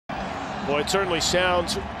Boy, it certainly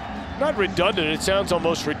sounds not redundant. It sounds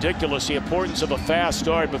almost ridiculous, the importance of a fast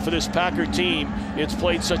start. But for this Packer team, it's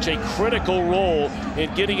played such a critical role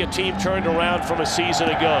in getting a team turned around from a season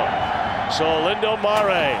ago. So Lindo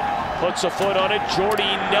Mare puts a foot on it. Jordy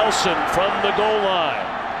Nelson from the goal line.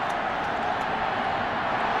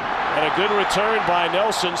 And a good return by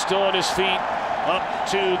Nelson, still on his feet up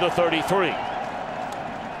to the 33.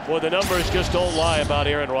 Boy, the numbers just don't lie about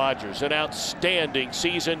Aaron Rodgers. An outstanding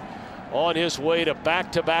season, on his way to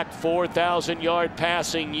back-to-back 4,000-yard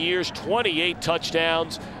passing years, 28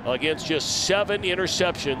 touchdowns against just 7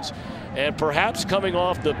 interceptions, and perhaps coming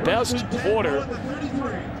off the best quarter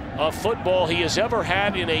of football he has ever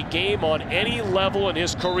had in a game on any level in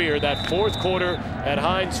his career, that fourth quarter at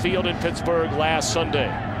Heinz Field in Pittsburgh last Sunday.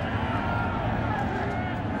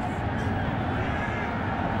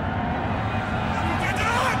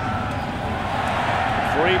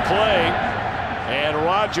 Free play. And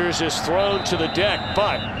Rodgers is thrown to the deck,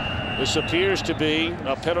 but this appears to be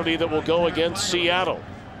a penalty that will go against Seattle.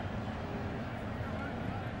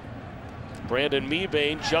 Brandon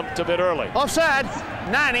Mebane jumped a bit early. Offside,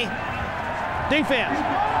 90. Defense,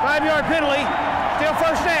 5-yard penalty, still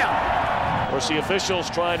first down. Of course, the officials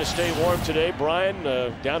trying to stay warm today. Brian,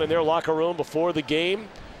 down in their locker room before the game,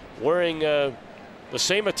 wearing the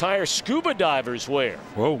same attire scuba divers wear.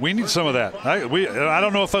 Well, we need some of that. I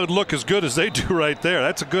don't know if it would look as good as they do right there.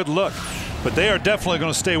 That's a good look. But they are definitely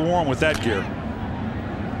going to stay warm with that gear.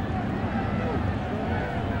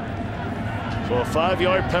 So a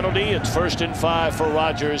 5-yard penalty. It's 1st and 5 for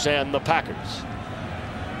Rodgers and the Packers.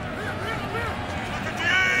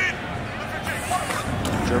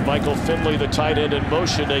 Jermichael Finley, the tight end, in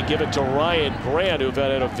motion. They give it to Ryan Grant, who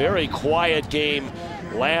had a very quiet game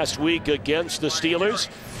last week against the Steelers.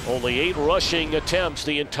 Only 8 rushing attempts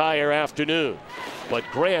the entire afternoon. But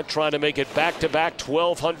Grant trying to make it back-to-back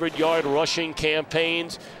 1,200-yard rushing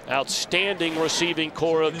campaigns. Outstanding receiving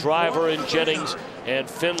core of Driver and Jennings, and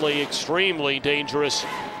Finley extremely dangerous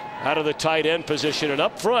out of the tight end position. And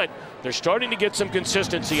up front, they're starting to get some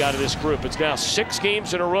consistency out of this group. It's now 6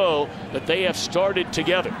 games in a row that they have started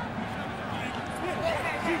together.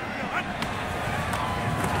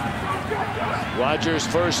 Rodgers'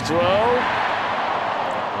 first throw.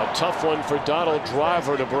 A tough one for Donald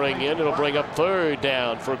Driver to bring in. It'll bring up 3rd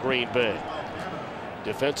down for Green Bay.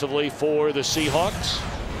 Defensively for the Seahawks,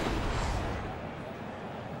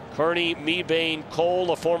 Kearney, Mebane,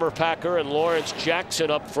 Cole, a former Packer, and Lawrence Jackson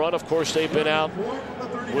up front. Of course, they've been out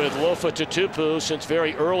with Lofa Tatupu since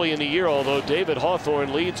very early in the year, although David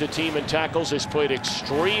Hawthorne leads the team in tackles, has played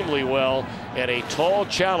extremely well, and a tall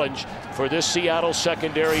challenge for this Seattle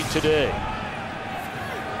secondary today.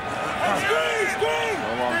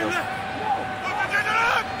 No longer.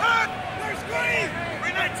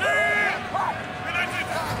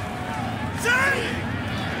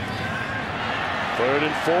 3rd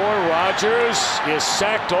and 4. Rodgers is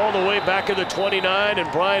sacked all the way back at the 29.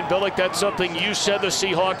 And Brian Billick, that's something you said the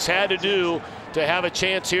Seahawks had to do to have a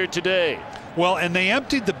chance here today. Well, and they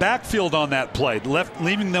emptied the backfield on that play,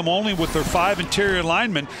 leaving them only with their 5 interior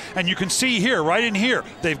linemen. And you can see here, right in here,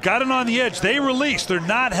 they've got it on the edge. They release. They're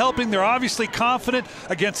not helping. They're obviously confident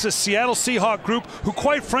against this Seattle Seahawks group, who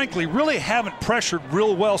quite frankly really haven't pressured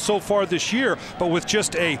real well so far this year. But with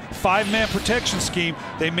just a 5-man protection scheme,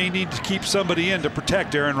 they may need to keep somebody in to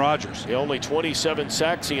protect Aaron Rodgers. Only 27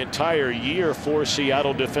 sacks the entire year for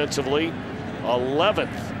Seattle defensively,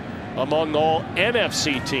 11th among all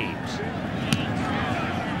NFC teams.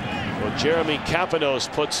 Well, Jeremy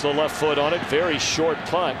Kapanos puts the left foot on it. Very short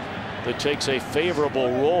punt that takes a favorable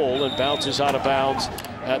roll and bounces out of bounds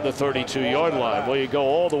at the 32-yard line. Well, you go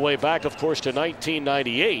all the way back, of course, to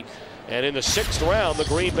 1998. And in the 6th round, the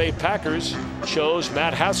Green Bay Packers chose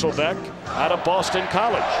Matt Hasselbeck out of Boston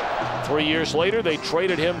College. 3 years later, they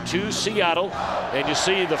traded him to Seattle. And you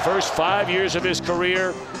see the first 5 years of his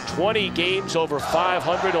career, 20 games over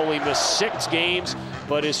 500, only missed 6 games,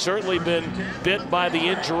 but has certainly been bit by the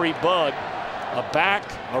injury bug. A back,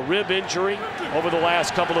 a rib injury over the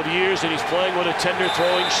last couple of years, and he's playing with a tender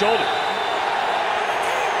throwing shoulder.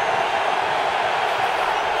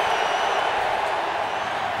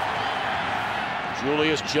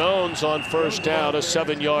 Julius Jones on first down, a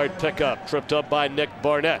 7-yard pickup, tripped up by Nick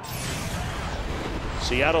Barnett.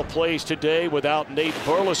 Seattle plays today without Nate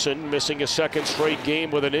Burleson, missing a 2nd straight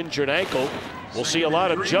game with an injured ankle. We'll see a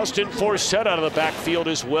lot of Justin Forsett out of the backfield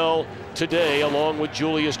as well today, along with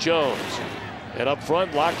Julius Jones. And up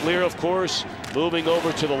front, Locklear, of course, moving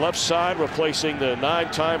over to the left side, replacing the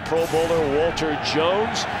 9-time Pro Bowler Walter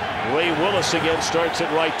Jones. Ray Willis again starts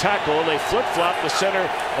at right tackle, and they flip-flop the center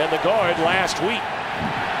and the guard last week.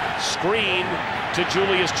 Screen back to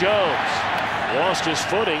Julius Jones. Lost his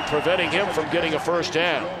footing, preventing him from getting a first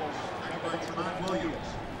down.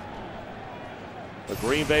 The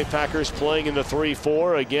Green Bay Packers playing in the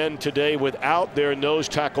 3-4 again today without their nose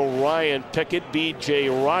tackle Ryan Pickett. B.J.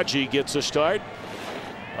 Raji gets a start.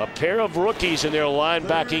 A pair of rookies in their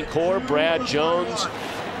linebacking core, Brad Jones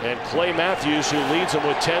and Clay Matthews, who leads them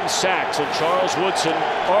with 10 sacks, and Charles Woodson,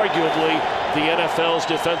 arguably the NFL's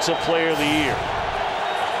Defensive Player of the Year.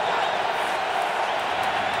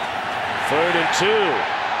 3rd and 2,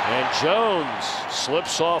 and Jones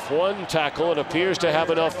slips off one tackle and appears to have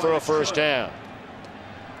enough for a first down.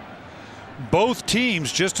 Both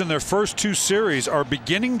teams, just in their first 2 series, are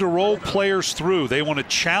beginning to roll players through. They want to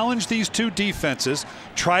challenge these 2 defenses,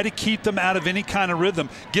 try to keep them out of any kind of rhythm,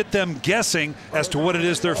 get them guessing as to what it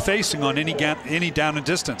is they're facing on any down and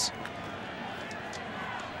distance.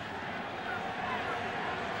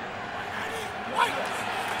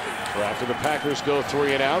 After the Packers go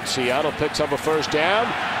 3 and out, Seattle picks up a first down,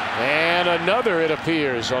 and another, it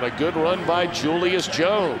appears, on a good run by Julius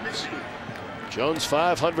Jones. Jones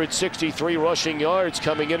 563 rushing yards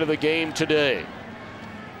coming into the game today.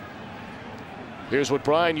 Here's what,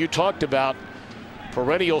 Brian, you talked about.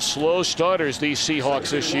 Perennial slow starters, these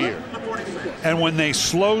Seahawks this year. And when they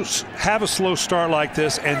have a slow start like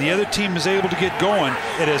this and the other team is able to get going,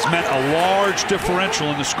 it has meant a large differential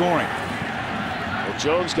in the scoring. Well,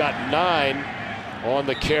 Jones got 9 on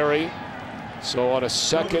the carry. So on a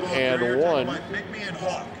 2nd and 1.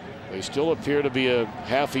 They still appear to be a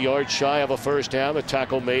half a yard shy of a first down. The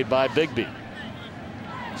tackle made by Bigby.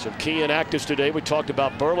 Some key inactives today. We talked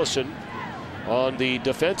about Burleson. On the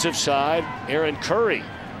defensive side, Aaron Curry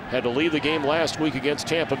had to leave the game last week against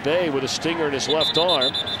Tampa Bay with a stinger in his left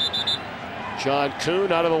arm. John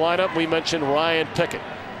Kuhn out of the lineup. We mentioned Ryan Pickett.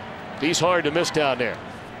 He's hard to miss down there.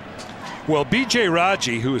 Well, B.J.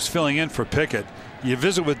 Raji, who is filling in for Pickett, you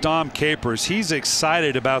visit with Dom Capers. He's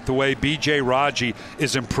excited about the way B.J. Raji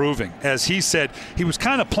is improving. As he said, he was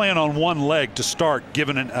kind of playing on one leg to start,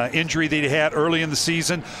 given an injury that he had early in the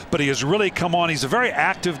season, but he has really come on. He's a very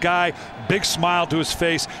active guy, big smile to his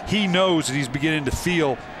face. He knows that he's beginning to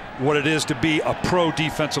feel what it is to be a pro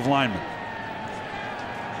defensive lineman.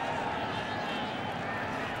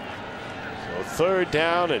 So 3rd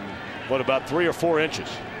down and what, about 3 or 4 inches.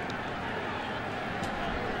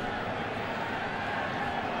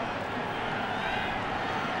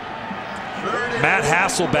 Matt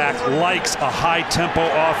Hasselbeck likes a high-tempo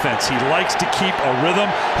offense. He likes to keep a rhythm.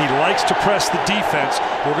 He likes to press the defense.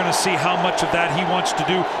 We're going to see how much of that he wants to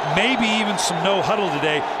do. Maybe even some no-huddle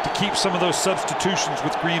today to keep some of those substitutions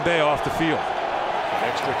with Green Bay off the field. An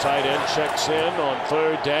extra tight end checks in on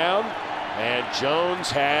 3rd down, and Jones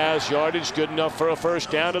has yardage good enough for a first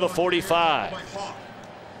down to the 45.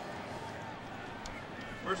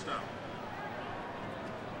 First down.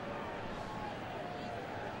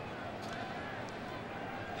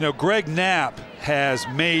 You know, Greg Knapp has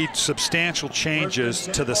made substantial changes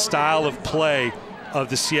to the style of play of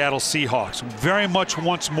the Seattle Seahawks. Very much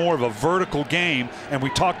wants more of a vertical game, and we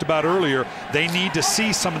talked about earlier, they need to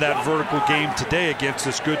see some of that vertical game today against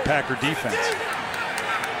this good Packer defense.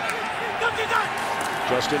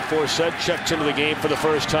 Justin Forsett checks into the game for the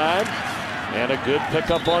first time, and a good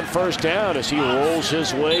pickup on first down as he rolls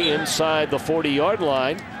his way inside the 40-yard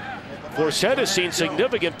line. Forsett has seen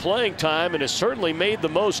significant playing time and has certainly made the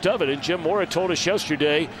most of it. And Jim Mora told us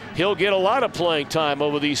yesterday he'll get a lot of playing time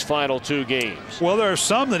over these final 2 games. Well, there are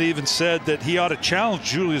some that even said that he ought to challenge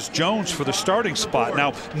Julius Jones for the starting spot.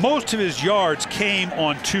 Now, most of his yards came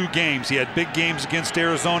on 2 games. He had big games against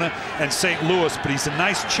Arizona and St. Louis, but he's a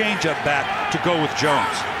nice changeup back to go with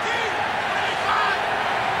Jones.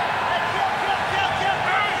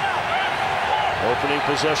 Opening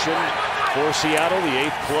possession for Seattle, the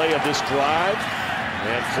 8th play of this drive,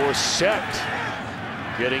 and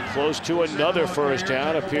Forsett getting close to another first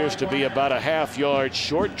down. Appears to be about a half yard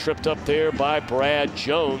short, tripped up there by Brad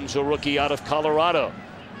Jones, a rookie out of Colorado.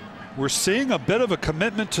 We're seeing a bit of a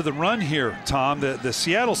commitment to the run here, Tom. The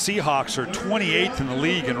Seattle Seahawks are 28th in the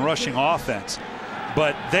league in rushing offense,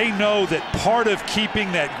 but they know that part of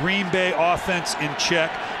keeping that Green Bay offense in check,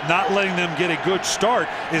 not letting them get a good start,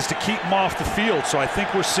 is to keep them off the field. So I think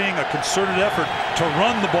we're seeing a concerted effort to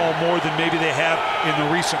run the ball more than maybe they have in the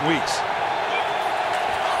recent weeks.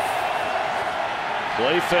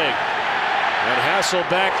 Play fake, and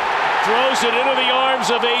Hasselbeck throws it into the arms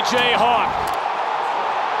of A.J. Hawk.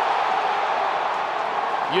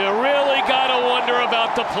 You really got to wonder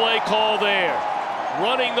about the play call there.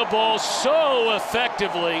 Running the ball so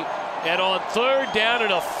effectively, and on 3rd down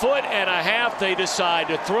and a foot and a half they decide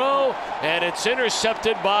to throw, and it's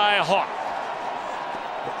intercepted by Hawk.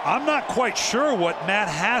 I'm not quite sure what Matt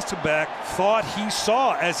Hasselbeck thought he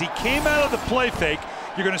saw as he came out of the play fake.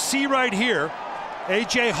 You're going to see right here,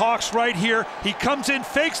 A.J. Hawks right here. He comes in,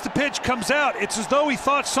 fakes the pitch, comes out. It's as though he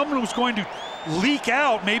thought someone was going to leak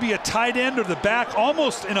out, maybe a tight end or the back,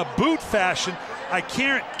 almost in a boot fashion. I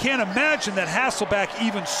can't imagine that Hasselbeck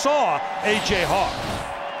even saw A.J. Hawks.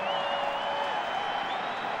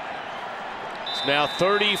 It's now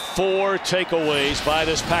 34 takeaways by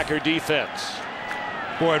this Packer defense.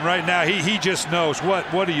 Boy, and right now he just knows,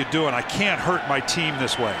 what are you doing? I can't hurt my team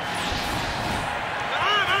this way.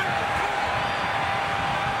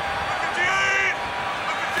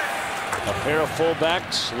 A pair of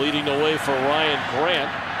fullbacks leading the way for Ryan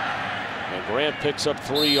Grant. And Grant picks up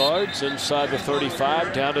 3 yards inside the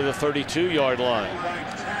 35 down to the 32-yard line.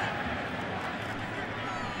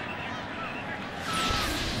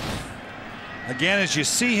 Again, as you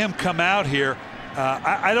see him come out here,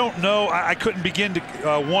 I don't know. I couldn't begin to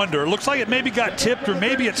wonder. It looks like it maybe got tipped or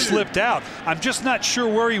maybe it slipped out. I'm just not sure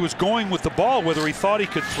where he was going with the ball, whether he thought he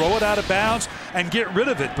could throw it out of bounds and get rid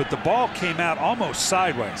of it, but the ball came out almost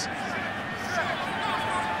sideways.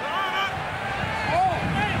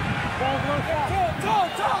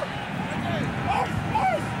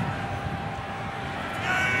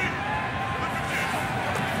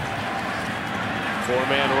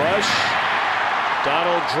 Four-man rush.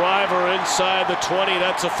 Donald Driver inside the 20.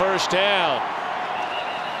 That's a first down.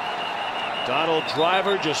 Donald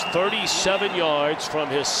Driver just 37 yards from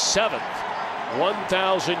his 7th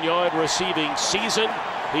 1,000-yard receiving season.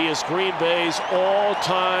 He is Green Bay's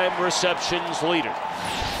all-time receptions leader.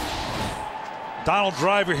 Donald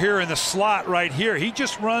Driver here in the slot right here. He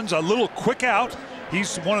just runs a little quick out.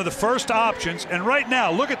 He's one of the first options. And right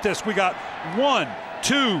now, look at this. We got 1,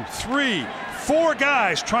 2, 3, 4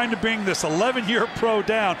 guys trying to bring this 11-year pro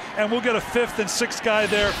down, and we'll get a 5th and 6th guy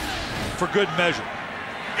there for good measure.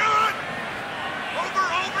 Good.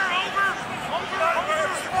 Over.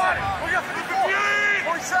 We got 58.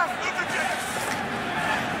 47.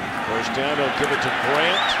 First down, he'll give it to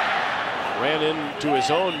Grant. Ran into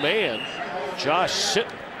his own man, Josh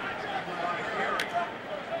Sitton.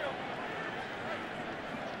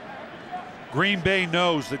 Green Bay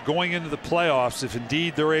knows that going into the playoffs, if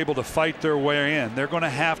indeed they're able to fight their way in, they're going to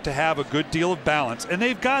have a good deal of balance. And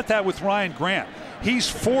they've got that with Ryan Grant. He's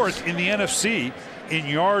 4th in the NFC in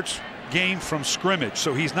yards gained from scrimmage.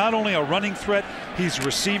 So he's not only a running threat, he's a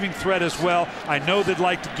receiving threat as well. I know they'd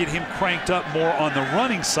like to get him cranked up more on the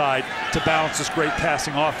running side to balance this great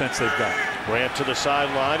passing offense they've got. Grant to the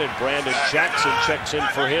sideline, and Brandon Jackson checks in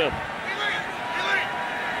for him.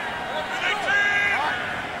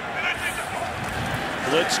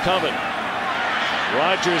 Blitz coming.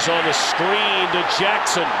 Rodgers on the screen to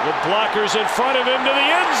Jackson with blockers in front of him to the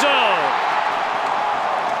end zone.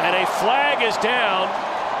 And a flag is down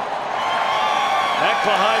back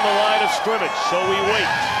behind the line of scrimmage, so we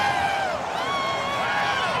wait.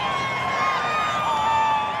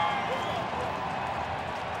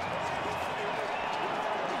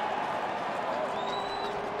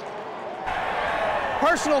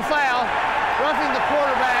 Personal foul, roughing the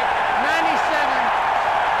quarterback, 97.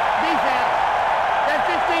 Defense. That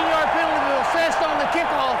 15-yard penalty was assessed on the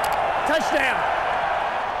kickoff. Touchdown.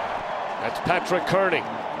 That's Patrick Kearney.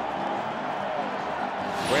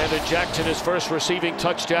 Brandon Jackson, his first receiving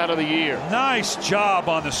touchdown of the year. Nice job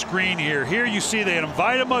on the screen here. Here you see they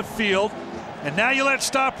invite him upfield, and now you let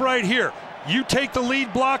stop right here. You take the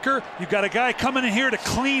lead blocker. You've got a guy coming in here to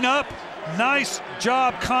clean up. Nice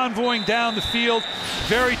job convoying down the field.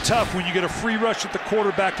 Very tough when you get a free rush at the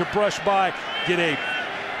quarterback to brush by, get a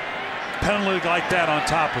penalty like that on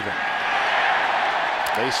top of it.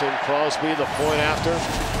 Mason Crosby, the point after.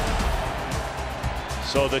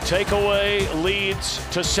 So the takeaway leads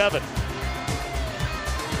to 7.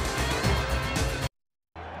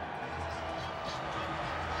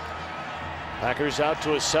 Packers out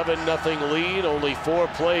to a 7-0 lead. Only 4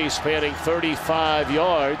 plays spanning 35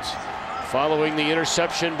 yards following the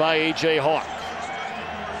interception by A.J. Hawk.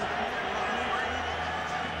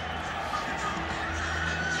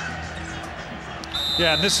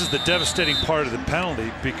 Yeah, and this is the devastating part of the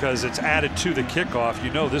penalty because it's added to the kickoff. You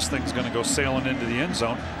know this thing's going to go sailing into the end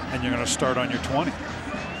zone, and you're going to start on your 20.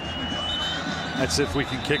 That's if we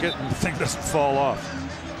can kick it and the thing doesn't fall off.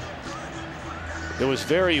 It was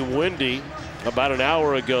very windy about an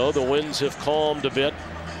hour ago. The winds have calmed a bit.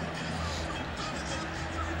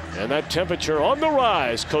 And that temperature on the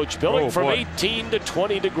rise, Coach Billing, from 18 to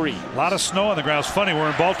 20 degrees. A lot of snow on the ground. It's funny, we were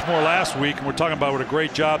in Baltimore last week, and we're talking about what a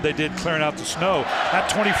great job they did clearing out the snow. That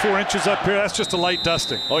 24 inches up here, that's just a light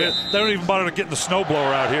dusting. Oh, yeah. They don't even bother to get the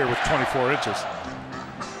snowblower out here with 24 inches.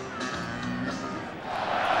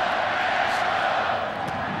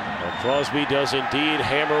 Crosby does indeed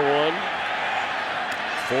hammer one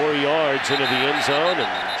 4 yards into the end zone,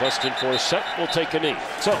 and Justin Forsett will take a knee.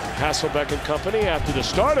 So Hasselbeck and company, after the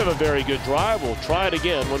start of a very good drive, will try it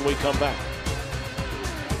again when we come back.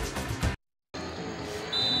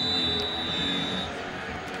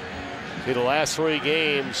 See, the last 3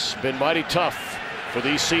 games been mighty tough for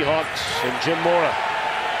these Seahawks and Jim Mora.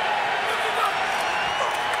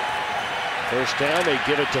 First down, they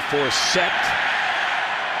give it to Forsett,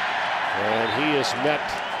 and he is met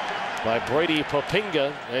by Brady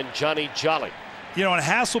Popinga and Johnny Jolly. You know, and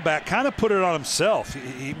Hasselbeck kind of put it on himself.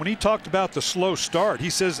 When he talked about the slow start, he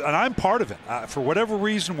says, and I'm part of it. For whatever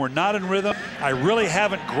reason, we're not in rhythm. I really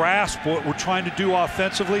haven't grasped what we're trying to do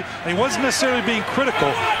offensively. And he wasn't necessarily being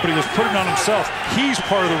critical, but he was putting it on himself. He's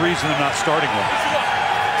part of the reason they're not starting well.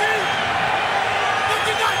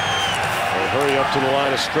 They hurry up to the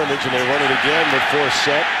line of scrimmage, and they run it again with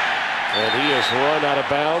Forsett. And he is run out of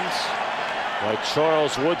bounds by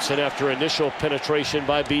Charles Woodson after initial penetration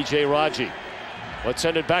by B.J. Raji. Let's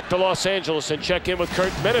send it back to Los Angeles and check in with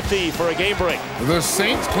Kurt Menefee for a game break. The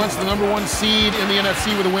Saints clinch the #1 seed in the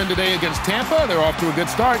NFC with a win today against Tampa. They're off to a good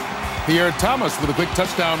start. Pierre Thomas with a quick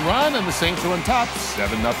touchdown run, and the Saints are on top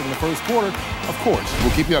 7-0 in the first quarter. Of course,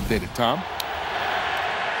 we'll keep you updated, Tom.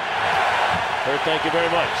 Kurt, thank you very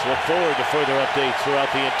much. Look forward to further updates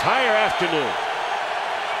throughout the entire afternoon.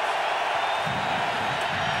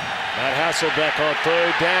 Matt Hasselbeck on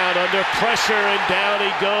 3rd down, under pressure, and down he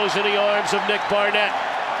goes in the arms of Nick Barnett.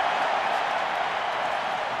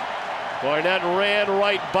 Barnett ran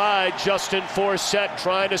right by Justin Forsett,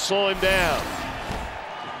 trying to slow him down.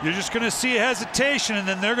 You're just going to see a hesitation, and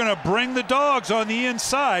then they're going to bring the dogs on the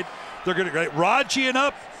inside. They're going to get Raji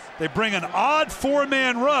up. They bring an odd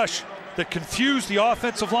 4-man rush that confused the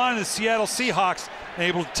offensive line of the Seattle Seahawks, and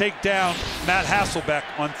able to take down Matt Hasselbeck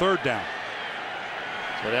on 3rd down.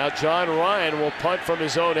 So now John Ryan will punt from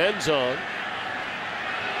his own end zone.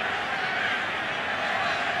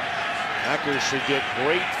 Packers should get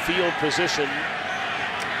great field position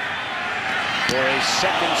for a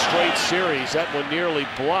second straight series. That one nearly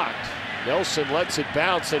blocked. Nelson lets it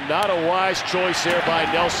bounce, and not a wise choice there by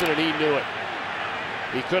Nelson, and he knew it.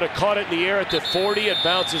 He could have caught it in the air at the 40. It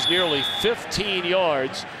bounces nearly 15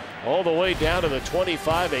 yards all the way down to the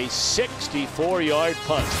 25, a 64-yard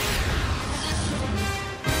punt.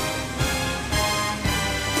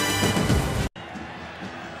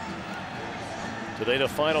 Today, the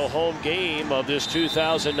final home game of this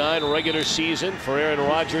 2009 regular season for Aaron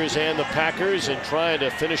Rodgers and the Packers, and trying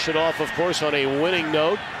to finish it off, of course, on a winning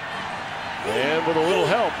note. And with a little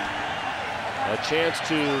help, a chance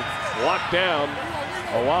to lock down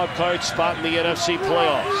a wild card spot in the NFC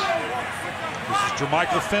playoffs. This is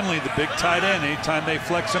Jermichael Finley, the big tight end. Anytime they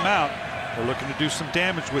flex him out, they're looking to do some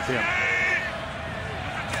damage with him.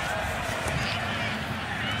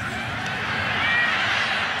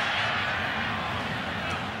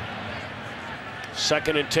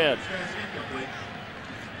 Second and 10.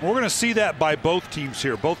 We're going to see that by both teams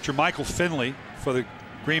here. Both Jermichael Finley for the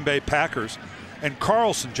Green Bay Packers and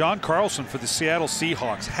John Carlson for the Seattle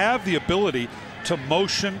Seahawks have the ability to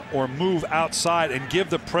motion or move outside and give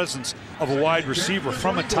the presence of a wide receiver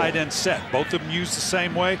from a tight end set. Both of them used the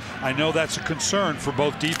same way. I know that's a concern for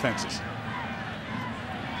both defenses.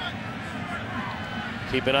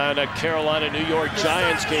 Keep an eye on that Carolina-New York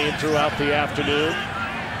Giants game throughout the afternoon,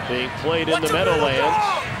 being played in the Meadowlands.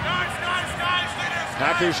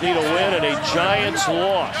 Packers need a win and a Giants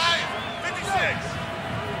loss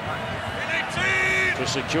to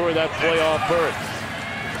secure that playoff berth.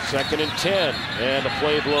 Second and 10, and a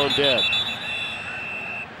play blown dead.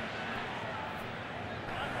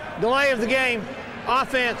 Delay of the game.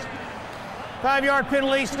 Offense. 5-yard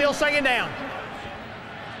penalty, still second down.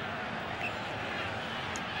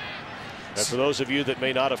 And for those of you that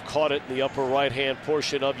may not have caught it in the upper right-hand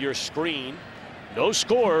portion of your screen, no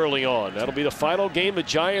score early on. That'll be the final game the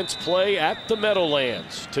Giants play at the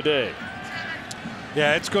Meadowlands today.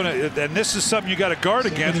 Yeah, it's going to, and this is something you got to guard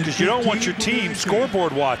against, because you don't want your team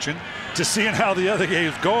scoreboard watching to seeing how the other game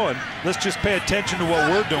is going. Let's just pay attention to what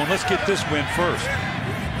we're doing. Let's get this win first.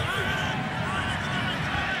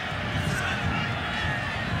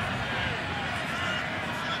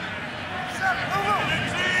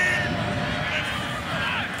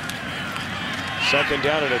 Second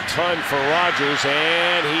down and a ton for Rodgers,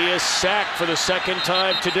 and he is sacked for the second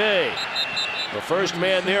time today. The first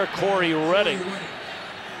man there, Corey Redding.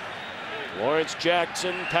 Lawrence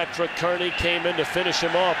Jackson, Patrick Kearney came in to finish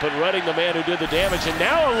him off, but Redding, the man who did the damage, and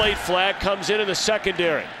now a late flag comes in the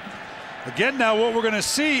secondary. Again, now what we're going to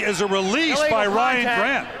see is a release Illegal by Ryan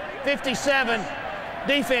contact, Grant. 57.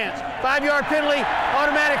 defense. 5-yard penalty,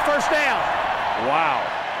 automatic first down. Wow.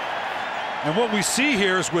 And what we see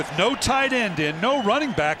here is with no tight end in, no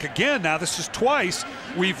running back, again, now this is twice,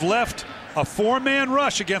 we've left a 4-man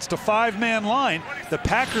rush against a 5-man line. The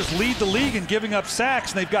Packers lead the league in giving up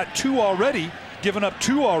sacks, and they've got given up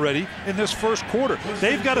two already in this first quarter.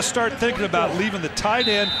 They've got to start thinking about leaving the tight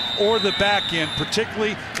end or the back end,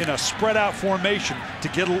 particularly in a spread out formation, to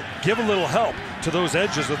give a little help to those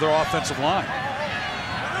edges of their offensive line.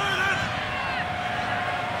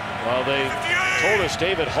 Well, they told us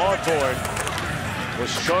David Hawthorne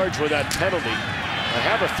was charged with that penalty. I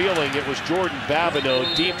have a feeling it was Jordan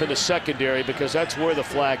Babineau deep in the secondary because that's where the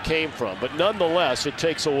flag came from. But nonetheless, it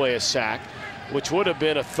takes away a sack, which would have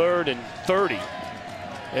been a 3rd and 30,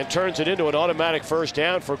 and turns it into an automatic first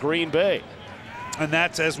down for Green Bay. And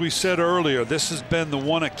that's, as we said earlier, this has been the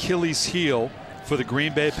one Achilles heel for the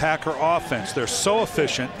Green Bay Packer offense. They're so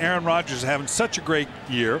efficient. Aaron Rodgers is having such a great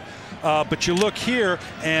year. But you look here,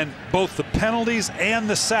 and both the penalties and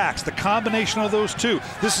the sacks, the combination of those two,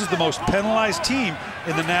 this is the most penalized team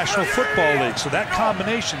in the National Football League. So that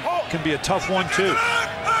combination can be a tough one, too.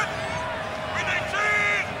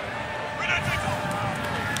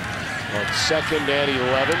 On 2nd and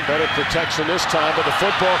 11, better protection this time, but the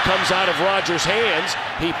football comes out of Rodgers' hands.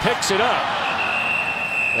 He picks it up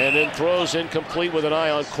and then throws incomplete with an eye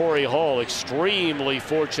on Corey Hall. Extremely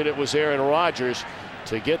fortunate was Aaron Rodgers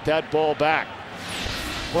to get that ball back.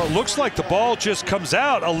 Well, it looks like the ball just comes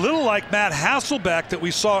out a little like Matt Hasselbeck that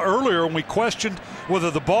we saw earlier when we questioned whether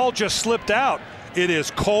the ball just slipped out. It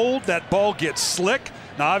is cold. That ball gets slick.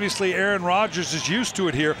 Now, obviously, Aaron Rodgers is used to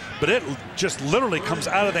it here, but it just literally comes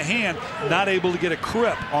out of the hand, not able to get a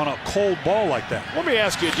grip on a cold ball like that. Let me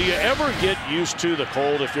ask you, do you ever get used to the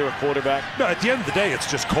cold if you're a quarterback? No, at the end of the day,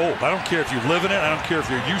 it's just cold. I don't care if you live in it. I don't care if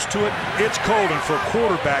you're used to it. It's cold, and for a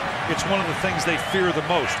quarterback, it's one of the things they fear the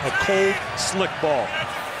most, a cold, slick ball.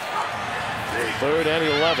 3rd and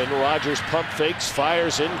 11, Rodgers pump fakes,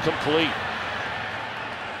 fires incomplete.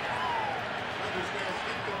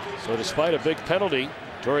 So despite a big penalty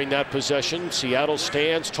during that possession, Seattle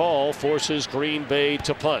stands tall, forces Green Bay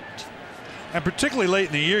to punt. And particularly late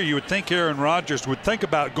in the year, you would think Aaron Rodgers would think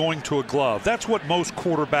about going to a glove. That's what most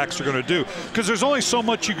quarterbacks are going to do, because there's only so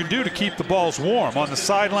much you can do to keep the balls warm. On the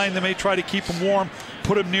sideline, they may try to keep them warm,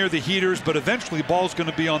 put them near the heaters, but eventually the ball's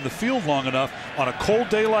going to be on the field long enough. On a cold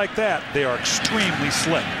day like that, they are extremely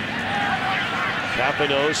slick.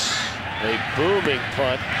 Kapanos, a booming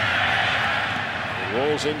punt.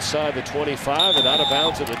 Rolls inside the 25 and out of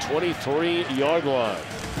bounds at the 23-yard line.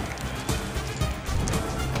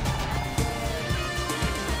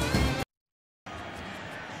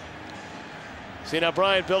 See now,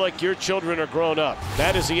 Brian Billick, your children are grown up.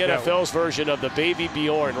 That is the NFL's version of the baby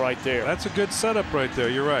Bjorn right there. That's a good setup right there.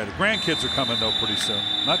 You're right. The grandkids are coming though pretty soon.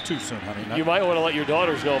 Not too soon, honey. You might want to let your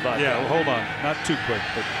daughters know about that. Yeah, well, hold on. Not too quick.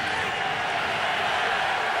 But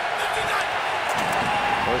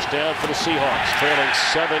first down for the Seahawks, trailing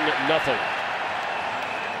 7-0.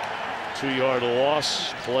 2-yard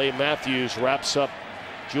loss. Clay Matthews wraps up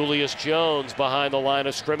Julius Jones behind the line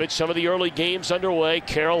of scrimmage. Some of the early games underway.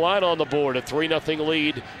 Carolina on the board, a 3-0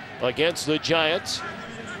 lead against the Giants.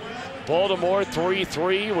 Baltimore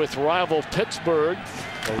 3-3 with rival Pittsburgh.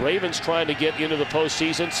 The Ravens trying to get into the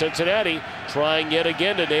postseason. Cincinnati trying yet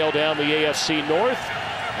again to nail down the AFC North.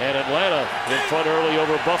 And Atlanta in front early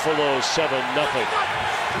over Buffalo, 7-0.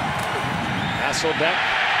 Hasselbeck,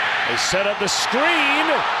 they set up the screen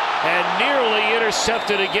and nearly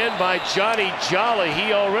intercepted again by Johnny Jolly.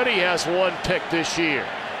 He already has 1 pick this year.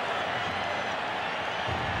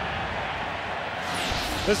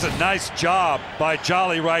 This is a nice job by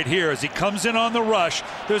Jolly right here as he comes in on the rush.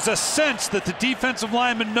 There's a sense that the defensive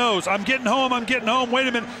lineman knows, I'm getting home, wait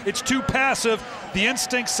a minute, it's too passive. The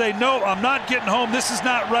instincts say, no, I'm not getting home, this is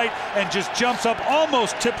not right, and just jumps up,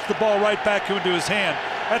 almost tips the ball right back into his hand.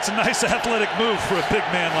 That's a nice athletic move for a big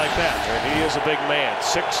man like that. And he is a big man,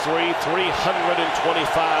 6'3",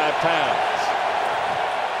 325 pounds.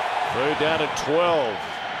 Third down at 12.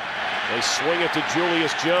 They swing it to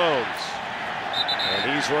Julius Jones.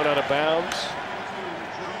 And he's run out of bounds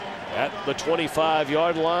at the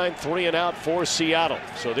 25-yard line. 3 and out for Seattle.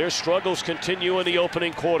 So their struggles continue in the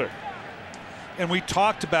opening quarter. And we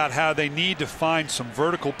talked about how they need to find some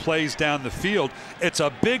vertical plays down the field. It's a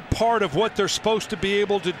big part of what they're supposed to be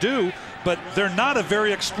able to do, but they're not a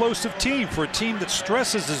very explosive team. For a team that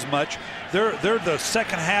stresses as much, they're the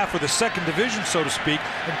second half or the second division, so to speak,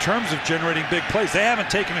 in terms of generating big plays. They haven't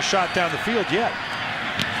taken a shot down the field yet.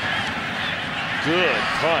 Good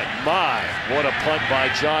punt. My, what a punt by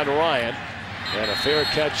John Ryan. And a fair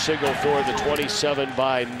catch signal for the 27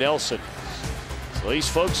 by Nelson. These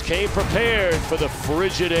folks came prepared for the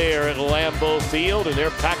frigid air at Lambeau Field, and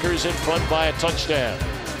their Packers in front by a touchdown.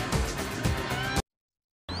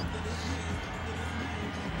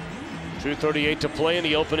 .238 to play in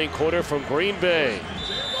the opening quarter from Green Bay.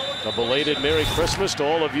 A belated Merry Christmas to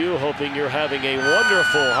all of you, hoping you're having a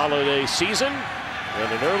wonderful holiday season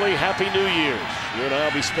and an early Happy New Year's. You and I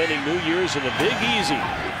will be spending New Year's in the Big Easy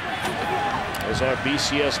as our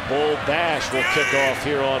BCS Bowl Bash will kick off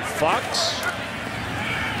here on Fox.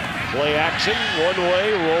 Play action one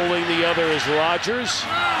way, rolling the other is Rodgers,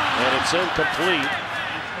 and it's incomplete.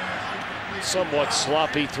 Somewhat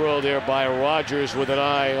sloppy throw there by Rodgers with an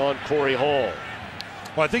eye on Corey Hall.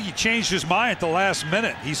 Well, I think he changed his mind at the last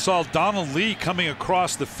minute. He saw Donald Lee coming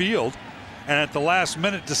across the field, and at the last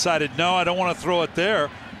minute decided, no, I don't want to throw it there.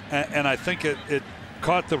 And I think it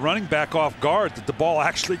caught the running back off guard that the ball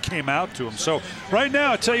actually came out to him. So right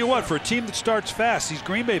now, I tell you what, for a team that starts fast, these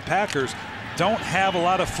Green Bay Packers don't have a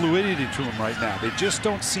lot of fluidity to them right now. They just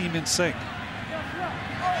don't seem in sync.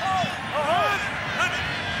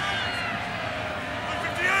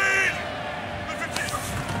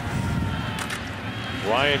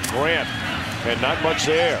 Ryan Grant, and not much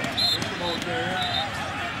there.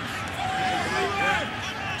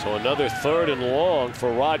 So another 3rd and long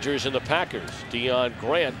for Rodgers and the Packers. Deion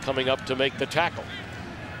Grant coming up to make the tackle.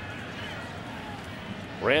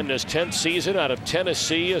 Ran his 10th season out of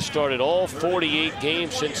Tennessee, has started all 48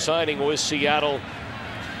 games since signing with Seattle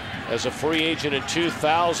as a free agent in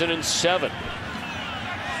 2007.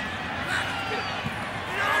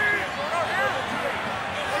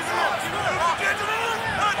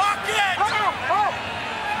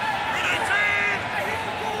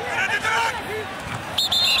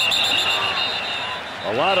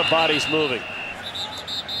 A lot of bodies moving.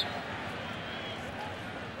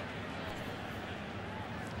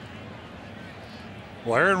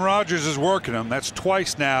 Well, Aaron Rodgers is working them. That's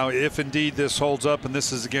twice now, if indeed this holds up, and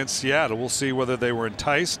this is against Seattle. We'll see whether they were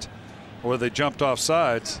enticed or they jumped off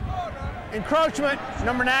sides. Encroachment,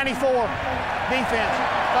 number 94, defense.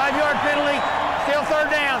 5-yard penalty, still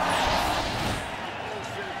 3rd down.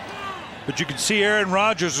 But you can see Aaron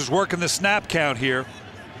Rodgers is working the snap count here,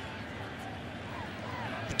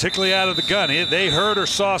 particularly out of the gun. They heard or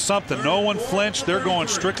saw something. No one flinched. They're going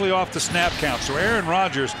strictly off the snap count. So Aaron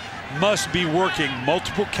Rodgers must be working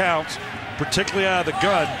multiple counts, particularly out of the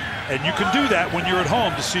gun. And you can do that when you're at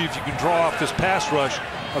home to see if you can draw off this pass rush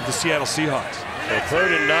of the Seattle Seahawks. So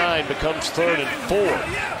 3rd and 9 becomes 3rd and 4.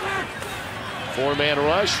 4-man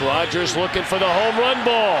rush. Rodgers looking for the home run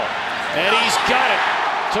ball. And he's got it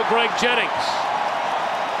to Greg Jennings.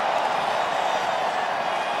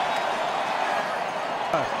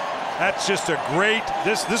 That's just a great,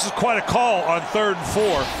 this is quite a call on 3rd and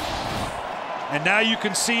 4. And now you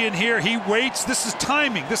can see in here, he waits. This is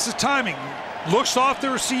timing. This is timing. Looks off the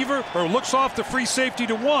receiver, or looks off the free safety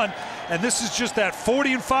to 1. And this is just that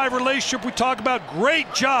 40 and 5 relationship we talk about.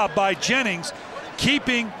 Great job by Jennings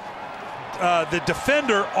keeping the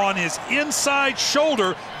defender on his inside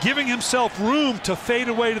shoulder, giving himself room to fade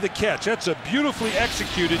away to the catch. That's a beautifully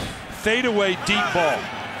executed fadeaway deep ball.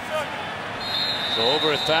 So over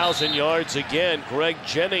 1,000 yards again. Greg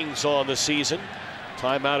Jennings on the season.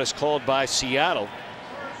 Timeout is called by Seattle.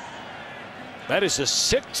 That is the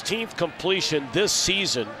 16th completion this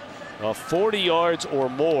season of 40 yards or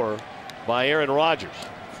more by Aaron Rodgers.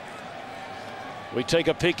 We take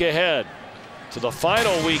a peek ahead to the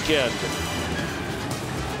final weekend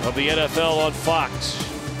of the NFL on Fox.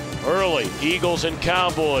 Early, Eagles and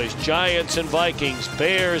Cowboys, Giants and Vikings,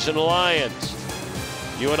 Bears and Lions.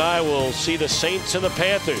 You and I will see the Saints and the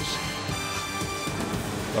Panthers.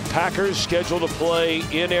 The Packers scheduled to play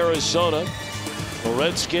in Arizona. The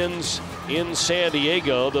Redskins in San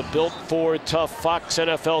Diego. The Built Ford Tough Fox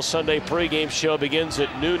NFL Sunday pregame show begins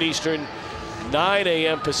at noon Eastern, 9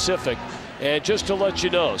 a.m. Pacific. And just to let you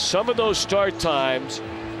know, some of those start times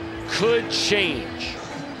could change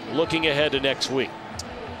looking ahead to next week.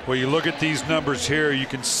 Well, you look at these numbers here, you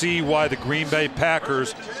can see why the Green Bay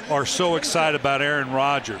Packers are so excited about Aaron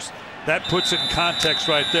Rodgers. That puts it in context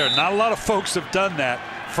right there. Not a lot of folks have done that.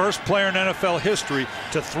 First player in NFL history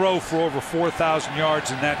to throw for over 4,000 yards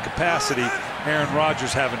in that capacity. Aaron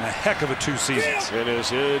Rodgers having a heck of a 2 seasons. It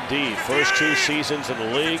is indeed. First 2 seasons in the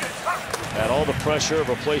league. Had all the pressure of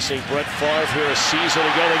replacing Brett Favre here a season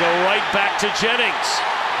ago. They go right back to Jennings.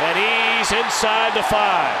 And he's inside the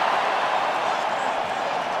 5.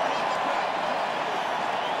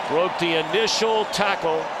 Broke the initial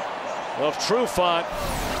tackle of Trufant,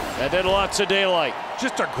 and then lots of daylight.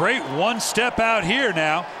 Just a great one step out here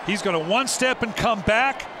now. He's going to 1 step and come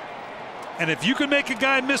back, And if you can make a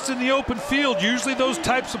guy miss in the open field, usually those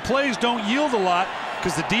types of plays don't yield a lot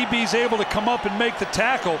because the DB is able to come up and make the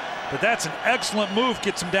tackle. But that's an excellent move,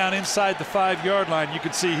 gets him down inside the 5-yard line. You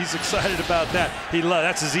can see he's excited about that.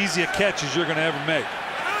 That's as easy a catch as you're going to ever make.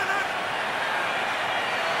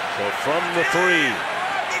 So from the 3,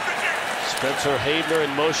 Spencer Hayner in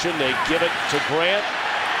motion. They give it to Grant,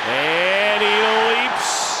 and he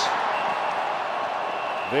leaps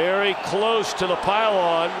very close to the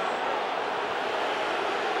pylon.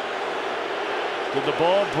 Did the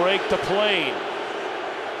ball break the plane?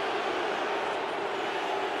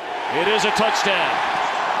 It is a touchdown.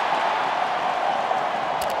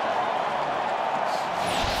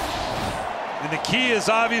 And the key is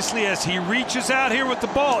obviously as he reaches out here with the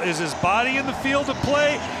ball, is his body in the field of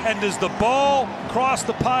play, and does the ball cross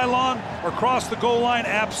the pylon or cross the goal line?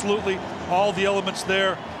 Absolutely. All the elements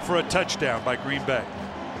there for a touchdown by Green Bay.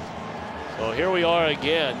 So here we are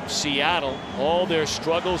again, Seattle, all their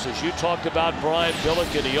struggles, as you talked about, Brian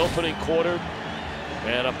Billick in the opening quarter,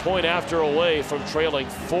 and a point after away from trailing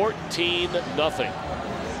 14-0.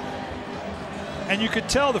 And you could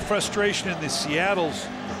tell the frustration in the Seattle's,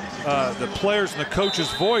 the players and the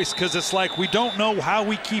coach's voice, because it's like we don't know how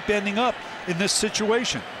we keep ending up in this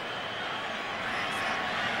situation.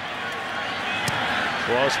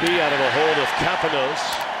 Crosby out of a hold of Kapanos,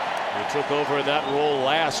 who took over in that role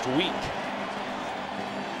last week.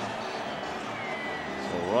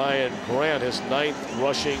 So Ryan Grant, his 9th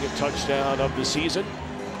rushing touchdown of the season.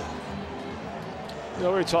 You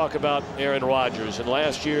know, we talk about Aaron Rodgers, and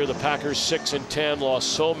last year the Packers 6-10, lost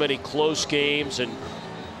so many close games. And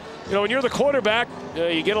you know, when you're the quarterback,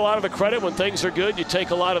 you get a lot of the credit when things are good. You take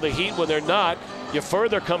a lot of the heat when they're not. You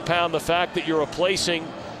further compound the fact that you're replacing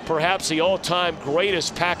perhaps the all-time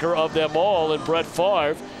greatest Packer of them all in Brett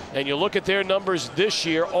Favre, and you look at their numbers this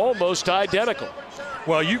year, almost identical.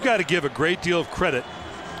 Well, you've got to give a great deal of credit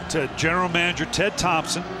to General Manager Ted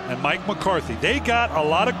Thompson and Mike McCarthy. They got a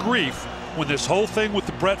lot of grief when this whole thing with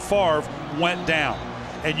the Brett Favre went down.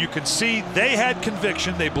 And you can see they had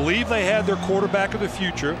conviction. They believe they had their quarterback of the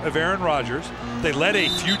future of Aaron Rodgers. They let a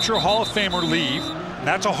future Hall of Famer leave.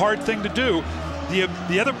 That's a hard thing to do.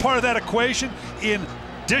 The other part of that equation, in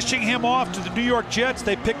dishing him off to the New York Jets,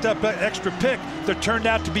 they picked up an extra pick that turned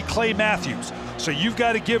out to be Clay Matthews. So you've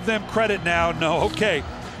got to give them credit now. No, okay,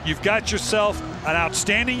 you've got yourself an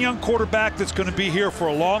outstanding young quarterback that's going to be here for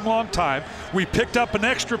a long, long time. We picked up an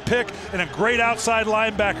extra pick and a great outside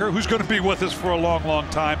linebacker who's going to be with us for a long, long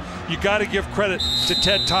time. You got to give credit to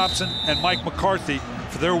Ted Thompson and Mike McCarthy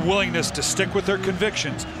for their willingness to stick with their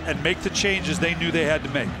convictions and make the changes they knew they had to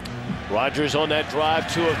make. Rodgers on that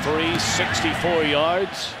drive, 2 of 3, 64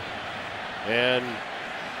 yards. And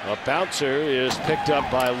a bouncer is picked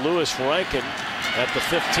up by Lewis Rankin at the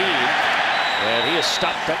 15. And he is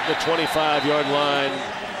stopped at the 25-yard line.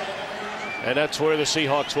 And that's where the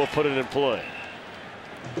Seahawks will put it in play.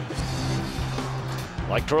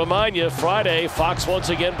 Like to remind you, Friday, Fox once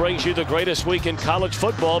again brings you the greatest week in college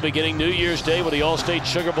football, beginning New Year's Day with the All-State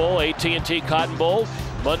Sugar Bowl, AT&T Cotton Bowl,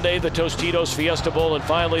 Monday the Tostitos Fiesta Bowl, and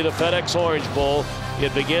finally the FedEx Orange Bowl.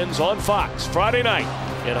 It begins on Fox Friday night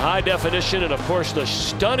in high definition. And of course, the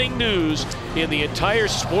stunning news in the entire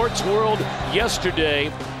sports world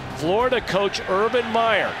yesterday, Florida coach Urban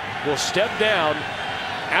Meyer will step down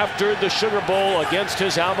after the Sugar Bowl against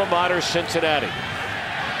his alma mater, Cincinnati.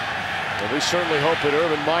 And we certainly hope that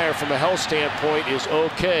Urban Meyer, from a health standpoint, is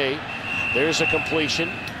okay. There's a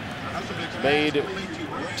completion made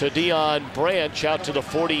to Deion Branch out to the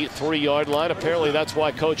 43-yard line. Apparently that's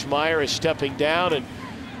why Coach Meyer is stepping down, and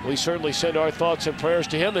we certainly send our thoughts and prayers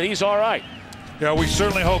to him that he's all right. Yeah, we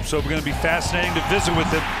certainly hope so. We're going to be fascinating to visit with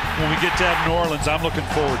him when we get down to New Orleans. I'm looking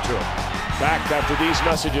forward to it. Back after these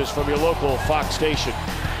messages from your local Fox station.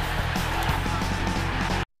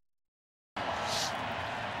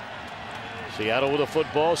 Seattle with a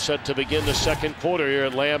football, set to begin the second quarter here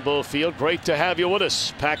at Lambeau Field. Great to have you with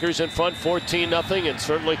us. Packers in front 14-0, and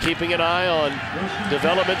certainly keeping an eye on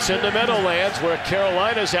developments in the Meadowlands, where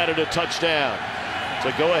Carolina's added a touchdown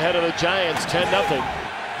to go ahead of the Giants 10-0.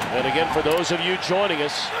 And again, for those of you joining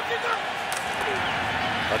us,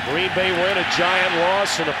 a Green Bay win, a Giant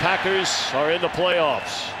loss, and the Packers are in the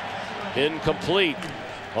playoffs. Incomplete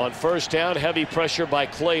on first down. Heavy pressure by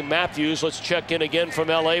Clay Matthews. Let's check in again from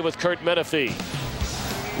LA with Kurt Menefee.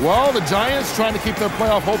 Well, the Giants trying to keep their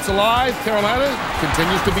playoff hopes alive. Carolina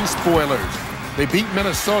continues to be spoilers. They beat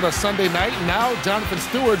Minnesota Sunday night, and now Jonathan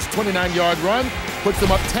Stewart's 29-yard run puts them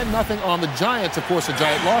up 10-0 on the Giants. Of course, a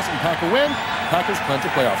Giant loss and Packer win. Packers clinch a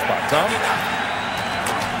playoff spot. Tom?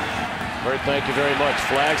 Bert, thank you very much.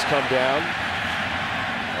 Flags come down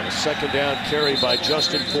on a second down carry by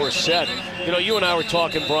Justin Forsett. You know, you and I were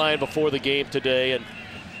talking, Brian, before the game today, and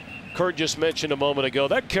Kurt just mentioned a moment ago,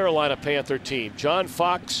 that Carolina Panther team, John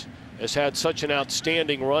Fox has had such an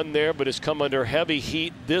outstanding run there, but has come under heavy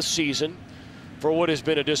heat this season for what has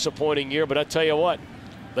been a disappointing year. But I tell you what,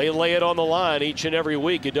 they lay it on the line each and every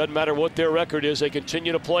week. It doesn't matter what their record is, they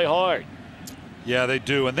continue to play hard. Yeah, they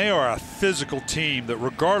do, and they are a physical team that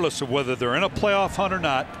regardless of whether they're in a playoff hunt or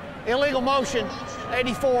not. Illegal motion,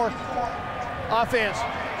 84, offense.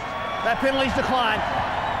 That penalty's declined.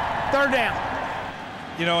 Third down.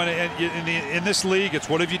 You know, in this league, it's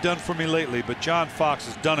what have you done for me lately? But John Fox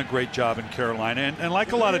has done a great job in Carolina. And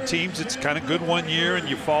like a lot of teams, it's kind of good one year and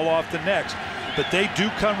you fall off the next. But they do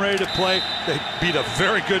come ready to play. They beat a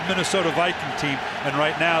very good Minnesota Viking team. And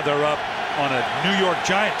right now they're up on a New York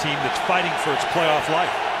Giant team that's fighting for its playoff life.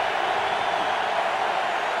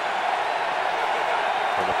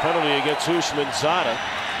 And the penalty against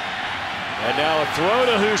Houshmandzadeh. And now a throw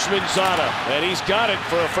to Houshmandzadeh, and he's got it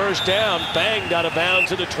for a first down, banged out of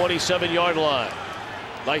bounds at the 27-yard line.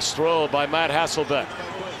 Nice throw by Matt Hasselbeck.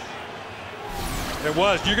 It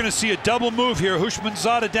was. You're going to see a double move here.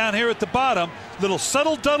 Houshmandzadeh down here at the bottom. Little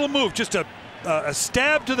subtle double move, just a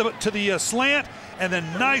stab to the slant, and then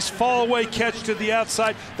nice fall away catch to the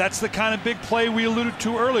outside. That's the kind of big play we alluded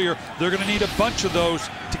to earlier. They're going to need a bunch of those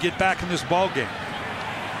to get back in this ball game.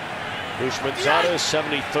 Houshmandzadeh's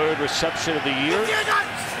 73rd reception of the year.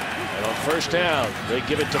 And on first down, they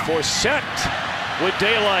give it to Forsett with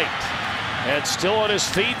daylight. And still on his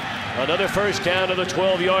feet, another first down to the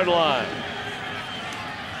 12-yard line.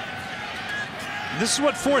 This is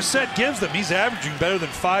what Forsett gives them. He's averaging better than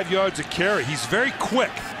 5 yards a carry. He's very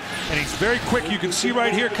quick. And he's very quick. You can see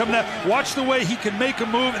right here coming out. Watch the way he can make a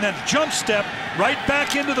move and then jump step right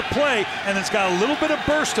back into the play. And it's got a little bit of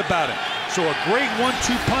burst about it. So a great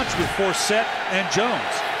 1-2 punch with Forsett and Jones.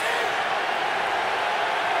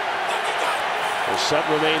 Forsett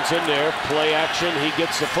remains in there. Play action. He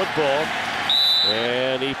gets the football.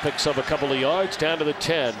 And he picks up a couple of yards down to the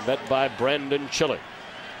 10. Met by Brandon Chiller.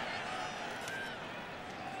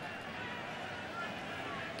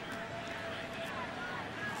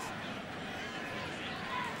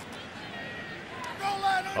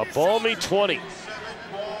 A balmy 20.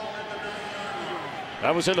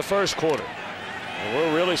 That was in the first quarter. And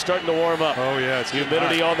we're really starting to warm up. Oh, yeah. It's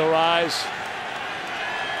humidity on the rise.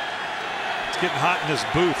 It's getting hot in this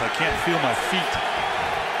booth. I can't feel my feet.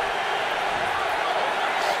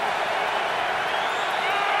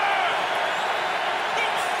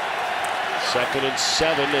 Second and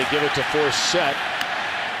 7. They give it to Forsett.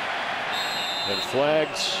 And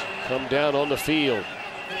flags come down on the field.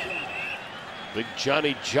 Big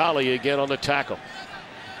Johnny Jolly again on the tackle.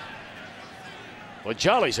 Well,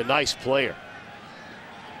 Jolly's a nice player.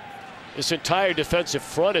 This entire defensive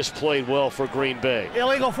front has played well for Green Bay.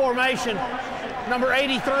 Illegal formation, number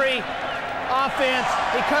 83, offense.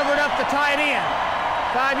 He covered up the tight end.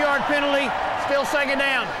 5-yard penalty, still second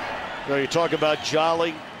down. You know, you talk about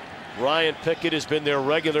Jolly. Ryan Pickett has been their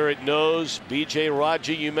regular at nose. B.J.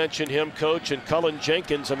 Raji, you mentioned him, coach, and Cullen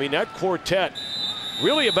Jenkins. I mean, that quartet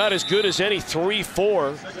really about as good as any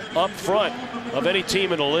 3-4 up front of any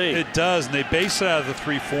team in the league. It does, and they base it out of the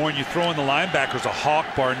 3-4, and you throw in the linebackers, a Hawk,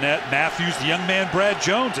 Barnett, Matthews, the young man Brad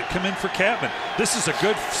Jones that come in for Catman. This is a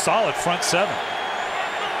good, solid front seven.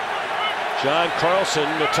 John Carlson,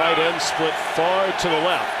 the tight end, split far to the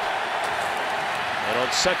left. And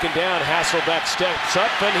on second down, Hasselbeck steps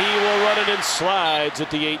up, and he will run it and slides at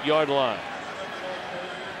the 8-yard line.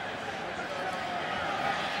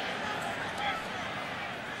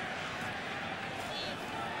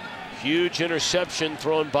 Huge interception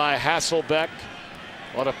thrown by Hasselbeck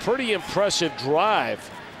on a pretty impressive drive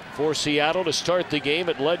for Seattle to start the game.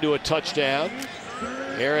 It led to a touchdown.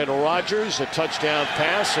 Aaron Rodgers, a touchdown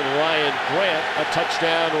pass, and Ryan Grant, a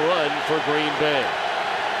touchdown run for Green Bay.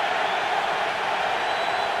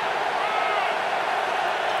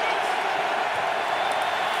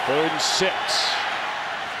 Third and 6.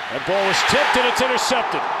 That ball was tipped and it's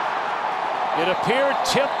intercepted. It appeared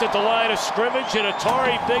tipped at the line of scrimmage, and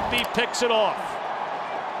Atari Bigby picks it off.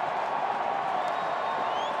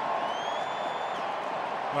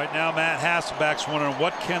 Right now, Matt Hasselbeck's wondering,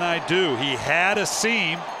 what can I do? He had a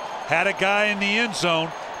seam, had a guy in the end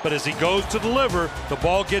zone, but as he goes to deliver, the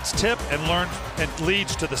ball gets tipped and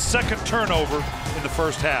leads to the second turnover in the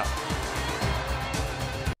first half.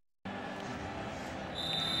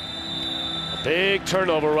 A big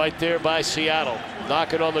turnover right there by Seattle.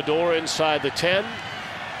 Knocking on the door inside the 10.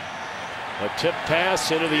 A tip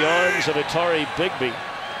pass into the arms of Atari Bigby.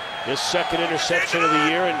 His second interception of the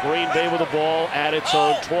year, and Green Bay with the ball at its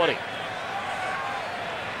own 20.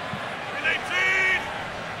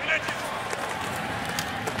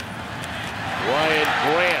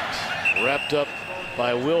 Grant, wrapped up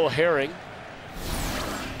by Will Herring.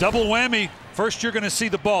 Double whammy. First, you're going to see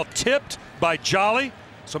the ball tipped by Jolly.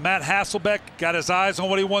 So Matt Hasselbeck got his eyes on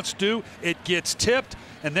what he wants to do. It gets tipped,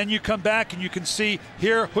 and then you come back and you can see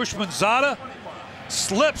here Hushmanzada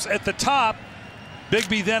slips at the top.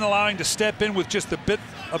 Bigby then allowing to step in with just a bit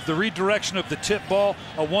of the redirection of the tip ball,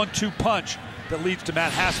 a 1-2 punch that leads to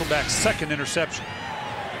Matt Hasselbeck's second interception.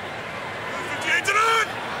 58 to none.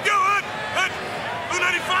 Go on. Blue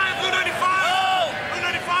 95, blue 95, blue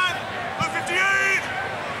 95, blue 58,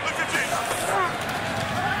 blue 58.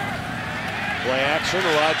 Play action.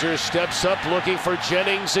 Rogers steps up looking for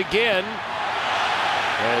Jennings again.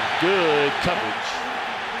 And good coverage.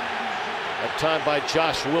 That time by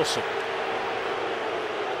Josh Wilson.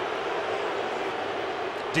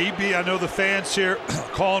 DB, I know the fans here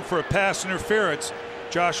calling for a pass interference.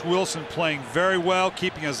 Josh Wilson playing very well,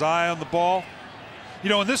 keeping his eye on the ball. You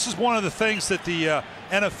know, and this is one of the things that the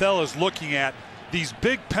NFL is looking at. These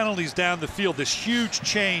big penalties down the field, this huge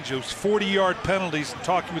change, those 40-yard penalties,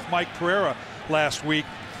 talking with Mike Pereira last week,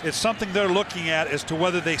 it's something they're looking at as to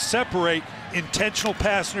whether they separate intentional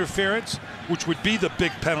pass interference, which would be the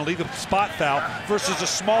big penalty, the spot foul, versus a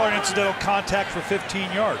smaller incidental contact for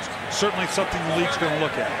 15 yards. Certainly something the league's going to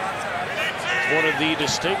look at. It's one of the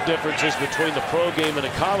distinct differences between the pro game and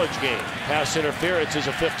a college game. Pass interference is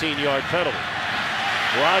a 15-yard penalty.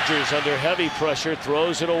 Rogers, under heavy pressure,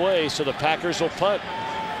 throws it away, so the Packers will punt.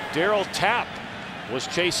 Darryl Tapp was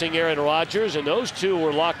chasing Aaron Rodgers, and those two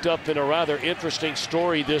were locked up in a rather interesting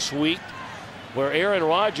story this week, where Aaron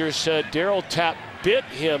Rodgers said Darryl Tapp bit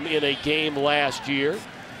him in a game last year.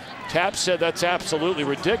 Tapp said that's absolutely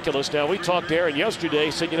ridiculous. Now, we talked to Aaron yesterday.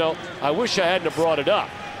 He said, you know, I wish I hadn't have brought it up.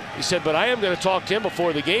 He said, but I am going to talk to him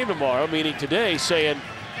before the game tomorrow, meaning today, saying,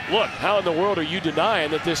 look, how in the world are you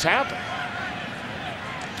denying that this happened?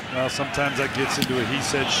 Well, sometimes that gets into a he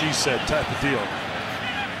said, she said type of deal.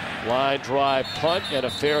 Line drive punt and a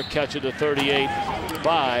fair catch at the 38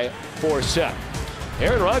 by Forsett.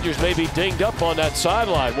 Aaron Rodgers may be dinged up on that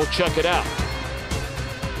sideline. We'll check it out.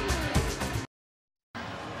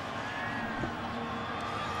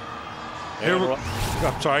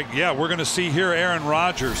 I'm sorry. Yeah, we're going to see here Aaron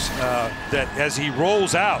Rodgers that as he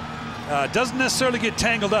rolls out, doesn't necessarily get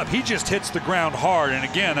tangled up. He just hits the ground hard. And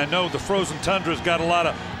again, I know the frozen tundra's got a lot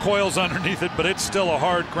of coils underneath it, but it's still a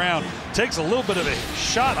hard ground. Takes a little bit of a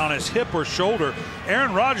shot on his hip or shoulder.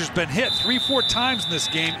 Aaron Rodgers been hit 3-4 times in this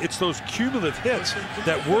game. It's those cumulative hits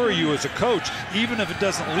that worry you as a coach, even if it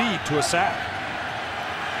doesn't lead to a sack.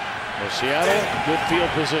 Well, Seattle, good field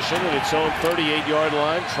position at its own 38-yard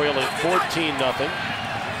line, trailing 14-0.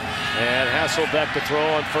 And Hasselbeck to throw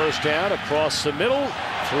on first down across the middle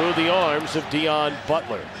through the arms of Deon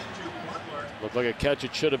Butler. Looked like a catch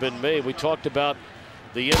it should have been made. We talked about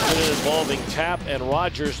the incident involving Tapp and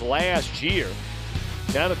Rodgers last year.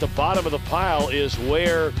 Down at the bottom of the pile is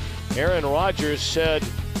where Aaron Rodgers said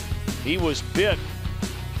he was bit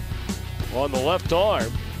on the left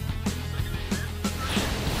arm.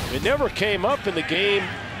 It never came up in the game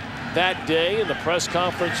that day, in the press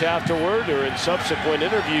conference afterward, or in subsequent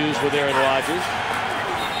interviews with Aaron Rodgers.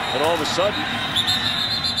 And all of a sudden,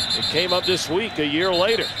 it came up this week, a year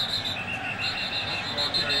later.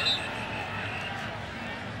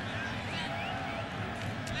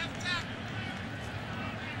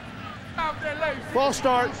 False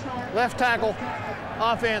start, left tackle,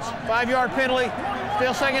 offense, 5-yard penalty,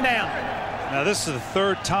 still second down. Now this is the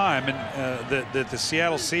third time that the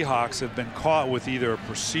Seattle Seahawks have been caught with either a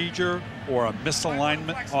procedure or a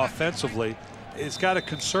misalignment offensively. It's got to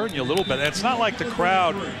concern you a little bit. And it's not like the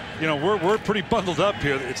crowd, you know, we're pretty bundled up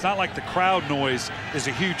here. It's not like the crowd noise is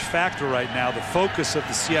a huge factor right now. The focus of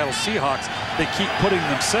the Seattle Seahawks, they keep putting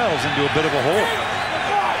themselves into a bit of a hole.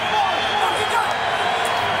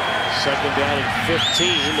 Second down and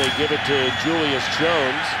 15. They give it to Julius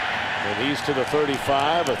Jones. And he's to the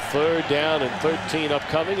 35. A third down and 13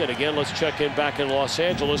 upcoming. And again, let's check in back in Los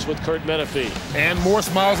Angeles with Kurt Menefee. And more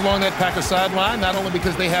smiles along that Packers sideline, not only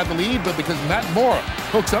because they had the lead, but because Matt Moore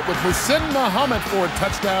hooks up with Muhsin Muhammad for a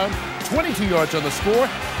touchdown. 22 yards on the score.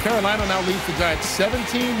 Carolina now leads the Giants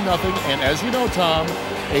 17-0. And as you know, Tom,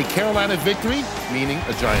 a Carolina victory, meaning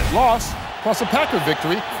a Giant loss, plus a Packer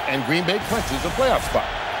victory, and Green Bay clinches a playoff spot.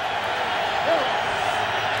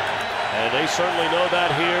 And they certainly know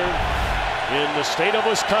that here in the state of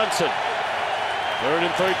Wisconsin. 3rd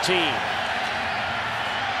and 13.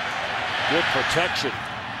 Good protection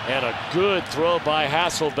and a good throw by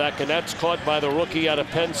Hasselbeck, and that's caught by the rookie out of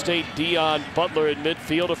Penn State, Deon Butler, in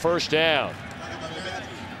midfield, a first down.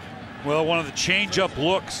 Well, one of the change-up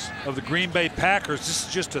looks of the Green Bay Packers. This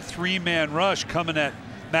is just a 3-man rush coming at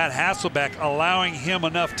Matt Hasselbeck, allowing him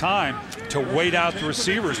enough time to wait out the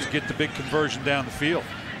receivers to get the big conversion down the field.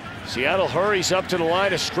 Seattle hurries up to the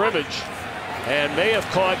line of scrimmage and may have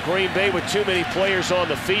caught Green Bay with too many players on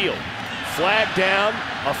the field. Flag down,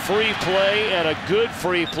 a free play, and a good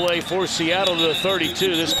free play for Seattle to the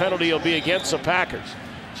 32. This penalty will be against the Packers,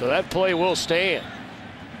 so that play will stand.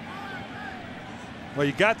 Well,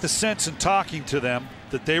 you got the sense in talking to them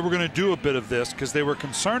that they were going to do a bit of this because they were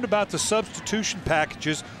concerned about the substitution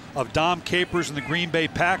packages of Dom Capers and the Green Bay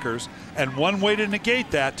Packers, and one way to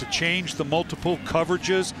negate that, to change the multiple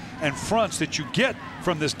coverages and fronts that you get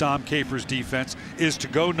from this Dom Capers defense, is to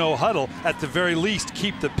go no huddle. At the very least,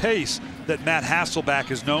 keep the pace that Matt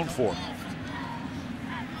Hasselbeck is known for.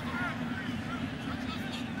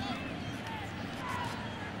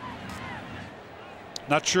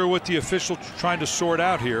 Not sure what the official's trying to sort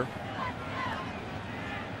out here.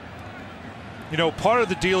 You know, part of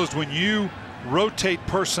the deal is when you rotate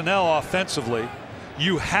personnel offensively,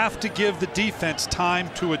 you have to give the defense time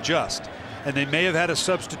to adjust. And they may have had a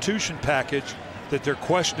substitution package that they're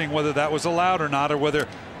questioning whether that was allowed or not, or whether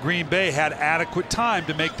Green Bay had adequate time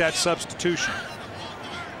to make that substitution.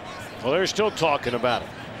 Well, they're still talking about it.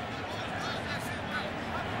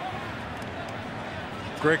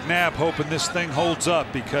 Greg Knapp hoping this thing holds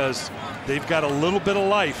up because they've got a little bit of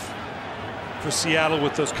life for Seattle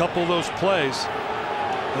with those couple of those plays.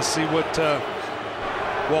 Let's see what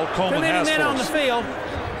Walt Coleman has for us. 2 men on the field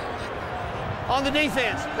on the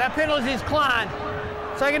defense. That penalty is Klein.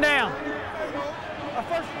 Second down.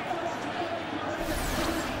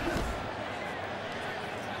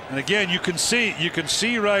 And again, you can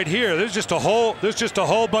see right here. There's just a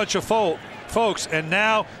whole bunch of folks. And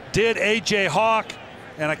now did A.J. Hawk,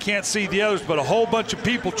 and I can't see the others, but a whole bunch of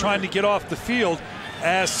people trying to get off the field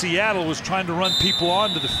as Seattle was trying to run people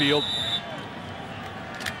onto the field.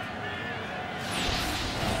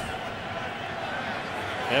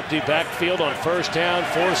 Empty backfield on first down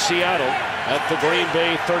for Seattle at the Green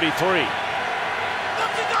Bay 33.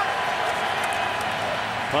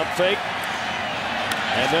 Pump fake.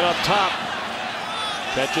 And then up top,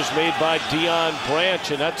 catch is made by Deion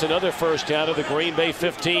Branch, and that's another first down of the Green Bay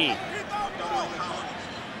 15.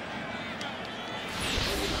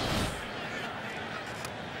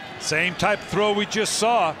 Same type of throw we just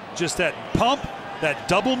saw, just that pump, that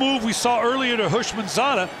double move we saw earlier to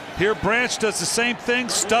Hushmanzada. Here Branch does the same thing,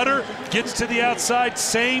 stutter, gets to the outside,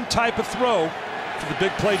 same type of throw for the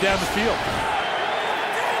big play down the field.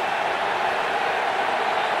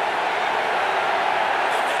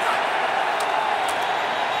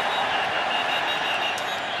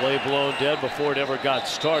 Play blown dead before it ever got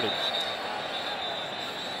started.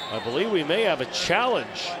 I believe we may have a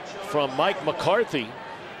challenge from Mike McCarthy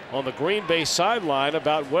on the Green Bay sideline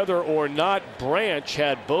about whether or not Branch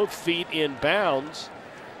had both feet in bounds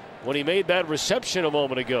when he made that reception a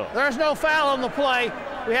moment ago. There's no foul on the play.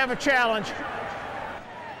 We have a challenge.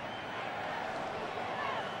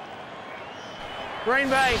 Green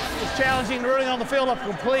Bay is challenging the ruling on the field of a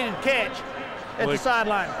completed catch at the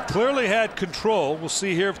sideline. Clearly had control. We'll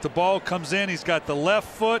see here if the ball comes in. He's got the left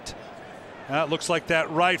foot. It looks like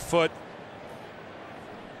that right foot.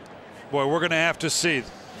 Boy, we're going to have to see.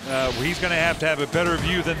 He's going to have a better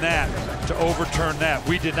view than that to overturn that.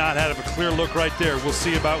 We did not have a clear look right there. We'll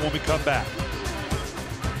see about when we come back.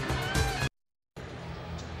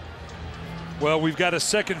 Well, we've got a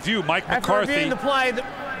second view. Mike McCarthy. After reviewing the play,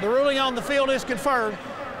 the ruling on the field is confirmed.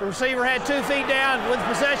 The receiver had 2 feet down with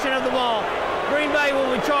possession of the ball. Green Bay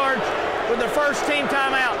will be charged with their first team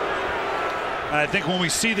timeout. I think when we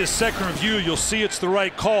see this second review, you'll see it's the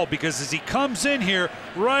right call, because as he comes in here,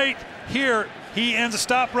 right here, he ends a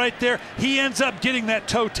stop right there. He ends up getting that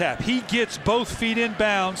toe tap. He gets both feet in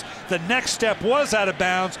bounds. The next step was out of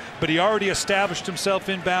bounds, but he already established himself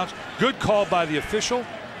in bounds. Good call by the official.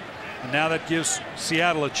 And now that gives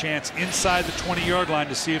Seattle a chance inside the 20-yard line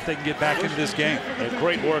to see if they can get back into this game. And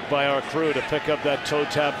great work by our crew to pick up that toe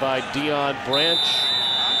tap by Deion Branch.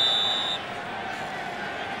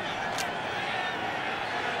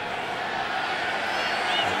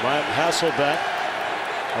 And Matt Hasselbeck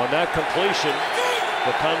on that completion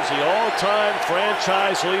becomes the all-time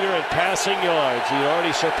franchise leader in passing yards. He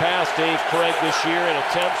already surpassed Dave Craig this year in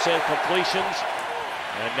attempts and completions,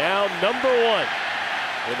 and now #1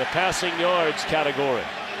 in the passing yards category.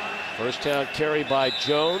 First down carry by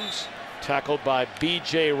Jones, tackled by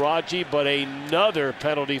B.J. Raji, but another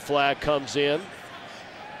penalty flag comes in.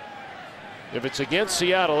 If it's against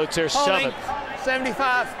Seattle, it's their 7th.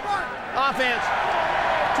 75 offense,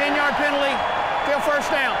 10-yard penalty, still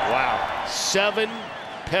first down. Wow, 7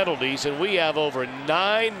 penalties, and we have over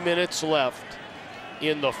 9 minutes left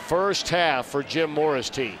in the first half for Jim Mora's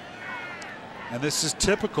team. And this is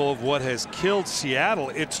typical of what has killed Seattle.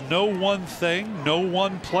 It's no one thing, no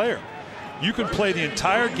one player. You can play the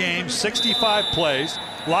entire game, 65 plays.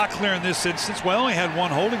 Locklear in this instance, well, only had one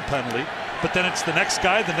holding penalty, but then it's the next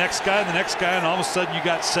guy, the next guy, the next guy, and all of a sudden you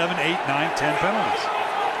got 7, 8, 9, 10 penalties.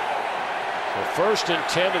 So 1st and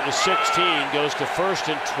 10 at the 16 goes to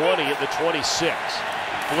 1st and 20 at the 26.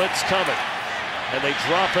 Blitz coming, and they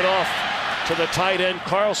drop it off to the tight end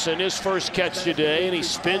Carlson, his first catch today, and he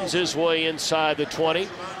spins his way inside the 20,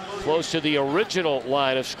 close to the original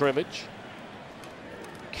line of scrimmage.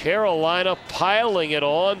 Carolina piling it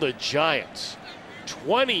on the Giants,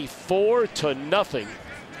 24-0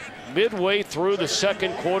 midway through the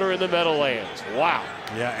second quarter in the Meadowlands. Wow.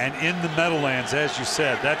 Yeah, and in the Meadowlands, as you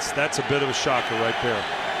said, that's a bit of a shocker right there.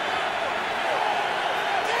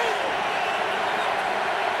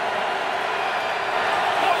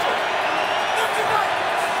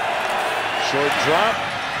 Short drop,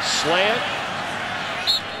 slant,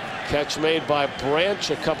 catch made by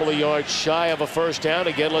Branch, a couple of yards shy of a first down.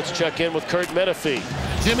 Again, let's check in with Kurt Menefee.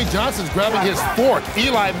 Jimmy Johnson's grabbing his fourth.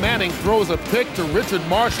 Eli Manning throws a pick to Richard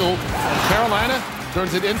Marshall, and Carolina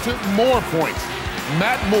turns it into more points.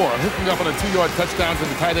 Matt Moore hooking up on a 2-yard touchdown to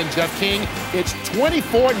the tight end Jeff King. It's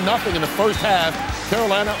 24-0 in the first half.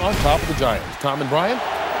 Carolina on top of the Giants. Tom and Brian.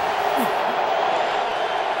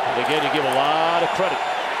 And again, you give a lot of credit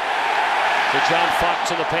to John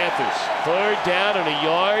Fox and the Panthers. 3rd down and a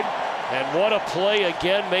yard, and what a play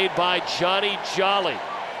again made by Johnny Jolly.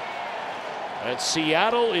 And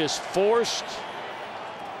Seattle is forced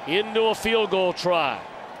into a field goal try.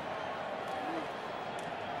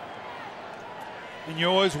 And you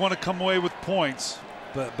always want to come away with points,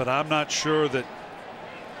 but I'm not sure that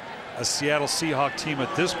a Seattle Seahawks team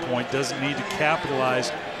at this point doesn't need to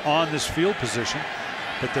capitalize on this field position.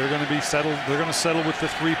 But they're going to be settled. They're going to settle with the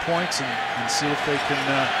 3 points and see if they can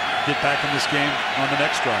get back in this game on the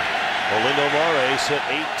next drive. Orlando Mares hit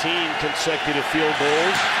 18 consecutive field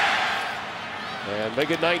goals and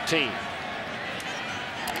make it 19.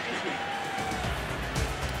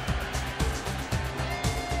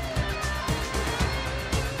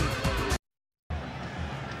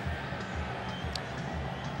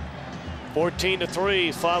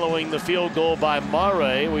 (14-3) following the field goal by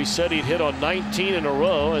Mare. We said he'd hit on 19 in a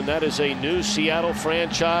row, and that is a new Seattle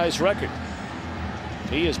franchise record.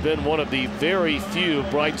 He has been one of the very few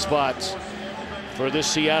bright spots for this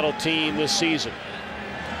Seattle team this season.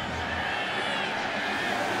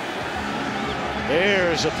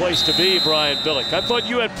 There's a place to be, Brian Billick. I thought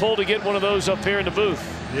you had pulled to get one of those up here in the booth.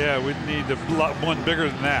 Yeah, we'd need one bigger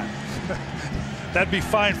than that. That'd be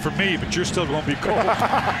fine for me, but you're still going to be cold.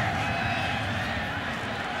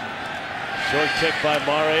 Short kick by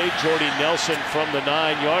Mare. Jordy Nelson from the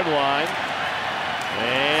 9-yard line.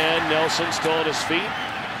 And Nelson still on his feet.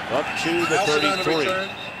 Up to the 33.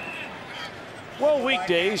 Well,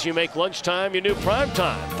 weekdays, you make lunchtime your new prime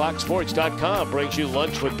time. FoxSports.com brings you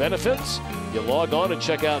lunch with benefits. You log on and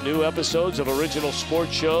check out new episodes of original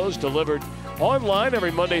sports shows delivered online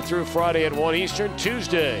every Monday through Friday at 1 Eastern.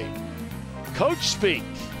 Tuesday, Coach Speak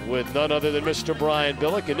with none other than Mr. Brian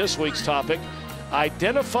Billick. And this week's topic,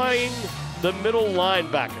 identifying the middle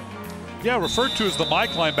linebacker. Yeah, referred to as the Mike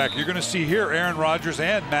linebacker. You're going to see here Aaron Rodgers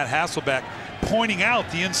and Matt Hasselbeck pointing out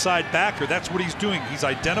the inside backer. That's what he's doing. He's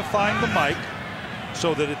identifying the Mike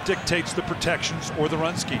so that it dictates the protections or the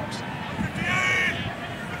run schemes.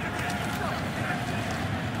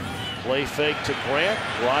 Play fake to Grant.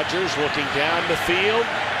 Rodgers looking down the field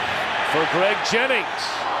for Greg Jennings.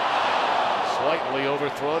 Slightly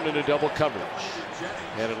overthrown into double coverage.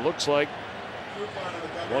 And it looks like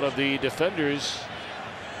one of the defenders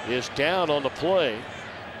is down on the play.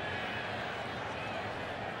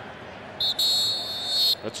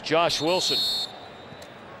 That's Josh Wilson.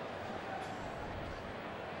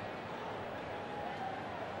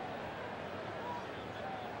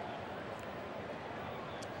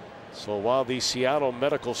 So while the Seattle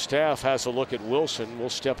medical staff has a look at Wilson, we'll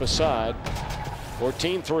step aside.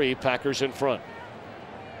 14-3, Packers in front.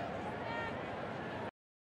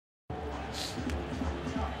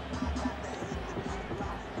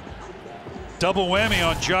 Double whammy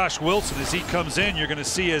on Josh Wilson as he comes in. You're going to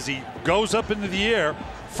see as he goes up into the air.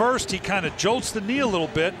 First, he kind of jolts the knee a little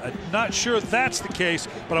bit. I'm not sure if that's the case,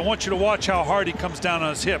 but I want you to watch how hard he comes down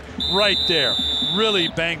on his hip. Right there. Really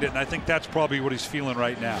banged it, and I think that's probably what he's feeling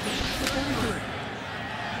right now.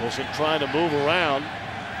 Wilson trying to move around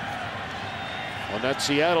on that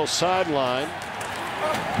Seattle sideline.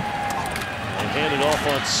 And hand it off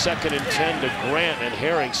on 2nd and 10 to Grant, and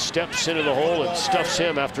Herring steps into the hole and stuffs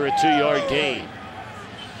him after a 2-yard gain.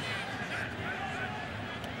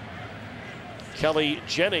 Kelly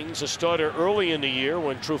Jennings, a starter early in the year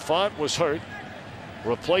when Trufant was hurt,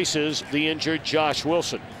 replaces the injured Josh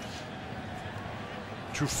Wilson.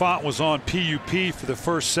 Trufant was on PUP for the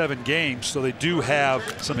first 7 games, so they do have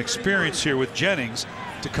some experience here with Jennings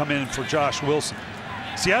to come in for Josh Wilson.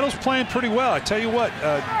 Seattle's playing pretty well. I tell you what,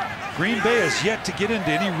 Green Bay has yet to get into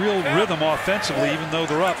any real rhythm offensively, even though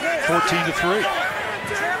they're up 14-3.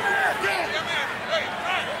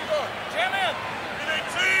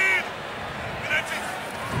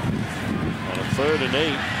 On a 3rd and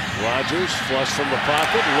 8, Rodgers flush from the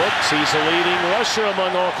pocket, looks, he's a leading rusher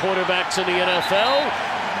among all quarterbacks in the NFL,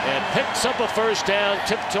 and picks up a first down,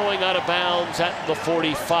 tiptoeing out of bounds at the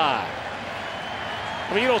 45.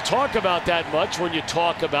 I mean, you don't talk about that much when you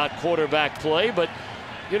talk about quarterback play, but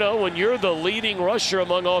you know, when you're the leading rusher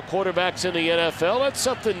among all quarterbacks in the NFL, that's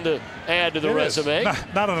something to add to the resume.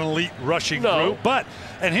 Not an elite rushing group, but,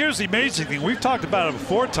 and here's the amazing thing, we've talked about it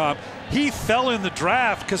before, Tom. He fell in the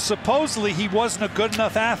draft because supposedly he wasn't a good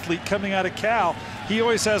enough athlete coming out of Cal. He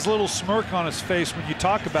always has a little smirk on his face when you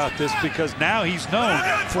talk about this, because now he's known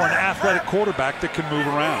for an athletic quarterback that can move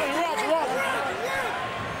around.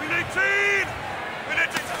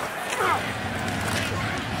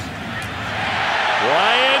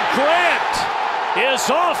 Ryan Grant is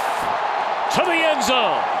off to the end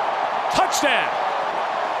zone. Touchdown.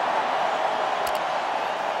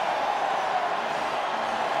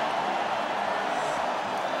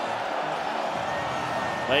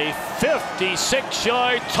 A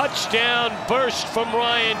 56-yard touchdown burst from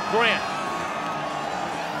Ryan Grant.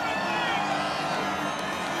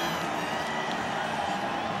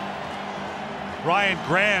 Ryan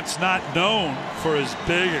Grant's not known for his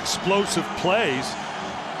big explosive plays,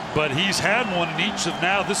 but he's had one in each of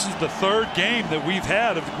now. This is the 3rd game that we've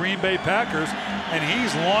had of the Green Bay Packers, and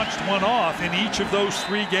he's launched one off in each of those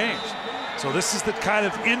 3 games. So this is the kind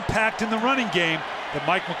of impact in the running game that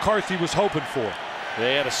Mike McCarthy was hoping for.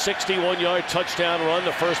 They had a 61-yard touchdown run,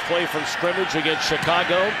 the first play from scrimmage against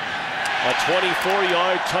Chicago. A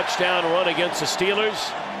 24-yard touchdown run against the Steelers.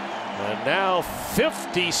 And now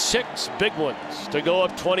 56 big ones to go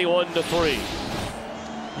up 21-3.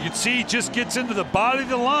 You can see he just gets into the body of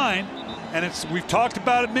the line, and we've talked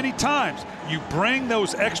about it many times. You bring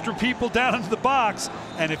those extra people down into the box,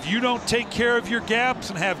 and if you don't take care of your gaps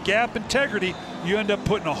and have gap integrity, you end up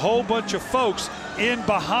putting a whole bunch of folks in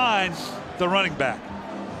behind the running back.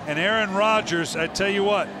 And Aaron Rodgers, I tell you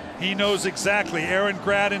what, he knows exactly. Aaron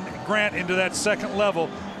Grant into that second level.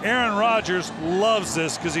 Aaron Rodgers loves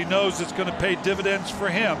this because he knows it's going to pay dividends for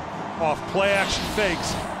him off play action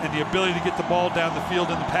fakes and the ability to get the ball down the field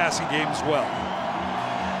in the passing game as well.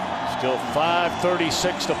 Still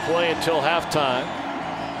 5:36 to play until halftime.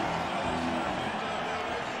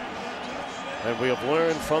 And we have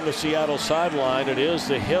learned from the Seattle sideline it is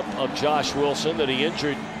the hip of Josh Wilson that he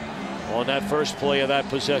injured on that first play of that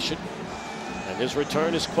possession. And his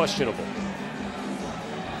return is questionable.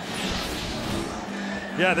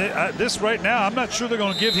 Yeah, this right now, I'm not sure they're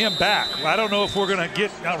going to give him back. I don't know if we're going to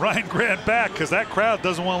get Ryan Grant back because that crowd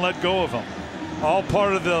doesn't want to let go of him. All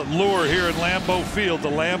part of the lure here in Lambeau Field, the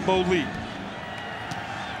Lambeau Leap.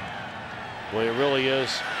 Well, it really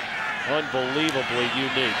is unbelievably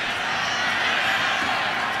unique.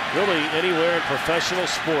 Really anywhere in professional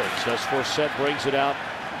sports as Forsett brings it out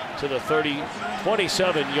to the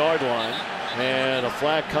 27-yard line. And a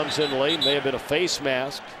flag comes in late. May have been a face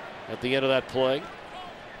mask at the end of that play.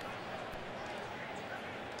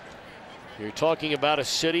 You're talking about a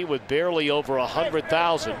city with barely over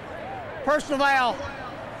 100,000. Personal foul,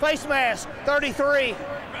 face mask, 33.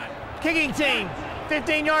 Kicking team,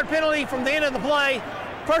 15-yard penalty from the end of the play.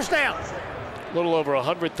 First down. A little over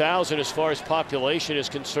 100,000 as far as population is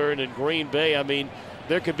concerned in Green Bay. I mean,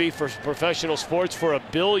 there could be for professional sports for 1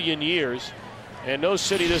 billion years, and no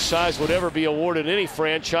city this size would ever be awarded any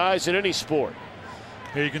franchise in any sport.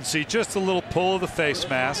 Here you can see just a little pull of the face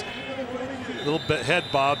mask. A little bit head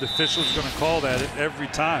bob. The official's going to call that every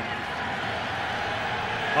time.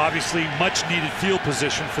 Obviously, much needed field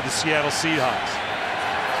position for the Seattle Seahawks.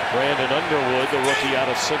 Brandon Underwood, the rookie out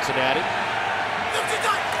of Cincinnati.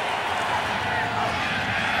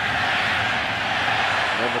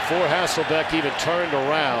 And before Hasselbeck even turned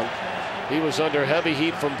around, he was under heavy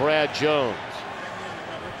heat from Brad Jones.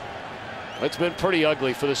 It's been pretty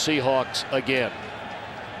ugly for the Seahawks again.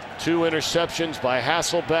 2 interceptions by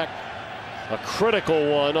Hasselbeck. A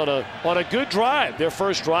critical one on a good drive, their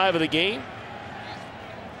first drive of the game.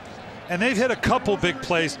 And they've hit a couple big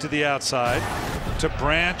plays to the outside, to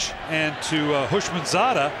Branch and to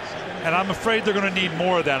Hushmanzada. And I'm afraid they're going to need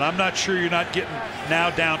more of that. I'm not sure you're not getting now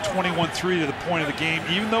down 21-3 to the point of the game.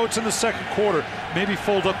 Even though it's in the second quarter, maybe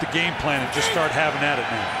fold up the game plan and just start having at it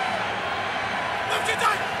now.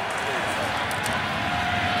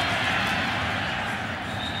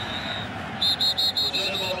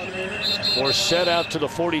 Or set out to the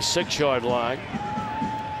 46-yard line.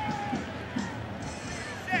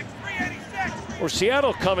 Or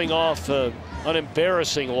Seattle coming off an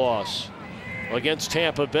embarrassing loss against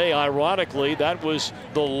Tampa Bay. Ironically, that was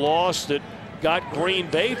the loss that got Green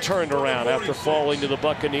Bay turned around after falling to the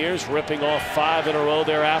Buccaneers, ripping off 5 in a row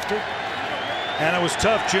thereafter. And it was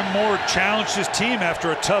tough. Jim Moore challenged his team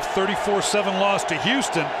after a tough 34-7 loss to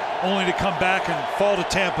Houston, only to come back and fall to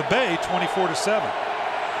Tampa Bay 24-7.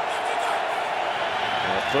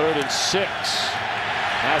 3rd and 6.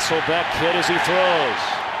 Hasselbeck hit as he throws.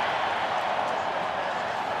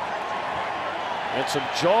 And some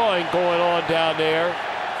jawing going on down there.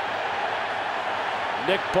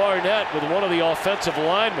 Nick Barnett with one of the offensive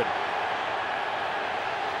linemen.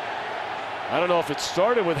 I don't know if it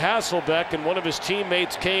started with Hasselbeck and one of his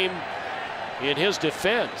teammates came in his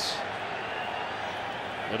defense.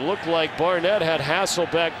 It looked like Barnett had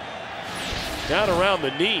Hasselbeck down around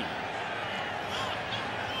the knee.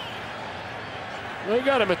 Well, he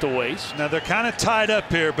got him at the waist. Now they're kind of tied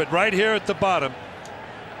up here, but right here at the bottom,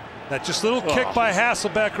 that just little kick by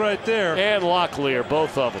Hasselbeck right there. And Locklear,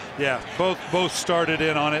 both of them. Yeah, both started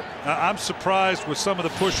in on it. I'm surprised with some of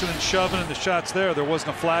the pushing and shoving and the shots there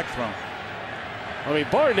wasn't a flag thrown. I mean,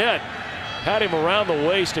 Barnett had him around the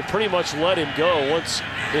waist and pretty much let him go once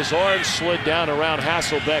his arm slid down around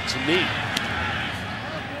Hasselbeck's knee.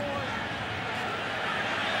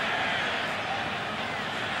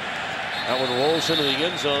 That one rolls into the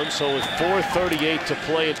end zone, so with 4:38 to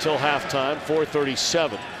play until halftime,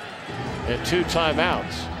 4:37. And 2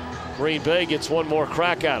 timeouts. Green Bay gets one more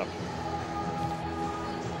crack at him.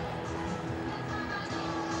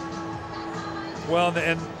 Well,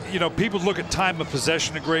 and you know, people look at time of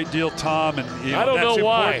possession a great deal, Tom, and I don't know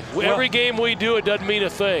why. Well, every game we do, it doesn't mean a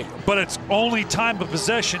thing. But it's only time of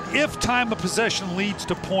possession if time of possession leads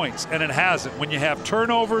to points, and it hasn't. When you have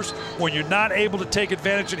turnovers, when you're not able to take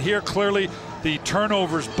advantage, and here clearly the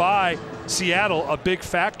turnovers by Seattle a big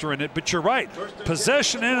factor in it. But you're right,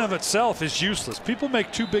 possession in and of itself is useless. People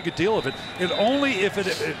make too big a deal of it. It only if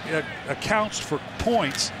it accounts for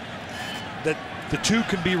points that the two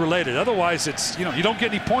can be related. Otherwise, it's, you know, you don't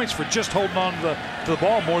get any points for just holding on to the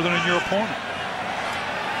ball more than in your opponent.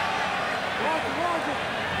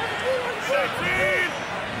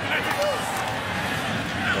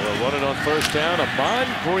 They're running on first down. Amon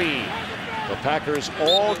Green, the Packers'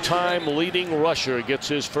 all-time leading rusher, gets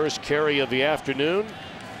his first carry of the afternoon.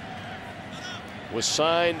 Was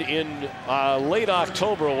signed in late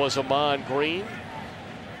October, was Amon Green.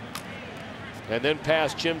 And then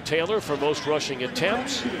passed Jim Taylor for most rushing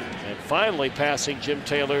attempts. And finally passing Jim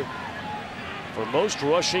Taylor for most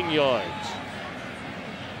rushing yards.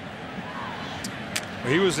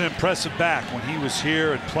 He was an impressive back when he was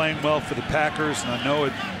here and playing well for the Packers. And I know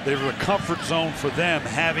they were a comfort zone for them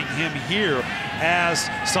having him here as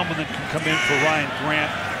someone that can come in for Ryan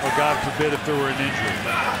Grant, or God forbid if there were an injury.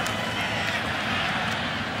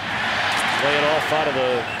 Lay it off out of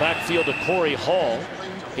the backfield to Corey Hall.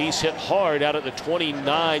 He's hit hard out at the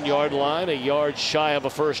 29-yard line, a yard shy of a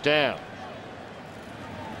first down.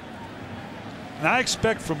 And I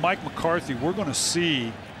expect from Mike McCarthy we're going to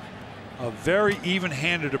see a very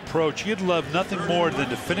even-handed approach. You'd love nothing more than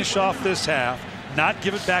to finish off this half, not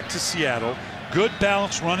give it back to Seattle. Good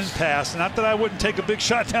balance run and pass. Not that I wouldn't take a big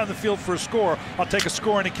shot down the field for a score. I'll take a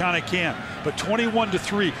score any kind I can. But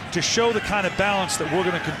 21-3 to show the kind of balance that we're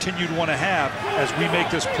going to continue to want to have as we make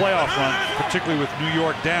this playoff run, particularly with New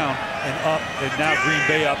York down and up, and now Green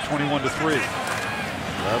Bay up 21-3.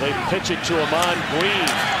 Well, they pitch it to Amon Green,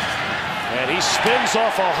 and he spins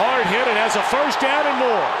off a hard hit and has a first down and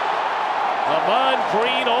more. Amon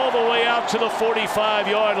Green all the way out to the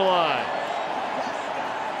 45-yard line.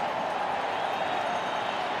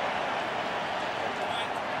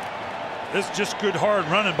 This is just good hard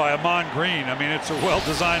running by Amon Green. I mean, it's a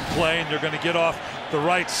well-designed play, and they're going to get off the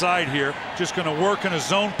right side here. Just going to work in a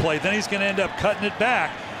zone play. Then he's going to end up cutting it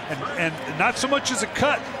back. And not so much as a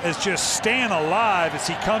cut as just staying alive as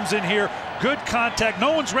he comes in here. Good contact.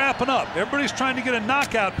 No one's wrapping up. Everybody's trying to get a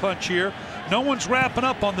knockout punch here. No one's wrapping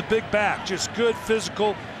up on the big back. Just good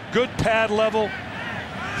physical, good pad level,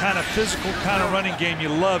 kind of physical kind of running game you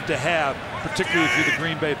love to have, particularly if you're the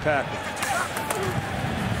Green Bay Packers.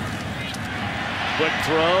 Quick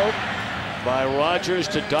throw by Rodgers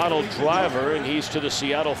to Donald Driver, and he's to the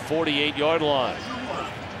Seattle 48-yard line.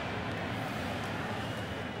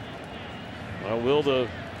 Will the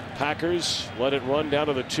Packers let it run down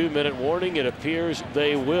to the 2-minute warning? It appears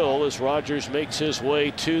they will, as Rodgers makes his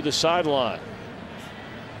way to the sideline.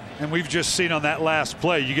 And we've just seen on that last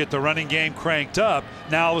play, you get the running game cranked up.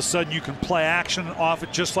 Now all of a sudden you can play action off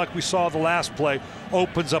it just like we saw the last play.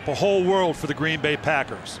 Opens up a whole world for the Green Bay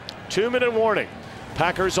Packers. 2-minute warning.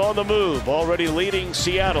 Packers on the move, already leading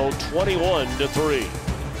Seattle 21-3.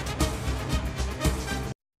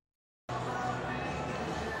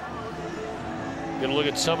 Going to look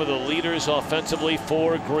at some of the leaders offensively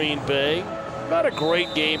for Green Bay. Not a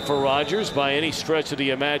great game for Rodgers by any stretch of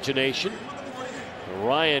the imagination.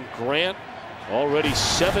 Ryan Grant already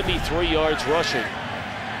 73 yards rushing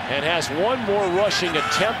and has one more rushing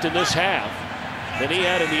attempt in this half than he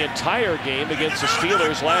had in the entire game against the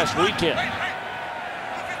Steelers last weekend.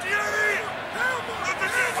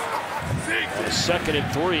 On a 2nd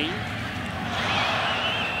and 3.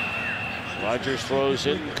 Rodgers throws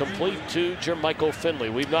incomplete to Jermichael Finley.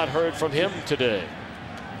 We've not heard from him today.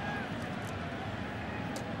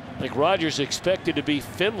 I think Rodgers expected to be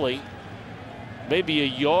Finley maybe a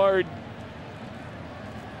yard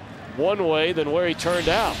one way than where he turned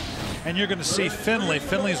out. And you're going to see Finley.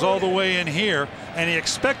 Finley's all the way in here, and he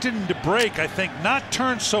expected him to break, I think, not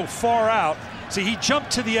turn so far out. See, he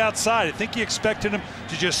jumped to the outside. I think he expected him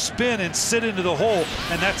to just spin and sit into the hole,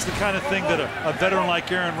 and that's the kind of thing that a veteran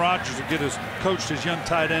like Aaron Rodgers would get coached his young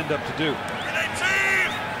tight end up to do.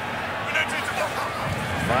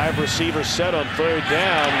 5 receivers set on 3rd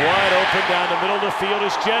down. Wide open down the middle of the field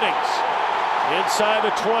is Jennings. Inside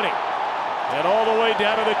the 20 and all the way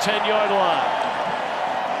down to the 10-yard line.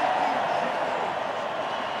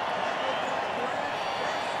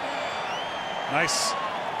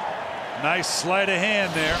 Nice sleight of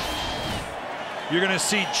hand there. You're going to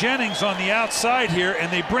see Jennings on the outside here,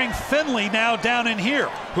 and they bring Finley now down in here,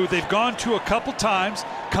 who they've gone to a couple times,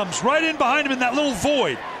 comes right in behind him in that little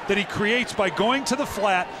void that he creates by going to the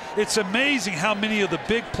flat. It's amazing how many of the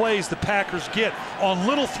big plays the Packers get on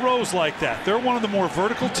little throws like that. They're one of the more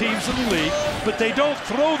vertical teams in the league, but they don't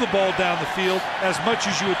throw the ball down the field as much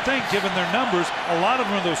as you would think given their numbers. A lot of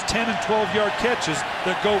them are those 10 and 12-yard catches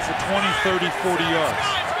that go for 20, 30, 40 yards.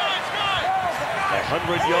 A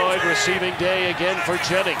 100-yard receiving day again for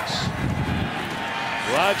Jennings.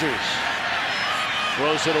 Rodgers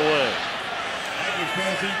throws it away.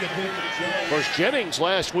 Of course, Jennings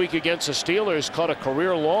last week against the Steelers caught a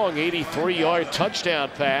career-long 83-yard touchdown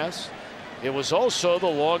pass. It was also the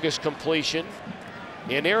longest completion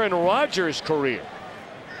in Aaron Rodgers' career.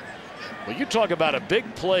 Well, you talk about a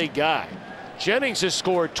big play guy. Jennings has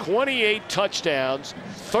scored 28 touchdowns.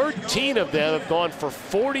 13 of them have gone for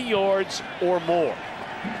 40 yards or more.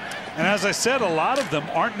 And as I said, a lot of them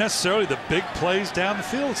aren't necessarily the big plays down the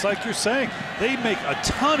field. It's like you're saying, they make a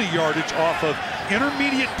ton of yardage off of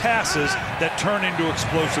intermediate passes that turn into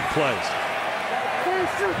explosive plays.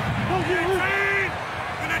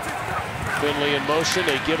 Finley in motion,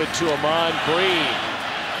 they give it to Amon Green.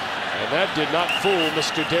 And that did not fool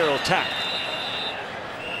Mr. Darryl Tapp.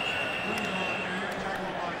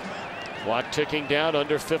 Clock ticking down,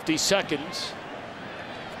 under 50 seconds.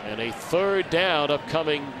 And a 3rd down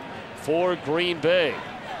upcoming for Green Bay.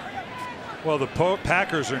 Well, the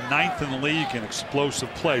Packers are 9th in the league in explosive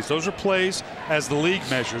plays. Those are plays as the league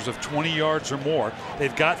measures of 20 yards or more.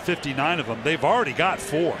 They've got 59 of them. They've already got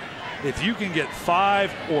 4. If you can get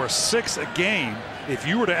 5 or 6 a game, if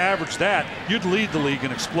you were to average that, you'd lead the league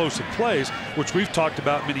in explosive plays, which we've talked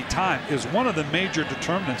about many times, is one of the major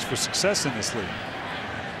determinants for success in this league.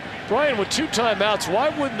 Brian, with 2 timeouts, why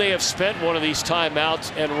wouldn't they have spent one of these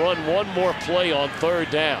timeouts and run one more play on 3rd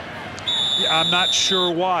down? Yeah, I'm not sure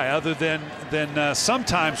why, other than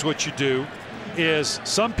sometimes what you do is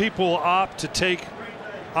some people opt to take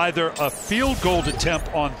either a field goal attempt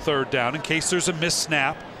on 3rd down in case there's a missed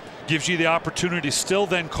snap, gives you the opportunity to still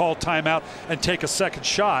then call timeout and take a second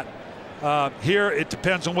shot. Here it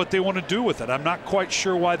depends on what they want to do with it. I'm not quite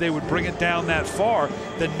sure why they would bring it down that far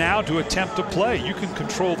than now to attempt to play. You can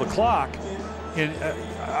control the clock.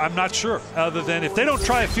 I'm not sure, other than if they don't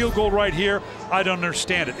try a field goal right here, I don't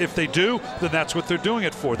understand it. If they do, then that's what they're doing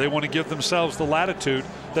it for. They want to give themselves the latitude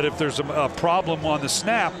that if there's a problem on the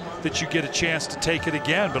snap, that you get a chance to take it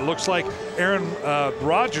again. But it looks like Aaron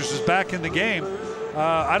Rodgers is back in the game.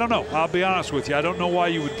 I don't know. I'll be honest with you. I don't know why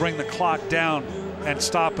you would bring the clock down and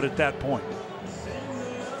stop it at that point.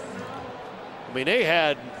 I mean, they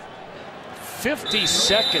had 50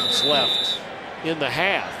 seconds left in the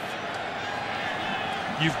half.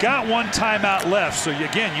 You've got 1 timeout left, so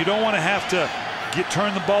again, you don't want to have to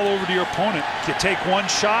turn the ball over to your opponent. You take 1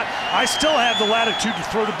 shot. I still have the latitude to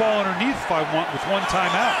throw the ball underneath if I want with 1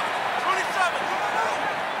 timeout.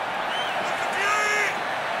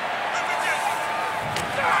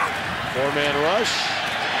 Four-man rush.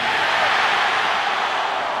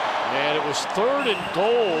 And it was 3rd and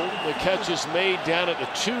goal. The catch is made down at the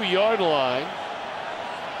 2-yard line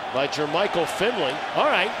by Jermichael Finley. All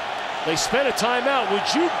right, they spent a timeout.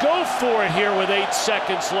 Would you go for it here with 8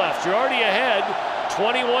 seconds left? You're already ahead,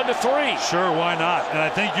 21-3. Sure, why not? And I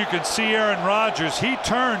think you can see Aaron Rodgers. He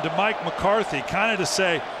turned to Mike McCarthy kind of to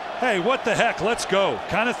say, hey, what the heck, let's go.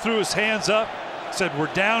 Kind of threw his hands up, said,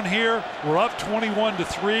 we're down here, we're up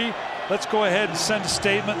 21-3. Let's go ahead and send a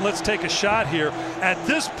statement. Let's take a shot here. At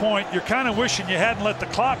this point, you're kind of wishing you hadn't let the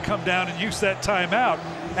clock come down and use that timeout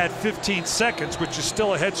at 15 seconds, which is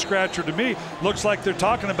still a head scratcher to me. Looks like they're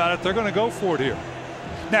talking about it. They're going to go for it here.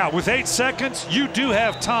 Now, with 8 seconds, you do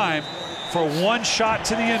have time for one shot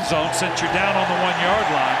to the end zone since you're down on the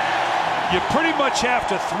 1-yard line. You pretty much have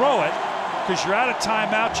to throw it because you're out of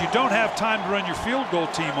timeouts. You don't have time to run your field goal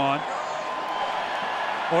team on.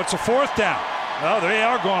 Oh, it's a 4th down. Well, they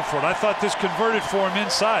are going for it. I thought this converted for him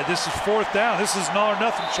inside. This is 4th down. This is an all or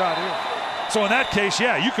nothing shot here. So in that case,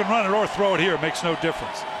 yeah, you can run it or throw it here. It makes no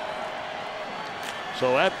difference.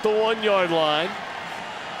 So at the 1-yard line,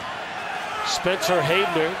 Spencer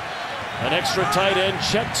Havener, an extra tight end,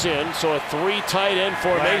 checks in. So a 3 tight end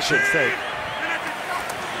formation. Fake.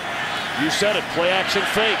 You said it, play action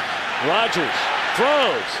fake. Rodgers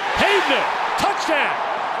throws. Havener, touchdown.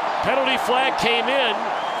 Penalty flag came in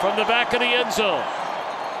from the back of the end zone.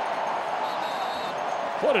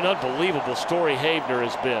 What an unbelievable story Havener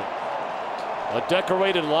has been. A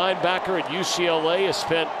decorated linebacker at UCLA, has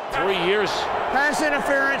spent 3 years. Pass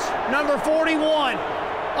interference, number 41.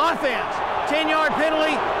 Offense, 10-yard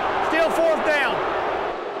penalty, still 4th down.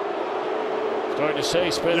 Starting to say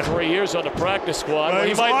he spent 3 years on the practice squad. Well,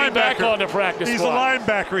 he might be back on the practice squad. He's a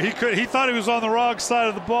linebacker. He thought he was on the wrong side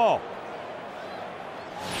of the ball.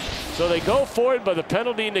 So they go for it, but the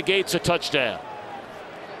penalty negates a touchdown.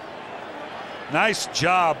 Nice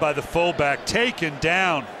job by the fullback, taking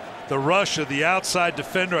down the rush of the outside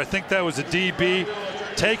defender. I think that was a DB,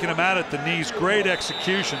 taking him out at the knees. Great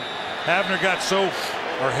execution. Havener got so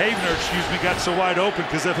wide open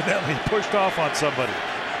because evidently he pushed off on somebody.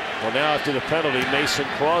 Well, now after the penalty, Mason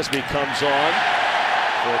Crosby comes on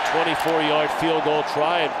for a 24-yard field goal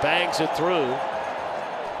try and bangs it through.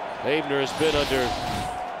 Havener has been under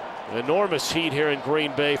enormous heat here in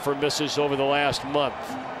Green Bay for misses over the last month.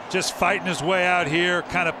 Just fighting his way out here,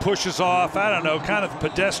 kind of pushes off, I don't know, kind of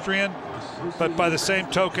pedestrian, but by the same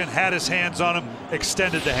token, had his hands on him,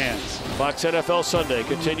 extended the hands. Fox NFL Sunday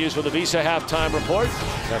continues with the Visa halftime report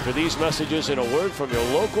after these messages and a word from your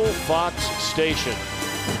local Fox station.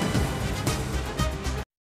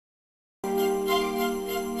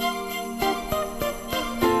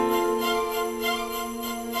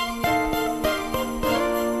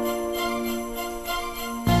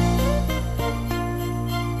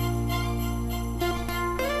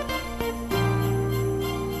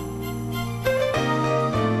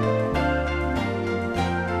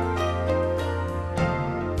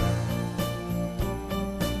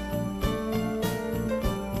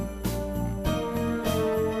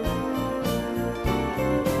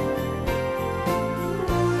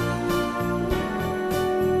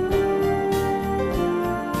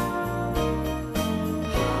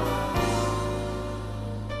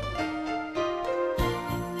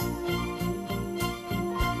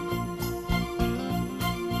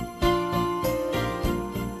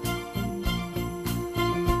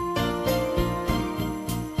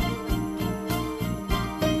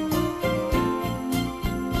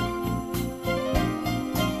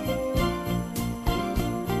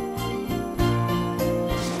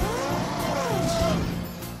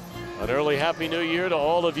 Early Happy New Year to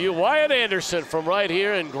all of you. Wyatt Anderson from right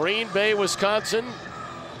here in Green Bay, Wisconsin.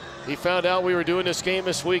 He found out we were doing this game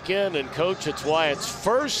this weekend, and Coach, it's Wyatt's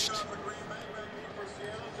first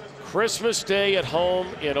Christmas Day at home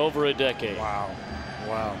in over a decade. Wow.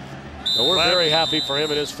 Wow. So we're very happy for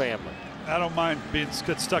him and his family. I don't mind being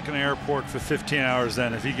stuck in the airport for 15 hours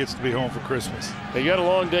then if he gets to be home for Christmas. Hey, you had a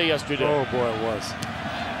long day yesterday. Oh, boy, it was.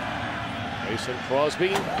 Mason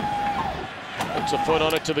Crosby puts a foot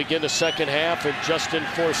on it to begin the second half, and Justin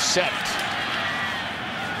Forsett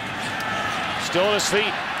still on his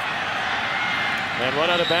feet and run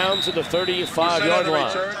out of bounds at the 35-yard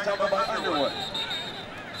line.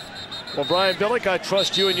 Well, Brian Billick, I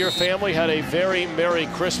trust you and your family had a very Merry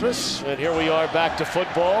Christmas, and here we are back to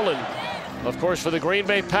football, and of course for the Green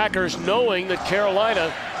Bay Packers, knowing that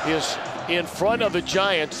Carolina is in front of the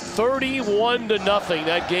Giants 31-0,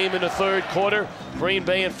 that game in the third quarter. Green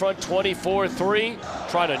Bay in front 24-3,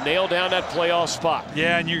 trying to nail down that playoff spot.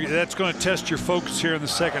 Yeah, and that's going to test your focus here in the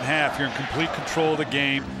second half. You're in complete control of the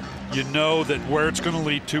game. you know that where it's going to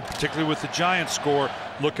lead to, particularly with the Giants score,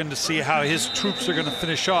 looking to see how his troops are going to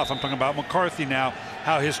finish off. I'm talking about McCarthy now,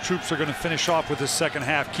 how his troops are going to finish off with his second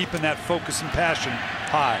half, keeping that focus and passion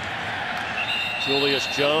high. Julius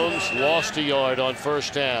Jones lost a yard on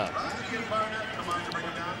first down.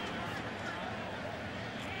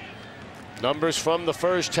 Numbers from the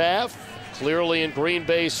first half, clearly in Green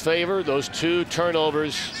Bay's favor. Those 2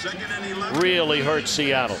 turnovers really hurt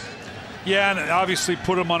Seattle. Yeah, and obviously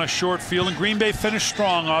put them on a short field. And Green Bay finished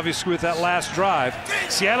strong, obviously, with that last drive.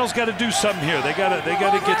 Seattle's got to do something here. They got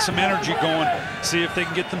to get some energy going, see if they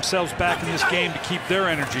can get themselves back in this game to keep their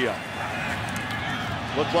energy up.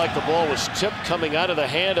 Looked like the ball was tipped coming out of the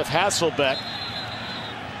hand of Hasselbeck.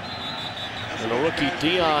 And the rookie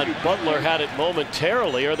Dion Butler had it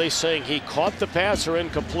momentarily. Are they saying he caught the pass or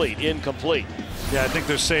incomplete? Incomplete. Yeah, I think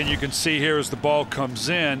they're saying you can see here as the ball comes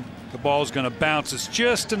in, the ball's going to bounce. It's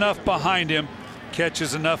just enough behind him,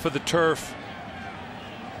 catches enough of the turf,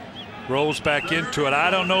 rolls back into it.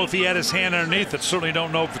 I don't know if he had his hand underneath it. Certainly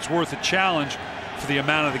don't know if it's worth a challenge for the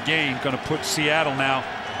amount of the gain. Going to put Seattle now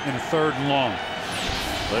in a 3rd and long.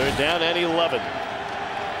 They're down at 11.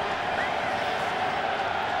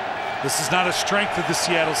 This is not a strength of the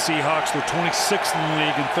Seattle Seahawks. They're 26th in the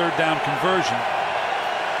league in 3rd down conversion.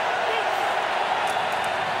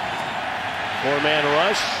 4-man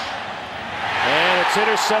rush. And it's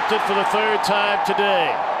intercepted for the 3rd time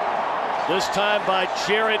today. This time by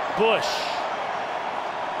Jarrett Bush.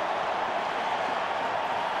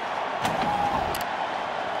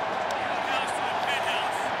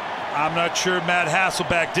 I'm not sure Matt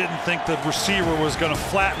Hasselbeck didn't think the receiver was going to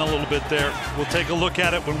flatten a little bit there. We'll take a look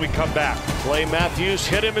at it when we come back. Clay Matthews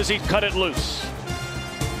hit him as he cut it loose.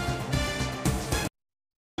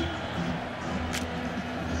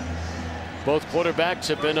 Both quarterbacks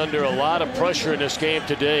have been under a lot of pressure in this game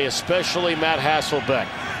today, especially Matt Hasselbeck.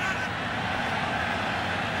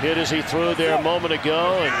 Hit as he threw there a moment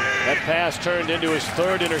ago, and that pass turned into his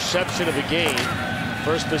 3rd interception of the game.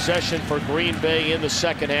 First possession for Green Bay in the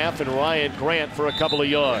second half, and Ryan Grant for a couple of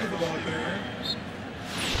yards.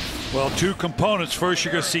 Well, 2 components. First,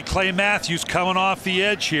 you're going to see Clay Matthews coming off the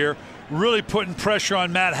edge here, really putting pressure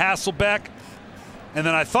on Matt Hasselbeck. And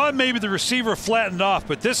then I thought maybe the receiver flattened off,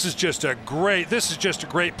 but this is just a great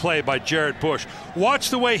play by Jarrett Bush. Watch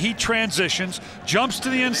the way he transitions, jumps to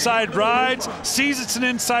the inside, rides, sees it's an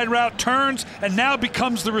inside route, turns, and now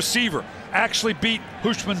becomes the receiver. Actually beat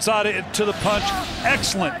Houshmandzadeh to the punch.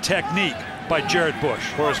 Excellent technique by Jarrett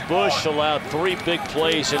Bush. Of course, Bush allowed 3 big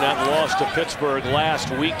plays in that loss to Pittsburgh last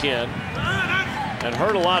weekend and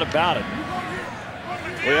heard a lot about it.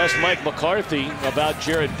 We asked Mike McCarthy about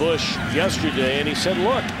Jarrett Bush yesterday, and he said,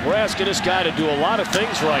 look, we're asking this guy to do a lot of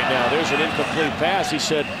things right now. There's an incomplete pass. He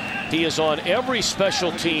said he is on every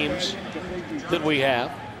special teams that we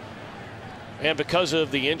have. And because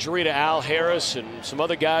of the injury to Al Harris and some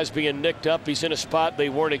other guys being nicked up, he's in a spot they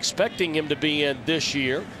weren't expecting him to be in this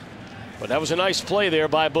year. But that was a nice play there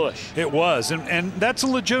by Bush. It was, and that's a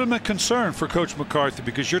legitimate concern for Coach McCarthy,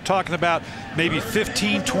 because you're talking about maybe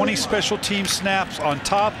 15, 20 special team snaps on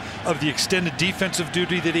top of the extended defensive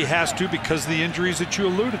duty that he has to because of the injuries that you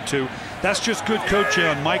alluded to. That's just good coaching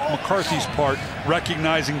on Mike McCarthy's part,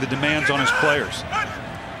 recognizing the demands on his players.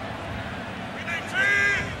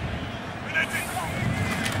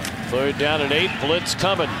 3rd down and 8, blitz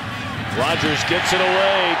coming. Rodgers gets it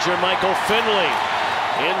away. Jermichael Finley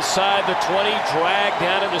inside the 20, dragged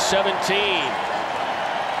down into 17.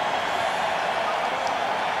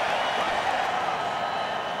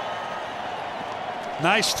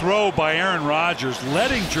 Nice throw by Aaron Rodgers,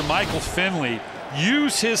 letting Jermichael Finley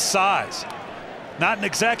use his size. Not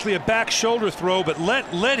exactly a back shoulder throw, but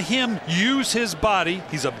let him use his body.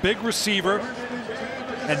 He's a big receiver.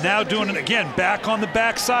 And now doing it again, back on the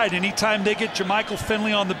backside. Anytime they get Jermichael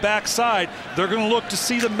Finley on the backside, they're going to look to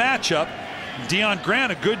see the matchup. Deion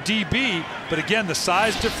Grant, a good DB, but again, the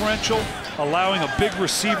size differential, allowing a big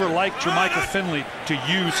receiver like Jermichael Finley to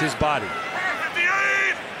use his body.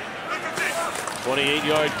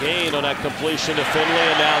 28-yard gain on that completion to Finley,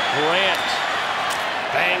 and now Grant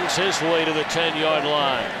bangs his way to the 10-yard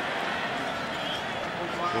line.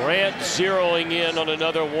 Grant zeroing in on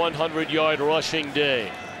another 100-yard rushing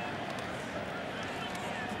day.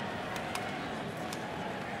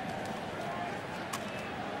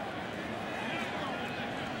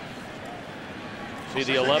 See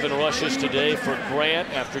the 11 rushes today for Grant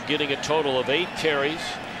after getting a total of 8 carries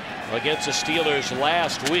against the Steelers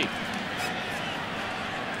last week.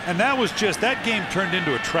 And that game turned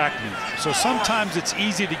into a track meet. So sometimes it's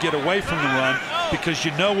easy to get away from the run because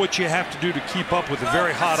you know what you have to do to keep up with a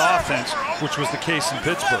very hot offense, which was the case in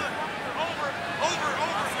Pittsburgh.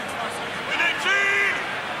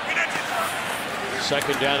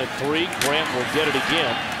 2nd down and 3. Grant will get it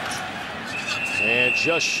again. And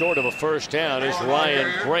just short of a first down is Ryan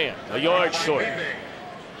Grant, a yard short.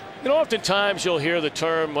 You know, oftentimes you'll hear the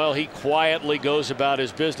term, well, he quietly goes about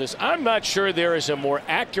his business. I'm not sure there is a more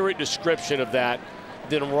accurate description of that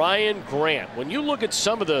than Ryan Grant. When you look at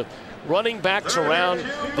some of the running backs around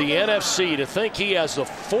the NFC, to think he has the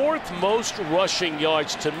 4th most rushing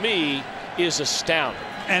yards, to me, is astounding.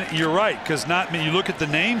 And you're right, because you look at the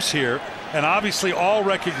names here, and obviously all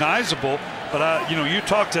recognizable, but you know, you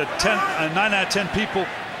talk to 9 out of 10 people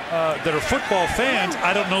that are football fans,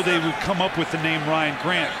 I don't know they would come up with the name Ryan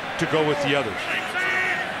Grant to go with the others.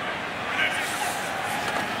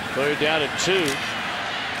 3rd down and 2.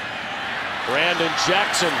 Brandon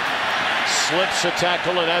Jackson slips a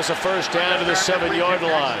tackle and has a first down to the 7-yard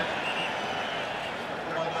line.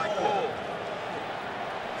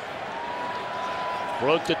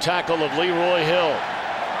 Broke the tackle of Leroy Hill.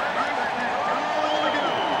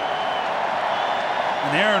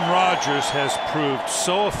 And Aaron Rodgers has proved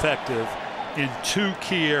so effective in 2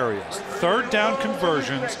 key areas: 3rd down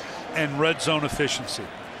conversions and red zone efficiency.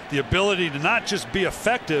 The ability to not just be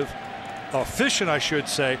efficient, I should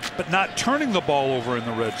say, but not turning the ball over in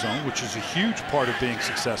the red zone, which is a huge part of being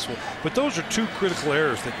successful. But those are 2 critical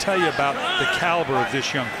areas that tell you about the caliber of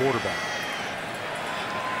this young quarterback.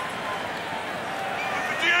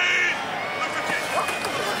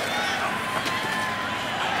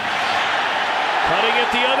 Cutting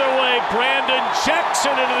it the other way, Brandon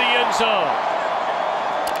Jackson into the end zone.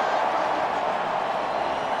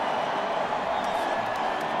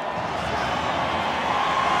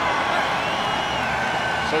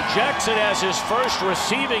 So Jackson has his first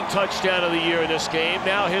receiving touchdown of the year in this game.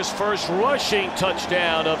 Now his first rushing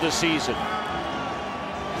touchdown of the season.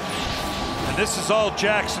 And this is all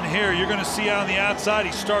Jackson here. You're going to see on the outside,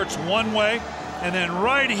 he starts one way. And then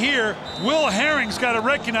right here, Will Herring's got to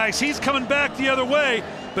recognize he's coming back the other way,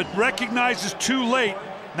 but recognizes too late.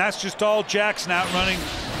 And that's just all Jackson outrunning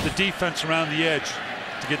the defense around the edge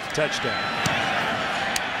to get the touchdown.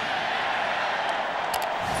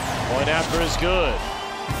 Point after is good.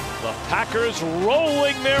 The Packers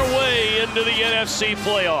rolling their way into the NFC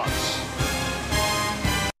playoffs.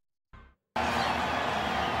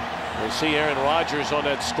 We'll see Aaron Rodgers on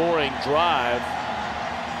that scoring drive.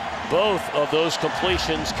 Both of those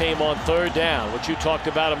completions came on 3rd down, which you talked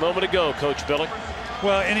about a moment ago, Coach Billick.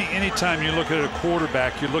 Well, anytime you look at a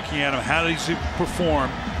quarterback, you're looking at him, how does he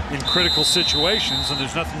perform in critical situations, and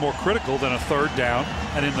there's nothing more critical than a 3rd down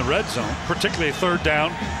and in the red zone, particularly a 3rd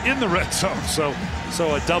down in the red zone. So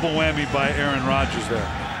a double whammy by Aaron Rodgers there.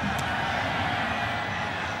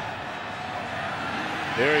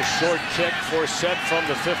 Very short kick for set from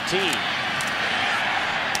the 15.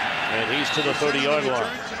 And he's to the 30-yard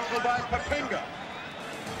line.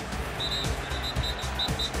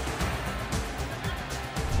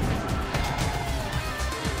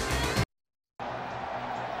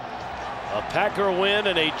 A Packer win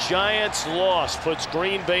and a Giants loss puts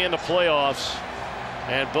Green Bay in the playoffs,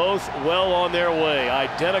 and both well on their way.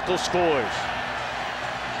 Identical scores.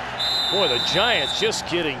 Boy, the Giants just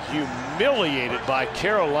getting humiliated by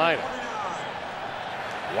Carolina.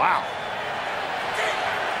 Wow.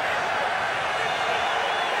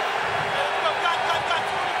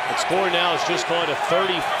 The score now has just gone to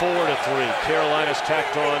 34-3. Carolina's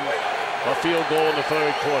tacked on a field goal in the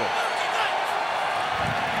 3rd quarter.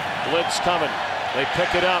 Blitz coming. They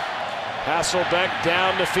pick it up. Hasselbeck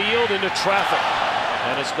down the field into traffic.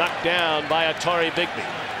 And it's knocked down by Atari Bigby.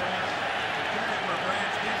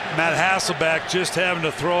 Matt Hasselbeck just having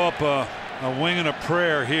to throw up a wing and a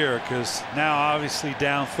prayer here, because now obviously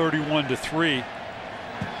down 31-3.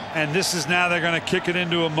 And this is now they're going to kick it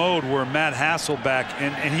into a mode where Matt Hasselbeck,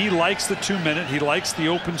 and he likes the 2-minute, he likes the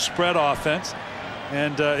open spread offense.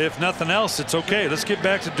 And if nothing else, it's okay. Let's get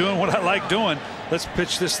back to doing what I like doing. Let's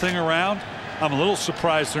pitch this thing around. I'm a little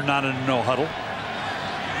surprised they're not in a no huddle.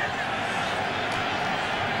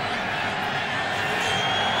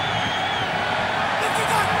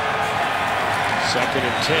 Second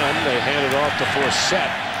and 10. They hand it off to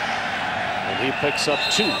Forsett. And he picks up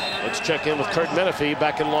 2. Let's check in with Kurt Menefee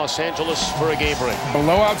back in Los Angeles for a game break.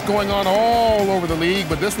 Blowouts going on all over the league,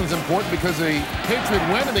 but this one's important because the Patriots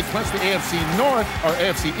win and they clinch the AFC North, or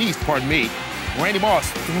AFC East, pardon me. Randy Moss,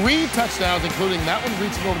 3 touchdowns, including that one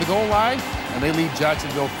reaching over the goal line, and they lead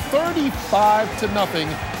Jacksonville 35-0.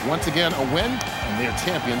 Once again, a win, and they are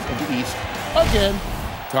champions of the East again.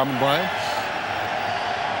 Tom and Brian.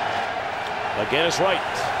 Again is right.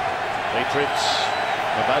 Patriots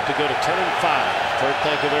about to go to 10-5. Kurt,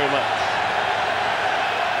 thank you very much.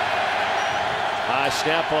 High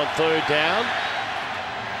snap on 3rd down.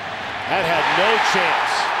 That had no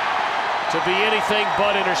chance to be anything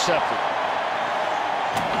but intercepted.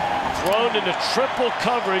 Thrown into triple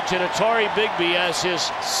coverage, and Atari Bigby has his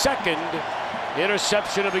second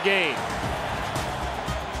interception of the game.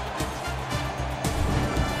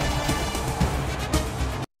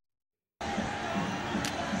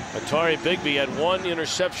 Atari Bigby had one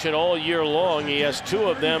interception all year long. He has two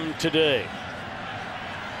of them today.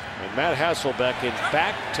 And Matt Hasselbeck in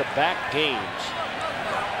back-to-back games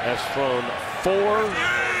has thrown 4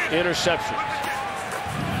 interceptions.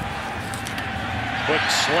 Quick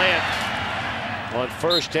slant on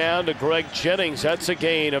first down to Greg Jennings. That's a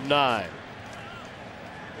gain of 9.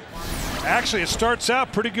 Actually, it starts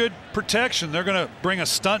out pretty good protection. They're going to bring a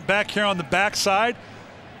stunt back here on the backside.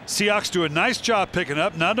 Seahawks do a nice job picking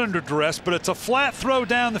up, not under duress, but it's a flat throw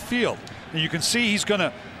down the field. And you can see he's going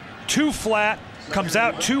to too flat, comes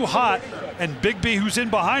out too hot, and Bigby, who's in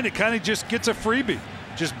behind it, kind of just gets a freebie.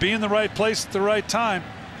 Just be in the right place at the right time.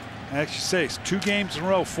 I actually say it's 2 games in a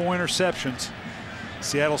row, 4 interceptions.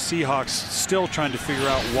 Seattle Seahawks still trying to figure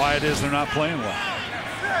out why it is they're not playing well.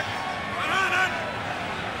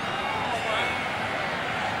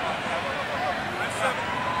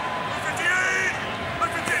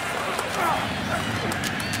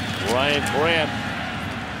 Ryan Grant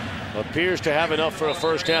appears to have enough for a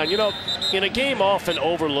first down. You know, in a game often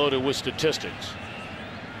overloaded with statistics,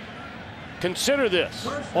 consider this.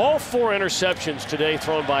 All 4 interceptions today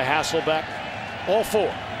thrown by Hasselbeck, all 4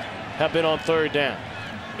 have been on third down.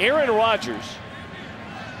 Aaron Rodgers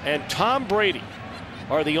and Tom Brady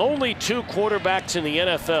are the only 2 quarterbacks in the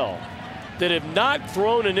NFL that have not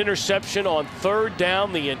thrown an interception on third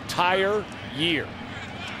down the entire year.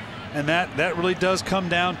 And that really does come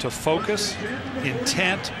down to focus,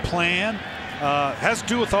 intent, plan. Has to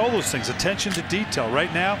do with all those things, attention to detail.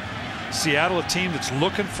 Right now, Seattle, a team that's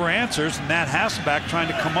looking for answers, and Matt Hasselbeck trying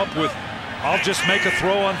to come up with, I'll just make a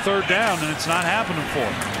throw on third down, and it's not happening for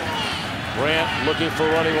him. Grant looking for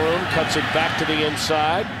running room, cuts it back to the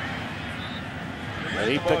inside, and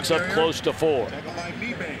he picks up close to 4.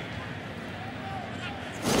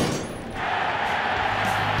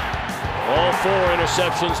 All 4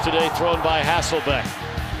 interceptions today thrown by Hasselbeck.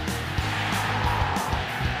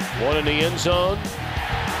 1 in the end zone.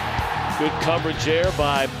 Good coverage there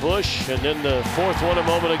by Bush, and then the 4th one a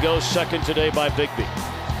moment ago, second today by Bigby.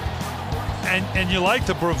 And you like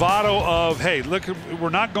the bravado of, hey, look, we're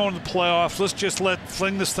not going to the playoffs. Let's just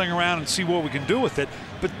fling this thing around and see what we can do with it.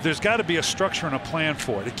 But there's got to be a structure and a plan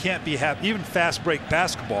for it. It can't be even fast break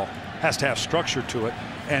basketball has to have structure to it.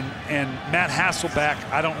 And Matt Hasselbeck,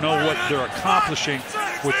 I don't know what they're accomplishing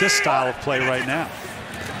with this style of play right now.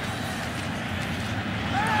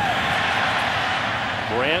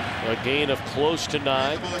 Grant, a gain of close to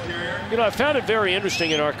 9. You know, I found it very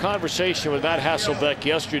interesting in our conversation with Matt Hasselbeck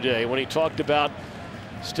yesterday when he talked about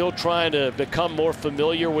still trying to become more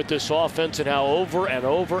familiar with this offense and how over and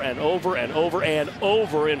over and over and over and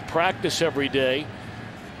over in practice every day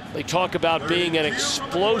they talk about being an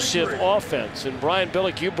explosive offense. And Brian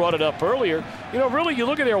Billick, you brought it up earlier. You know, really, you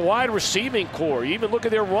look at their wide receiving core, you even look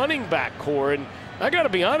at their running back core, and I got to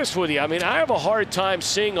be honest with you. I mean, I have a hard time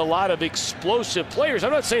seeing a lot of explosive players.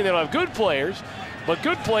 I'm not saying they don't have good players, but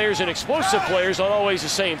good players and explosive players aren't always the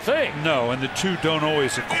same thing. No, and the two don't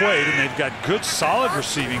always equate, and they've got good, solid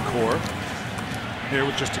receiving core. Here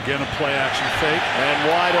with just, again, a play-action fake. And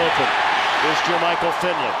wide open is Jermichael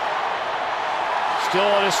Finley. Still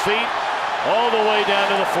on his feet, all the way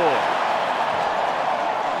down to the 4.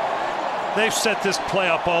 They've set this play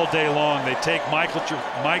up all day long. They take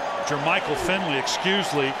Jermichael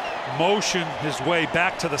Finley, motion his way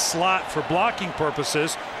back to the slot for blocking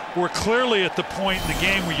purposes. We're clearly at the point in the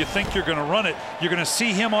game where you think you're going to run it. You're going to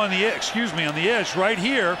see him on the edge right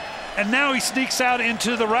here, and now he sneaks out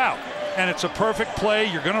into the route. And it's a perfect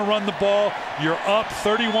play. You're going to run the ball. You're up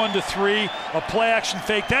 31-3. A play-action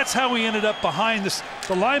fake. That's how we ended up behind the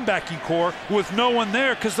linebacking core with no one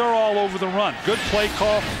there because they're all over the run. Good play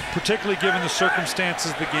call, particularly given the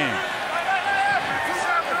circumstances of the game.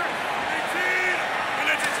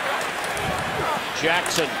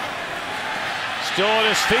 Jackson still on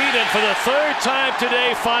his feet, and for the 3rd time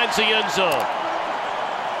today finds the end zone.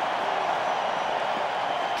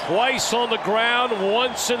 Twice on the ground,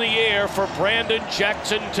 once in the air for Brandon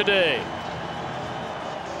Jackson today.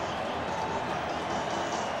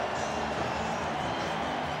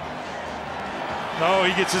 Oh,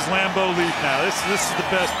 he gits his Lambeau leap now. This is the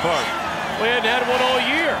best part. We hadn't had one all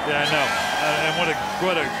year. Yeah, I know. And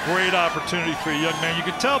what a great opportunity for a young man. You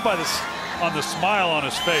can tell by on the smile on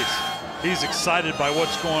his face. He's excited by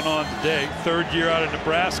what's going on today. 3rd year out of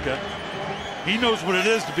Nebraska. He knows what it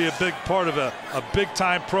is to be a big part of a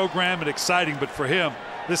big-time program and exciting, but for him,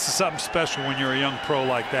 this is something special when you're a young pro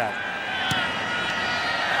like that.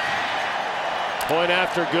 Point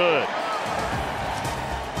after good.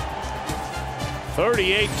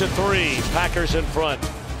 38-3, Packers in front.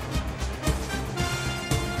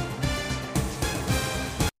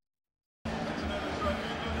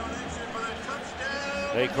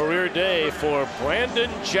 A career day for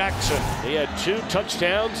Brandon Jackson. He had 2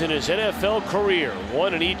 touchdowns in his NFL career,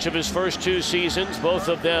 1 in each of his first 2 seasons, both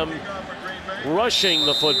of them rushing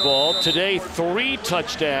the football. Today, 3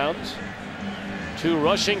 touchdowns, 2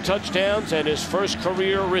 rushing touchdowns, and his first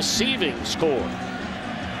career receiving score.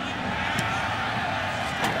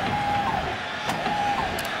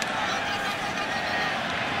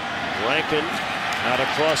 Rankin out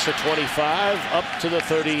across the 25, up to the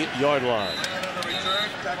 30-yard line.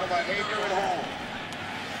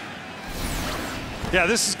 Yeah,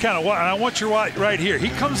 this is kind of what, and I want you right here. He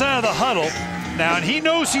comes out of the huddle now, and he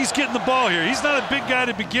knows he's getting the ball here. He's not a big guy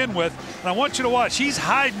to begin with, and I want you to watch. He's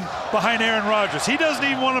hiding behind Aaron Rodgers. He doesn't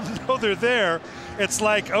even want them to know they're there. It's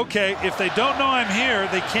like, okay, if they don't know I'm here,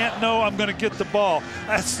 they can't know I'm going to get the ball.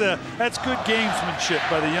 That's good gamesmanship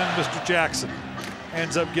by the young Mr. Jackson.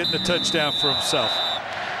 Ends up getting a touchdown for himself.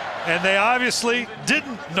 And they obviously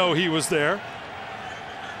didn't know he was there.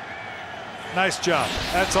 Nice job.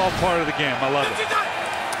 That's all part of the game. I love it.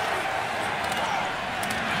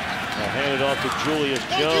 Now handed off to Julius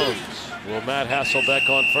Jones. Will Matt Hasselbeck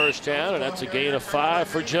on first down, and that's a gain of 5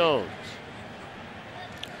 for Jones.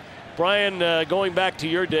 Brian, going back to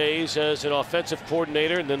your days as an offensive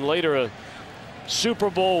coordinator and then later a Super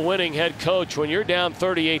Bowl winning head coach, when you're down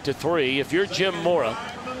 38-3, if you're Jim Mora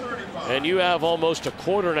and you have almost a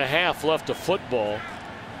quarter and a half left of football,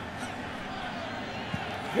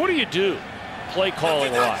 what do you do play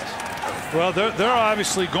calling wise? Well, they're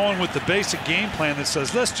obviously going with the basic game plan that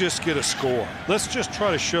says, let's just get a score. Let's just try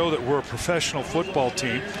to show that we're a professional football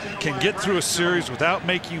team, can get through a series without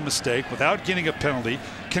making a mistake, without getting a penalty,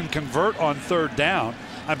 can convert on 3rd down.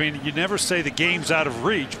 I mean, you never say the game's out of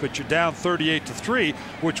reach, but you're down 38-3,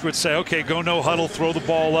 which would say, okay, go no huddle, throw the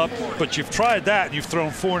ball up. But you've tried that, and you've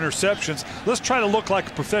thrown 4 interceptions. Let's try to look like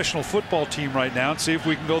a professional football team right now and see if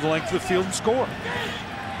we can go the length of the field and score.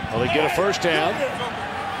 Well, they get a first down.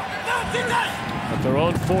 At their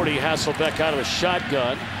own 40, Hasselbeck out of the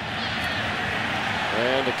shotgun.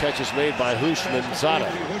 And the catch is made by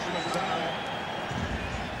Houshmandzadeh.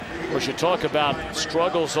 Of course, you talk about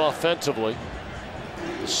struggles offensively.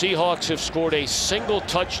 The Seahawks have scored a single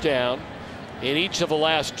touchdown in each of the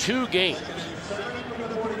last 2 games.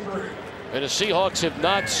 And the Seahawks have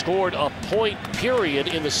not scored a point, period,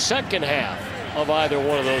 in the second half of either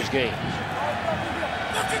one of those games.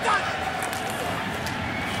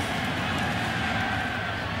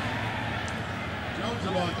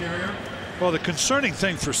 Well, the concerning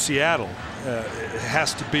thing for Seattle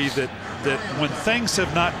has to be that when things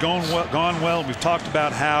have not gone well, we've talked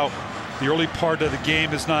about how the early part of the game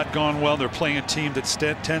has not gone well. They're playing a team that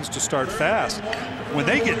tends to start fast. When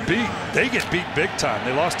they get beat big time.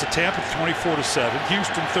 They lost to Tampa 24-7,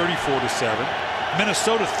 Houston 34-7,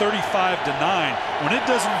 Minnesota 35-9. When it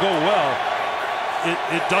doesn't go well,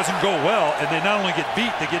 it doesn't go well, and they not only get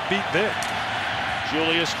beat, they get beat big.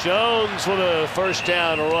 Julius Jones with a first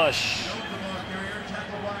down rush.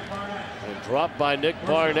 And dropped by Nick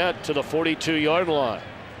Barnett to the 42-yard line.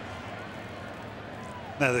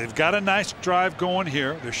 Now they've got a nice drive going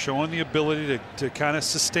here. They're showing the ability to kind of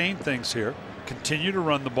sustain things here. Continue to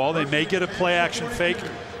run the ball. They may get a play action fake.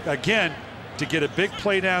 Again, to get a big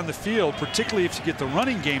play down the field, particularly if you get the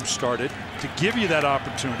running game started, to give you that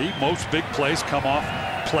opportunity. Most big plays come off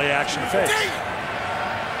play action fake.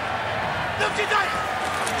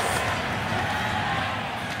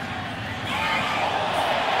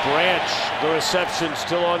 Branch, the reception,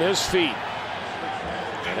 still on his feet.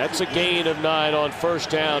 And that's a gain of 9 on first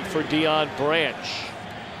down for Deion Branch.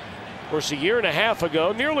 Of course, a year and a half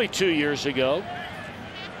ago, nearly 2 years ago,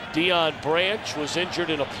 Deion Branch was injured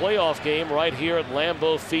in a playoff game right here at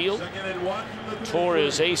Lambeau Field. Tore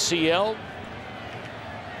his ACL.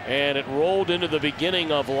 And it rolled into the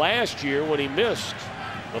beginning of last year when he missed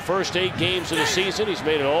the first 8 games of the season. He's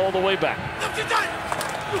made it all the way back.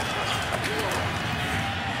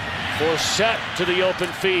 Forsett to the open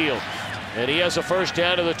field. And he has a first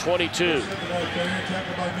down to the 22.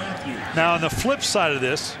 Now on the flip side of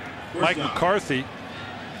this, Mike McCarthy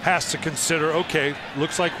has to consider, okay,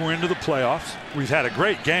 looks like we're into the playoffs. We've had a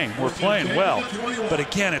great game. We're playing well. But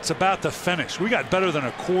again, it's about the finish. We got better than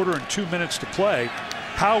a quarter and 2 minutes to play.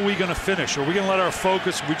 how are we going to finish? Are we going to let our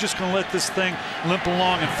focus, we're just going to let this thing limp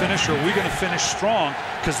along and finish, or are we going to finish strong?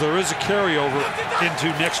 Because there is a carryover into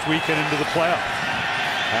next week and into the playoff.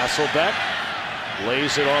 Hasselbeck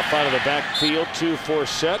lays it off out of the backfield, 2-4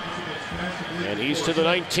 set. And he's to the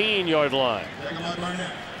 19-yard line.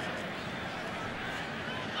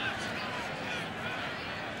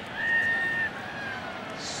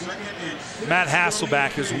 Matt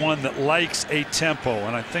Hasselbeck is one that likes a tempo,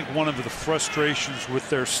 and I think one of the frustrations with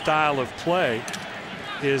their style of play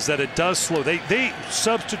is that it does slow. They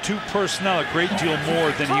substitute personnel a great deal more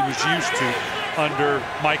than he was used to under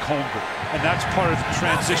Mike Holmgren, and that's part of the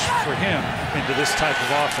transition for him into this type of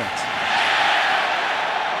offense.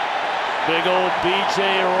 Big old B.J.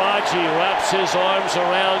 Raji wraps his arms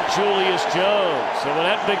around Julius Jones. And when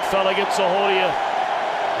that big fella gets a hold of you,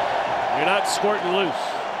 you're not squirting loose.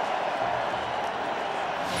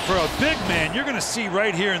 For a big man, you're going to see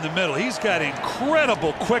right here in the middle, he's got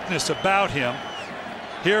incredible quickness about him.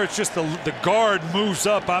 Here it's just the guard moves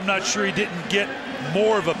up. I'm not sure he didn't get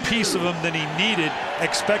more of a piece of him than he needed,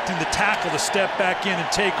 expecting the tackle to step back in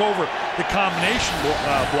and take over the combination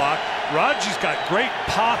block. Raji's got great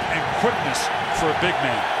pop and quickness for a big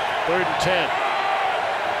man. 3rd and 10.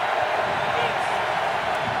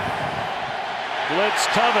 Blitz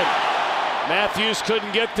coming. Matthews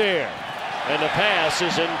couldn't get there, and the pass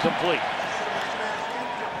is incomplete.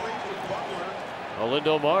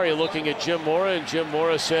 Olindo Mari looking at Jim Mora, and Jim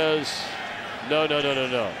Mora says, no.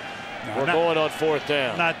 We're going on 4th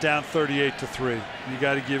down. Not down 38-3. You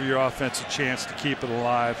got to give your offense a chance to keep it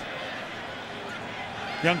alive.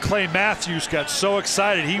 Young Clay Matthews got so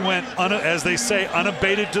excited he went, as they say,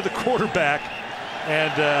 unabated to the quarterback,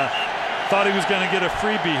 and thought he was going to get a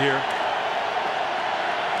freebie here.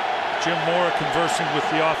 Jim Mora conversing with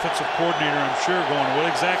the offensive coordinator, I'm sure, going, what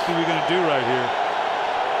exactly are we going to do right here?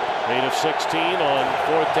 8 of 16 on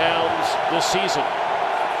 4th downs this season.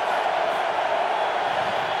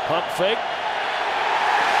 Pump fake.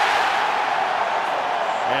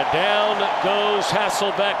 And down goes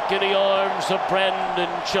Hasselbeck in the arms of Brandon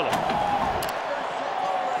Chiller.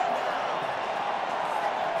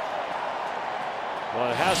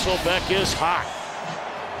 Well, Hasselbeck is hot.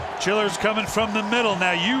 Chiller's coming from the middle.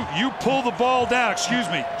 Now you pull the ball down. Excuse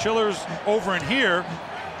me. Chiller's over in here.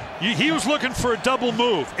 He was looking for a double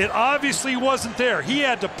move. It obviously wasn't there. He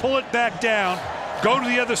had to pull it back down, go to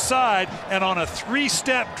the other side, and on a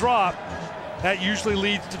 3-step drop, that usually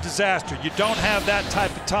leads to disaster. You don't have that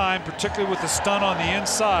type of time, particularly with the stun on the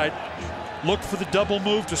inside. Looked for the double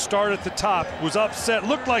move to start at the top. Was upset,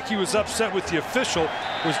 looked like he was upset with the official,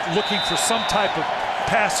 was looking for some type of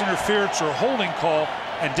pass interference or holding call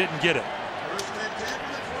and didn't get it.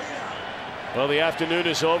 Well, the afternoon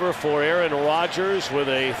is over for Aaron Rodgers with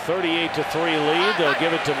a 38-3 lead. They'll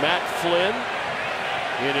give it to Matt Flynn.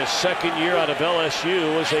 In his 2nd year out of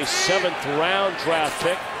LSU, was a 7th-round draft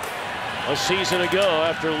pick a season ago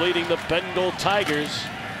after leading the Bengal Tigers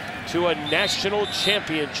to a national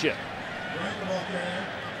championship.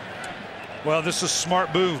 Well, this is a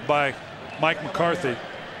smart move by Mike McCarthy.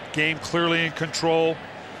 Game clearly in control.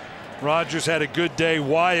 Rodgers had a good day.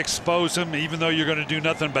 Why expose him, even though you're going to do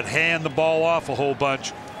nothing but hand the ball off a whole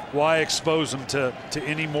bunch? Why expose him to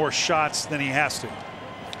any more shots than he has to?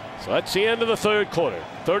 So that's the end of the 3rd quarter.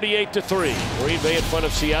 38-3. Green Bay in front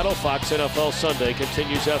of Seattle. Fox NFL Sunday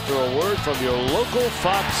continues after a word from your local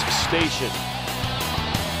Fox station.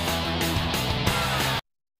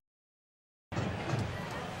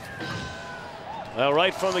 Well,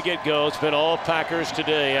 right from the get-go, it's been all Packers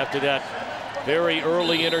today after that very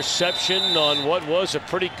early interception on what was a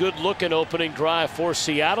pretty good-looking opening drive for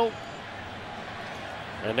Seattle.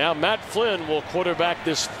 And now Matt Flynn will quarterback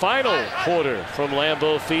this final quarter from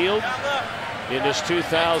Lambeau Field in this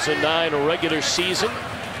 2009 regular season.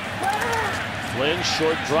 Flynn,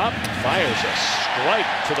 short drop, fires a strike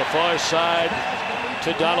to the far side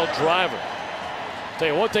to Donald Driver. I'll tell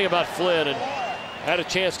you one thing about Flynn, and had a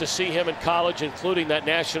chance to see him in college, including that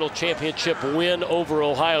national championship win over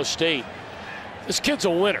Ohio State. This kid's a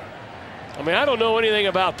winner. I mean, I don't know anything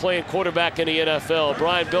about playing quarterback in the NFL.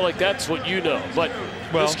 Brian Billick, that's what you know. But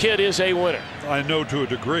this kid is a winner. I know to a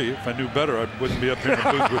degree. If I knew better, I wouldn't be up here in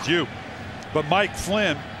the booth with you. But Mike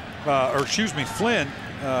Flynn, Matt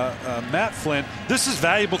Flynn, this is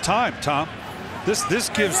valuable time, Tom. This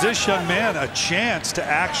gives this young man a chance to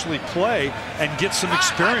actually play and get some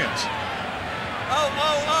experience.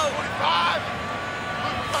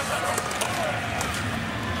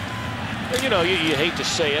 You know, you hate to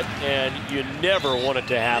say it, and you never want it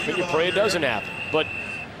to happen. You pray it doesn't happen. But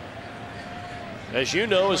as you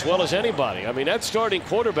know as well as anybody, I mean, that starting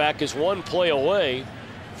quarterback is one play away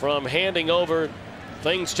from handing over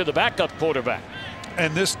things to the backup quarterback.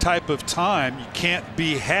 And this type of time, you can't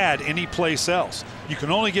be had anyplace else. You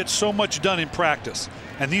can only get so much done in practice.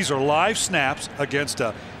 And these are live snaps against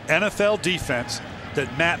a NFL defense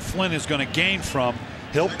that Matt Flynn is going to gain from.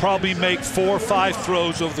 He'll probably make 4 or 5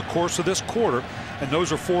 throws over the course of this quarter, and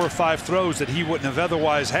those are 4 or 5 throws that he wouldn't have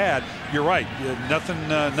otherwise had. You're right,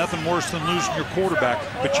 nothing worse than losing your quarterback,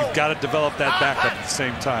 but you've got to develop that backup at the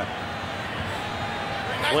same time.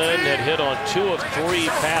 Flynn had hit on 2 of 3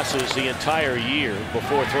 passes the entire year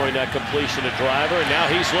before throwing that completion to Driver, and now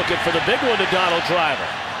he's looking for the big one to Donald Driver,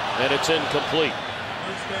 and it's incomplete.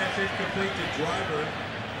 First pass incomplete to Driver.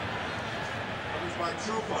 That was by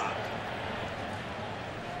Trupa.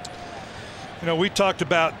 You know, we talked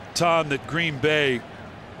about, Tom, that Green Bay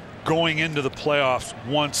going into the playoffs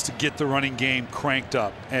wants to get the running game cranked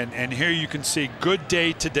up. And here you can see good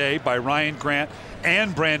day today by Ryan Grant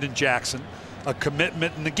and Brandon Jackson. A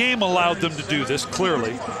commitment, and the game allowed them to do this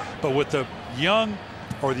clearly. But with the young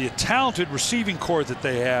or the talented receiving core that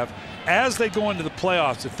they have, as they go into the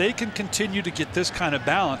playoffs, if they can continue to get this kind of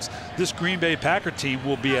balance, this Green Bay Packer team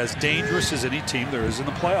will be as dangerous as any team there is in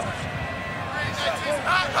the playoffs.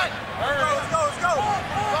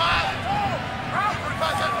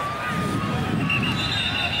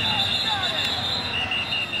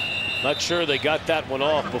 Not sure they got that one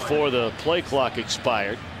off before the play clock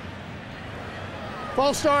expired.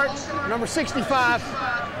 False start, number 65,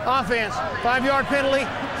 offense, 5-yard penalty,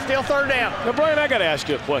 still 3rd down. Now, Brian, I got to ask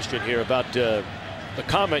you a question here about the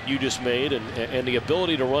comment you just made and the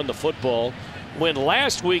ability to run the football. When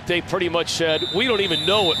last week they pretty much said, we don't even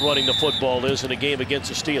know what running the football is in a game against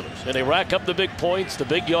the Steelers. And they rack up the big points, the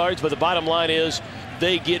big yards, but the bottom line is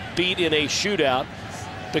they get beat in a shootout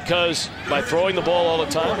because by throwing the ball all the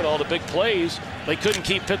time and all the big plays, they couldn't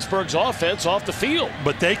keep Pittsburgh's offense off the field.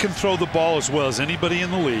 But they can throw the ball as well as anybody in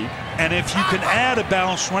the league. And if you can add a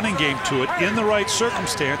balanced running game to it in the right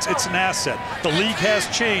circumstance, it's an asset. The league has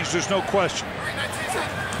changed, there's no question.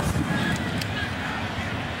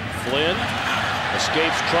 Flynn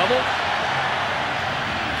escapes trouble.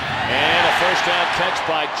 And a first down catch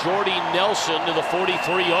by Jordy Nelson to the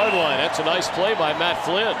 43-yard line. That's a nice play by Matt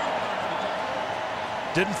Flynn.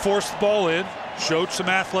 Didn't force the ball in, showed some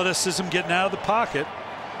athleticism getting out of the pocket.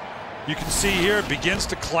 You can see here it begins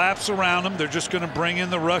to collapse around him. They're just going to bring in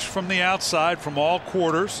the rush from the outside from all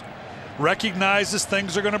quarters. Recognizes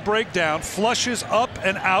things are going to break down, flushes up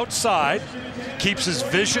and outside, keeps his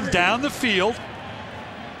vision down the field.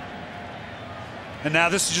 And now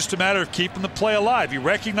this is just a matter of keeping the play alive. He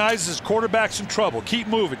recognizes his quarterback's in trouble. Keep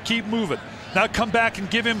moving, keep moving. Now come back and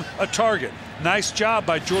give him a target. Nice job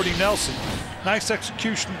by Jordy Nelson. Nice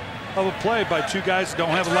execution of a play by 2 guys that don't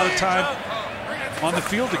have a lot of time on the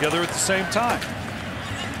field together at the same time.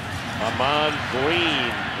 Ahman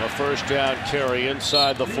Green, a first down carry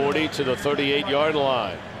inside the 40 to the 38-yard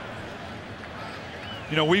line.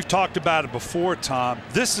 You know, we've talked about it before, Tom.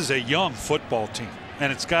 This is a young football team.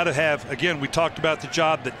 And it's got to have, again, we talked about the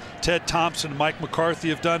job that Ted Thompson and Mike McCarthy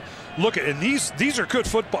have done. Look at, and these are good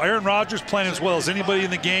football. Aaron Rodgers playing as well as anybody in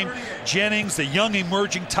the game. Jennings, the young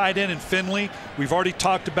emerging tight end in Finley. We've already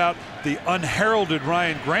talked about the unheralded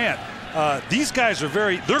Ryan Grant. These guys are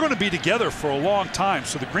they're going to be together for a long time.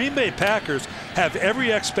 So the Green Bay Packers have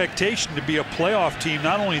every expectation to be a playoff team,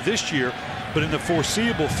 not only this year, but in the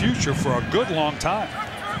foreseeable future for a good long time.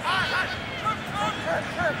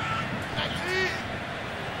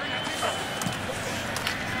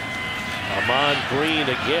 Ahman Green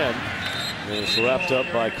again is wrapped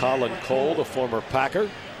up by Colin Cole, the former Packer.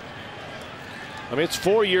 I mean, it's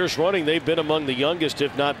 4 years running. They've been among the youngest,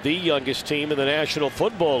 if not the youngest team in the National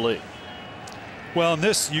Football League. Well, in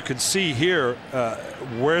this, you can see here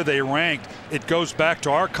where they ranked. It goes back to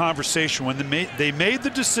our conversation when they made the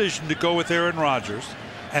decision to go with Aaron Rodgers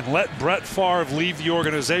and let Brett Favre leave the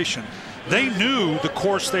organization. They knew the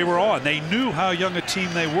course they were on. They knew how young a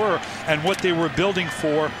team they were and what they were building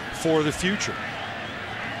for the future.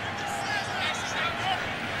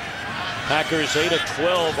 Packers 8 of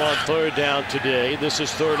 12 on 3rd down today. This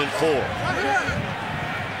is 3rd and 4.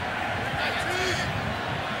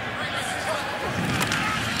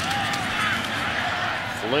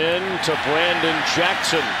 Flynn to Brandon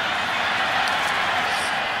Jackson.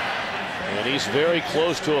 And he's very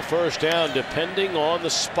close to a first down depending on the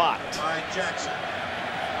spot.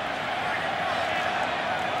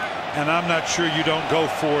 And I'm not sure you don't go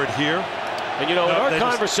for it here. And you know, in our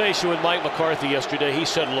conversation with Mike McCarthy yesterday, he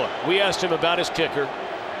said, look, we asked him about his kicker.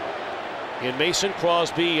 In Mason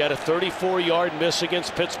Crosby, he had a 34-yard miss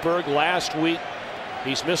against Pittsburgh last week.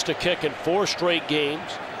 He's missed a kick in 4 straight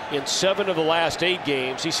games. In 7 of the last 8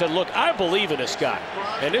 games, he said, look, I believe in this guy.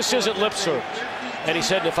 And this isn't lip service. And he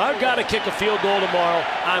said, if I've got to kick a field goal tomorrow,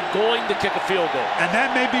 I'm going to kick a field goal. And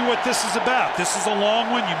that may be what this is about. This is a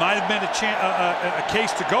long one. You might have been a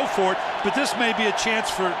case to go for it, but this may be a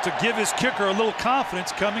chance to give his kicker a little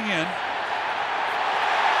confidence coming in.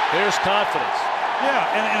 There's confidence.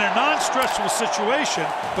 Yeah, and in a non-stressful situation,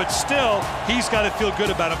 but still, he's got to feel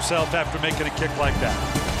good about himself after making a kick like that.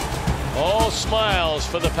 All smiles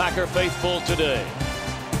for the Packer faithful today.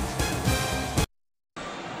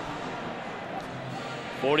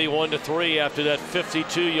 41-3 after that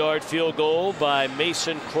 52-yard field goal by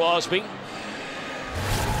Mason Crosby.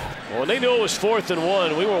 Well, when they knew it was 4th and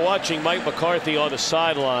 1, we were watching Mike McCarthy on the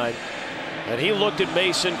sideline, and he looked at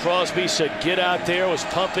Mason Crosby, said, get out there, was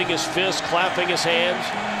pumping his fist, clapping his hands,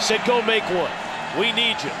 said, go make one. We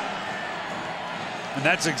need you. And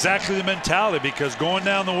that's exactly the mentality, because going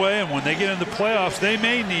down the way, and when they get into the playoffs, they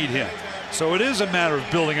may need him. So it is a matter of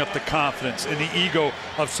building up the confidence and the ego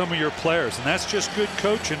of some of your players. And that's just good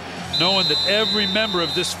coaching, knowing that every member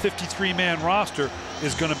of this 53-man roster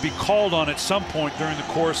is going to be called on at some point during the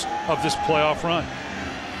course of this playoff run.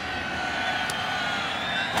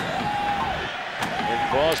 And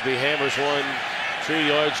Crosby hammers one 2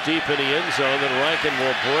 yards deep in the end zone that Rankin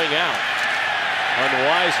will bring out.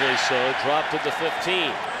 Unwisely so, dropped at the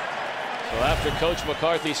 15. So after Coach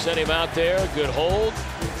McCarthy sent him out there, good hold.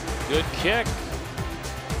 Good kick.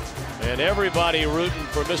 And everybody rooting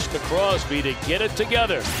for Mr. Crosby to get it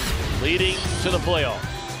together, leading to the playoffs.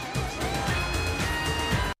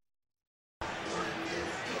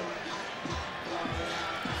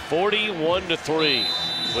 (41-3)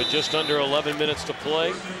 with just under 11 minutes to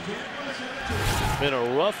play. Been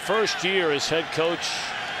a rough first year as head coach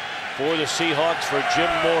for the Seahawks for Jim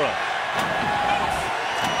Mora.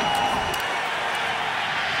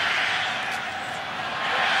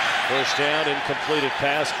 First down, incompleted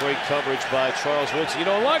pass, great coverage by Charles Woodson. You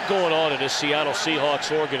know, a lot going on in this Seattle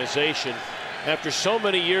Seahawks organization. After so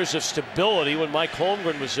many years of stability when Mike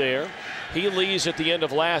Holmgren was there, he leaves at the end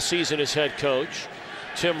of last season as head coach.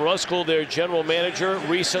 Tim Ruskell, their general manager,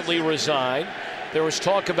 recently resigned. There was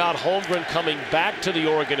talk about Holmgren coming back to the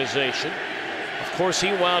organization. Of course,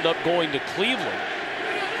 he wound up going to Cleveland.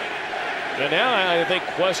 And now I think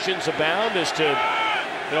questions abound as to,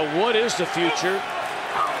 what is the future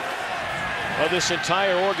of this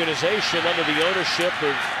entire organization under the ownership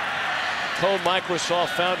of co-Microsoft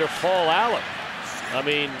founder Paul Allen. I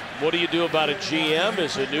mean, what do you do about a GM?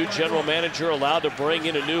 Is a new general manager allowed to bring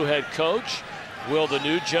in a new head coach? Will the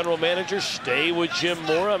new general manager stay with Jim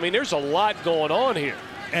Mora? I mean, there's a lot going on here.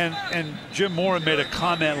 And Jim Mora made a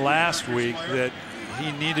comment last week that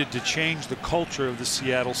he needed to change the culture of the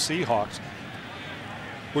Seattle Seahawks,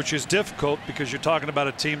 which is difficult because you're talking about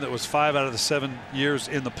a team that was 5 out of the 7 years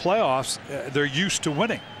in the playoffs. They're used to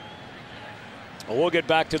winning. Well, we'll get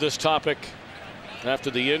back to this topic after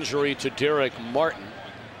the injury to Derek Martin.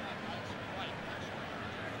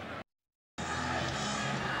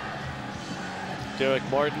 Derek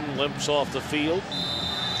Martin limps off the field.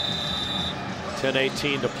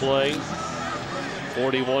 10:18 to play.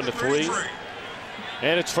 41-3.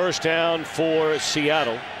 And it's first down for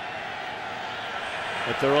Seattle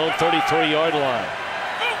at their own 33-yard line.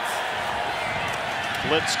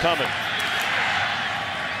 Blitz coming.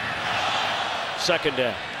 Second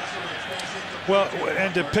down. Well,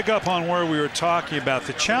 and to pick up on where we were talking about,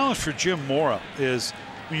 the challenge for Jim Mora is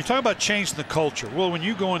when you talk about changing the culture. Well, when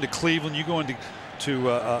you go into Cleveland, you go into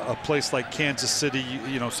a place like Kansas City,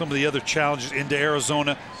 you know, some of the other challenges, into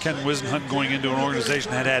Arizona. Ken Wisenhunt going into an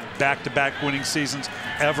organization that had back-to-back winning seasons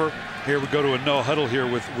ever. Here we go to a no huddle here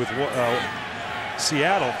with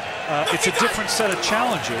Seattle. It's a different set of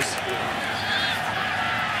challenges.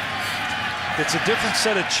 It's a different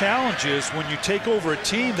set of challenges when you take over a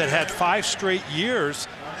team that had 5 straight years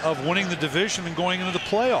of winning the division and going into the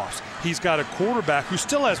playoffs. He's got a quarterback who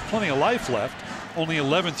still has plenty of life left. Only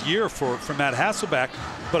 11th year for Matt Hasselbeck,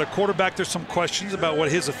 but a quarterback, there's some questions about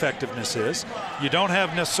what his effectiveness is. You don't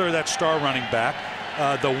have necessarily that star running back.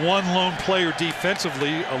 The one lone player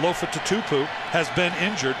defensively, Alofa Tutupu, has been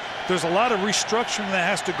injured. There's a lot of restructuring that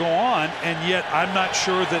has to go on, and yet I'm not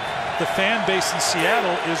sure that the fan base in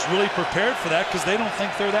Seattle is really prepared for that because they don't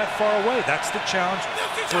think they're that far away. That's the challenge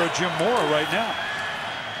for a Jim Mora right now.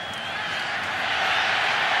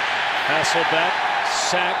 Hasselbeck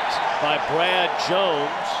sacked by Brad Jones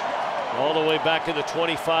all the way back to the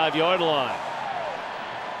 25-yard line.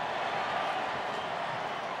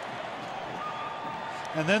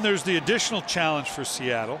 And then there's the additional challenge for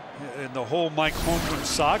Seattle in the whole Mike Holmgren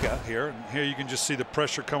saga here. And here you can just see the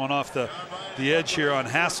pressure coming off the edge here on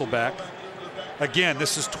Hasselbeck. Again,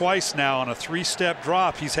 this is twice now on a 3-step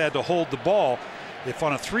drop. He's had to hold the ball. If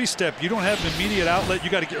on a three-step you don't have an immediate outlet, you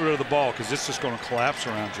got to get rid of the ball because it's just going to collapse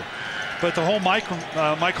around you. But the whole Mike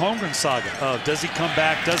Holmgren saga, does he come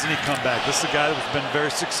back, doesn't he come back? This is a guy that has been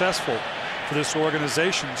very successful for this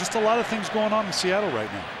organization. Just a lot of things going on in Seattle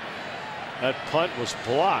right now. That punt was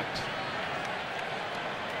blocked.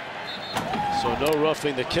 So no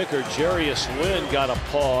roughing the kicker. Jarius Wynn got a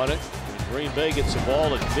paw on it. Green Bay gets the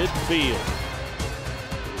ball at midfield.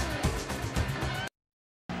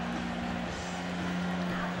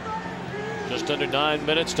 Just under 9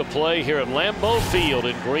 minutes to play here at Lambeau Field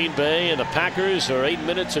in Green Bay, and the Packers are 8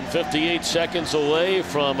 minutes and 58 seconds away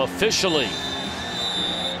from officially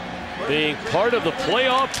being part of the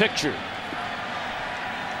playoff picture.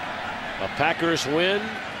 A Packers win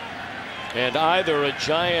and either a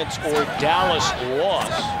Giants or Dallas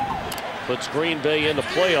loss puts Green Bay in the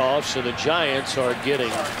playoffs, and the Giants are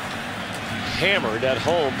getting hammered at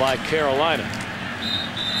home by Carolina.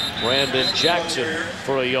 Brandon Jackson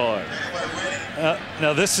for a yard.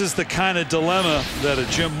 Now this is the kind of dilemma that a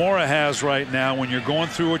Jim Mora has right now when you're going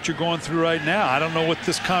through what you're going through right now. I don't know what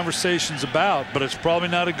this conversation's about, but it's probably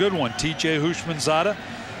not a good one. TJ Houshmandzadeh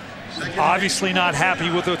obviously not happy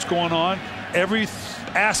with what's going on. Every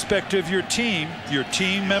aspect of your team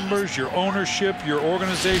members, your ownership, your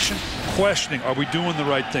organization, questioning, are we doing the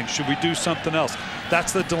right thing? Should we do something else?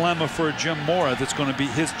 That's the dilemma for a Jim Mora that's going to be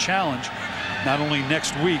his challenge, not only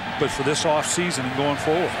next week, but for this offseason and going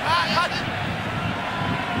forward.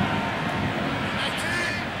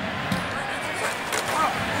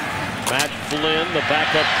 Matt Flynn, the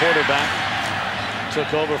backup quarterback,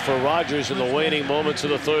 took over for Rodgers in the waning moments of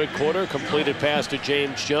the third quarter. Completed pass to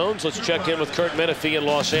James Jones. Let's check in with Kurt Menefee in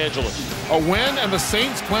Los Angeles. A win, and the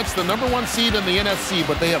Saints clinch the #1 seed in the NFC,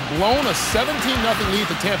 but they have blown a 17-0 lead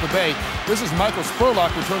to Tampa Bay. This is Michael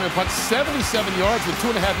Spurlock returning a punt 77 yards with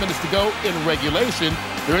 2.5 minutes to go in regulation.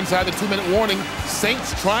 They're inside the 2-minute warning.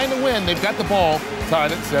 Saints trying to win. They've got the ball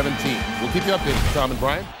tied at 17. We'll keep you updated, Tom and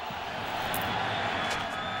Brian.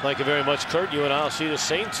 Thank you very much, Kurt. You and I will see the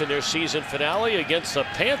Saints in their season finale against the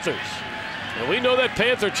Panthers. And we know that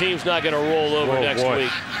Panther team's not going to roll over next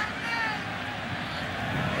week.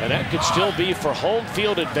 And that could still be for home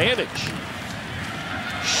field advantage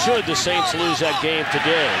should the Saints lose that game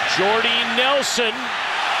today. Jordy Nelson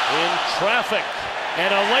in traffic.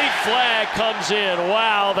 And a late flag comes in.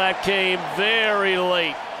 Wow, that came very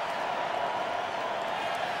late.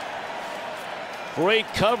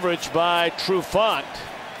 Great coverage by Trufant.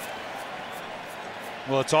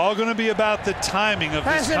 Well, it's all going to be about the timing of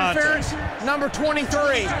Pass this contest. interference, number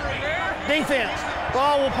 23. Defense.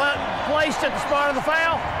 Ball will be placed at the spot of the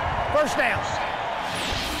foul. First down.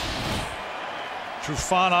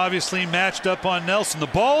 Trufant obviously matched up on Nelson. The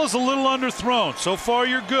ball is a little underthrown. So far,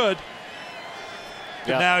 you're good.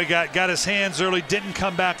 But now he got his hands early, didn't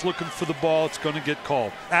come back looking for the ball. It's going to get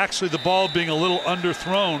called. Actually, the ball being a little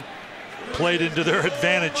underthrown played into their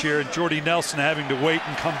advantage here, and Jordy Nelson having to wait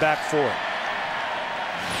and come back for it.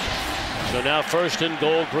 So now first and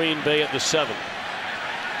goal, Green Bay at the 7.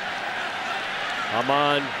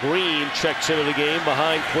 Ahman Green checks into the game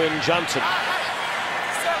behind Quinn Johnson.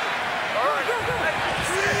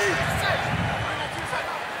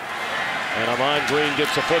 And Ahman Green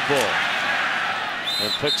gets a football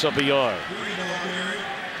and picks up a yard.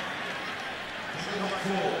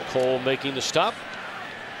 Cole making the stop.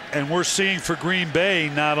 And we're seeing for Green Bay,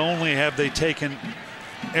 not only have they taken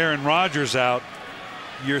Aaron Rodgers out,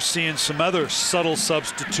 you're seeing some other subtle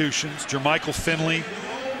substitutions. Jermichael Finley,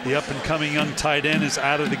 the up-and-coming young tight end, is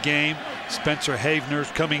out of the game. Spencer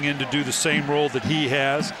Havener's coming in to do the same role that he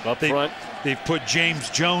has. Up front. They've put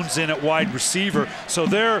James Jones in at wide receiver. So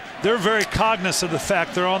they're very cognizant of the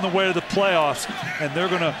fact they're on the way to the playoffs, and they're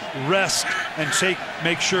going to rest and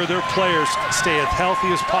make sure their players stay as healthy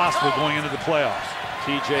as possible going into the playoffs.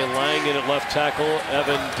 TJ Langen at left tackle.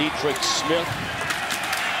 Evan Dietrich Smith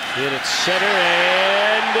in at center,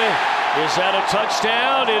 and is that a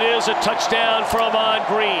touchdown? It is a touchdown for Ahman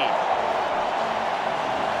Green.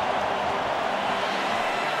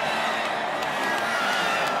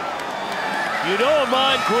 You know,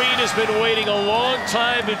 Ahman Green has been waiting a long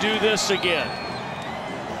time to do this again.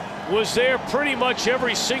 Was there pretty much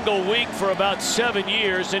every single week for about 7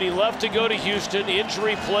 years, and he left to go to Houston.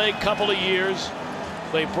 Injury plagued couple of years.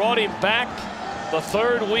 They brought him back the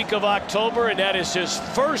 3rd week of October, and that is his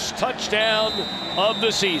first touchdown of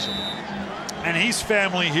the season. And he's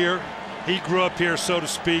family here. He grew up here, so to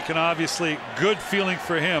speak, and obviously good feeling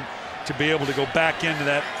for him to be able to go back into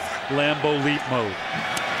that Lambeau leap mode.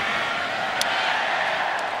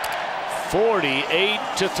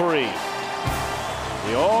 48-3.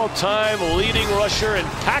 The all-time leading rusher in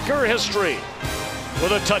Packer history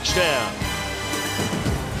with a touchdown.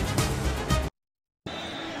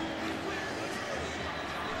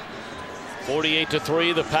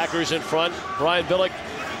 48-3, the Packers in front. Brian Billick,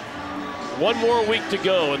 one more week to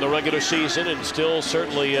go in the regular season, and still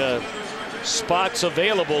certainly spots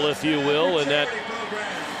available, if you will, in that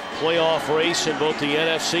playoff race in both the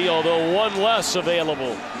NFC, although one less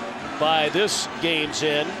available by this game's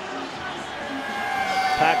end.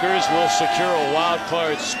 Packers will secure a wild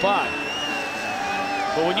card spot.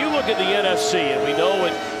 But when you look at the NFC, and we know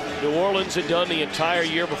what New Orleans had done the entire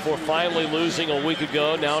year before finally losing a week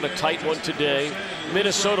ago, now in a tight one today.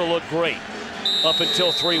 Minnesota looked great up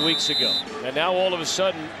until 3 weeks ago. And now all of a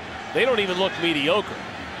sudden, they don't even look mediocre.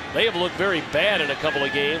 They have looked very bad in a couple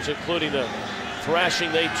of games, including the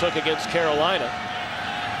thrashing they took against Carolina.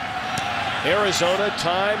 Arizona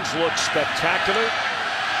times look spectacular,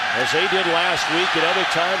 as they did last week. At other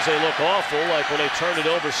times, they look awful, like when they turned it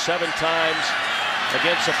over 7 times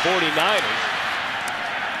against the 49ers.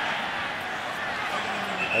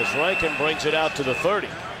 As Rankin brings it out to the 30.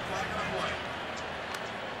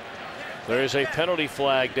 There is a penalty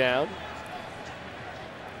flag down.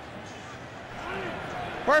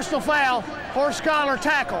 Personal foul, horse collar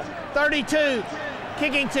tackle, 32,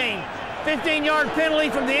 kicking team. 15-yard penalty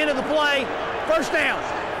from the end of the play, first down.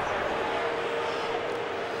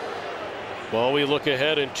 Well, we look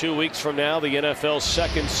ahead, in 2 weeks from now, the NFL's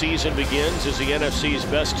second season begins as the NFC's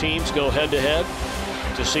best teams go head-to-head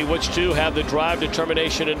to see which two have the drive,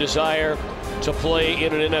 determination, and desire to play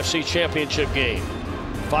in an NFC championship game.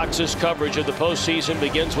 Fox's coverage of the postseason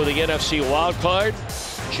begins with the NFC wild card,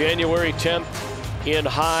 January 10th in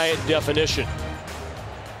high definition.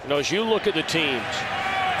 You know, as you look at the teams,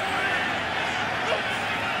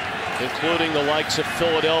 including the likes of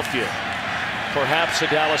Philadelphia, perhaps the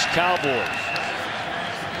Dallas Cowboys.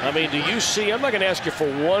 I mean, do you see, I'm not going to ask you for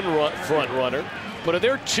one front runner, but are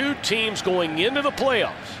there two teams going into the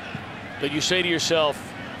playoffs that you say to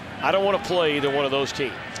yourself, I don't want to play either one of those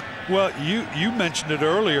teams? Well, you mentioned it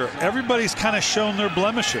earlier. Everybody's kind of shown their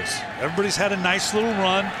blemishes. Everybody's had a nice little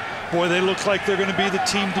run. Boy, they look like they're going to be the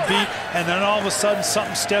team to beat, and then all of a sudden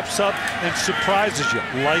something steps up and surprises you,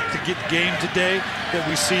 like the game today that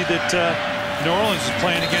we see that New Orleans is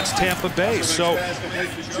playing against Tampa Bay. So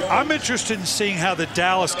I'm interested in seeing how the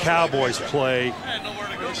Dallas Cowboys play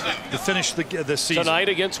to finish the season. Tonight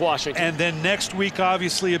against Washington. And then next week,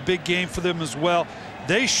 obviously, a big game for them as well.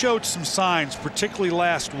 They showed some signs, particularly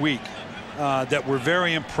last week, that were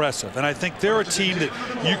very impressive. And I think they're a team that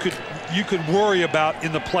you could worry about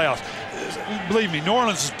in the playoffs. Believe me, New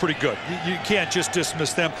Orleans is pretty good. You can't just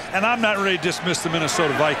dismiss them. And I'm not ready to dismiss the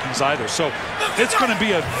Minnesota Vikings either. So it's going to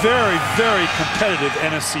be a very, very competitive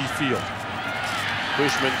NFC field.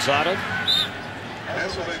 Bushman-Zada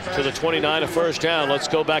to the 29, a first down. Let's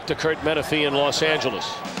go back to Kurt Menefee in Los Angeles.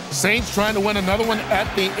 Saints trying to win another one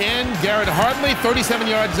at the end. Garrett Hartley, 37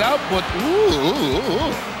 yards out, but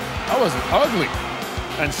that was ugly.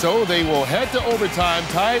 And so they will head to overtime,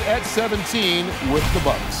 tied at 17 with the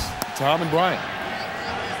Bucs. Tom and Brian.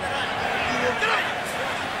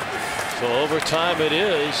 So overtime it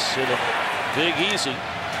is in a Big Easy.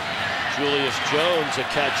 Julius Jones, a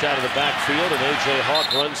catch out of the backfield, and A.J.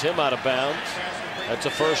 Hawk runs him out of bounds. That's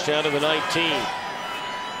a first down to the 19.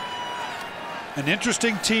 An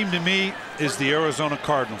interesting team to me is the Arizona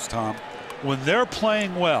Cardinals, Tom. When they're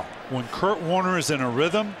playing well, when Kurt Warner is in a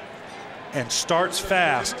rhythm and starts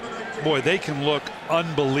fast, boy, they can look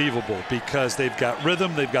unbelievable because they've got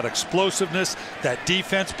rhythm, they've got explosiveness, that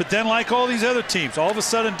defense. But then, like all these other teams, all of a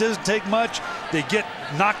sudden it doesn't take much. They get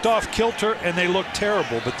knocked off kilter and they look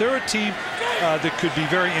terrible. But they're a team that could be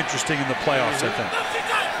very interesting in the playoffs, I think.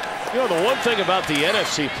 You know, the one thing about the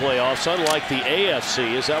NFC playoffs, unlike the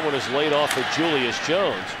AFC, is that one is laid off for Julius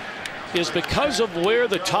Jones, is because of where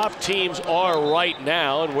the top teams are right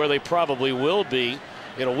now and where they probably will be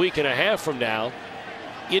in a week and a half from now.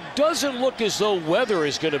 It doesn't look as though weather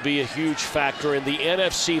is going to be a huge factor in the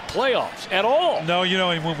NFC playoffs at all. No, you know,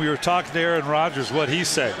 when we were talking to Aaron Rodgers, what he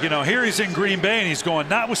said, you know, here he's in Green Bay and he's going,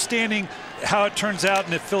 notwithstanding how it turns out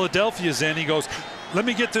and if Philadelphia's in, he goes, let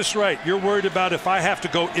me get this right. You're worried about if I have to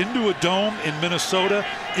go into a dome in Minnesota,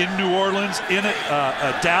 in New Orleans, in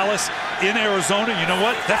Dallas, in Arizona. You know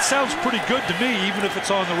what? That sounds pretty good to me, even if it's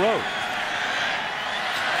on the road.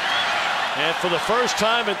 And for the first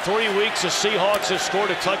time in 3 weeks, the Seahawks have scored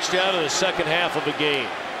a touchdown in the second half of the game.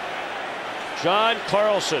 John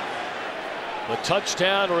Carlson, the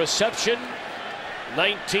touchdown reception,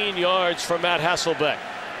 19 yards for Matt Hasselbeck.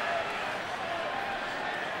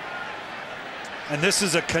 And this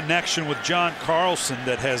is a connection with John Carlson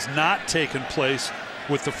that has not taken place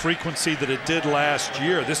with the frequency that it did last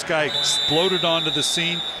year. This guy exploded onto the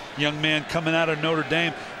scene. Young man coming out of Notre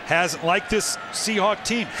Dame, hasn't, like this Seahawk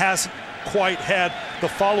team, hasn't quite had the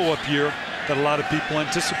follow-up year that a lot of people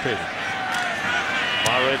anticipated.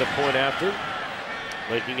 Mare the point after,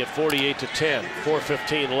 making it 48-10,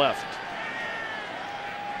 4:15 left.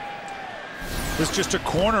 This is just a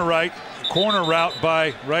corner route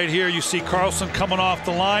by right here. You see Carlson coming off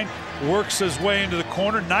the line, works his way into the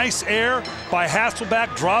corner. Nice air by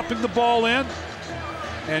Hasselbeck, dropping the ball in.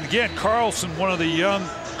 And again, Carlson, one of the young,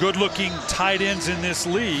 good-looking tight ends in this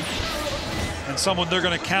league, and someone they're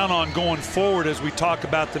going to count on going forward as we talk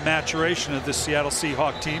about the maturation of this Seattle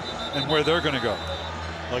Seahawks team and where they're going to go.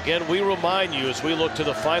 Again, we remind you as we look to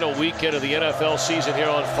the final weekend of the NFL season here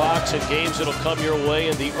on Fox and games that'll come your way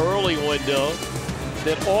in the early window,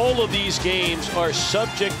 that all of these games are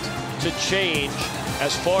subject to change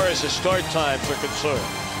as far as the start times are concerned.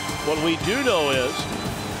 What we do know is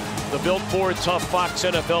the Built Ford Tough Fox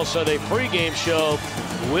NFL Sunday pregame show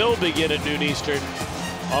will begin at noon Eastern,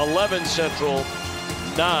 11 Central,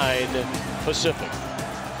 9 Pacific.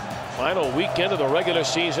 Final weekend of the regular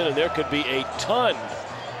season, and there could be a ton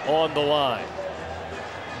on the line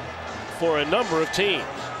for a number of teams.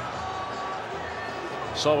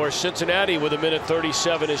 So where Cincinnati with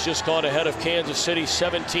 1:37 has just gone ahead of Kansas City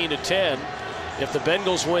 17-10. If the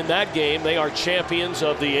Bengals win that game, they are champions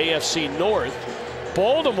of the AFC North.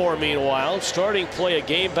 Baltimore, meanwhile, starting play a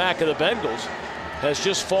game back of the Bengals, has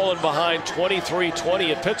just fallen behind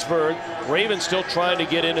 23-20 at Pittsburgh. Ravens still trying to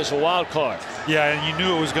get in as a wild card. Yeah, and you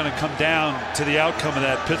knew it was going to come down to the outcome of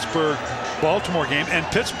that Pittsburgh-Baltimore game. And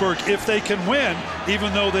Pittsburgh, if they can win,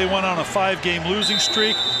 even though they went on a 5-game losing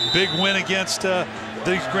streak, big win against the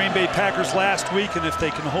Green Bay Packers last week, and if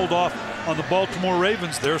they can hold off on the Baltimore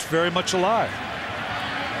Ravens, they're very much alive.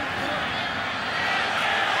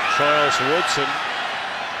 Charles Woodson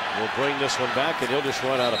will bring this one back, and he'll just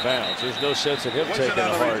run out of bounds. There's no sense in him taking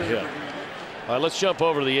a hard hit. All right, let's jump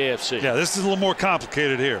over to the AFC. Yeah, this is a little more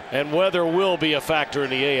complicated here. And weather will be a factor in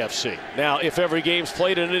the AFC. Now, if every game's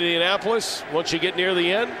played in Indianapolis, once you get near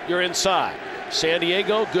the end, you're inside. San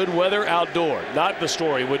Diego, good weather outdoor. Not the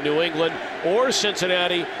story with New England or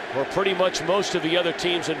Cincinnati, or pretty much most of the other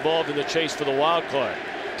teams involved in the chase for the wild card.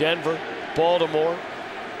 Denver, Baltimore,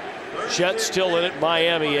 Jets still in it.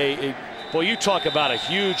 Miami, well, you talk about a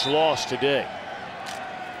huge loss today.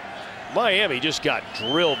 Miami just got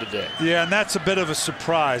drilled today. Yeah, and that's a bit of a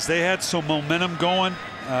surprise. They had some momentum going,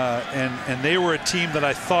 and they were a team that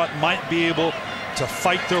I thought might be able to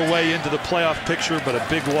fight their way into the playoff picture, but a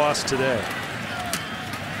big loss today.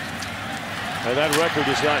 And that record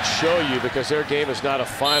does not show you because their game is not a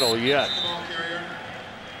final yet.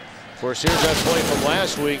 Of course, here's that play from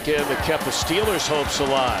last weekend that kept the Steelers' hopes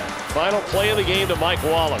alive. Final play of the game to Mike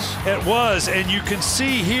Wallace. It was, and you can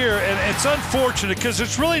see here, and it's unfortunate because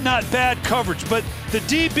it's really not bad coverage, but the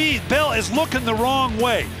DB, Bell, is looking the wrong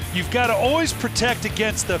way. You've got to always protect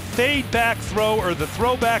against the fade back throw or the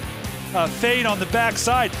throwback fade on the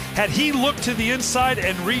backside. Had he looked to the inside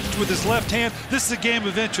and reached with his left hand, this is a game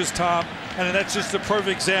of inches, Tom. And that's just a perfect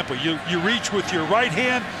example. You reach with your right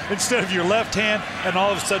hand instead of your left hand, and all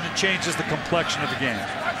of a sudden it changes the complexion of the game.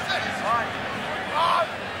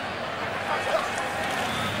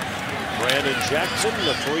 Brandon Jackson,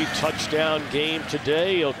 the 3-touchdown game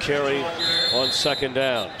today. He'll carry on second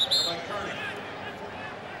down.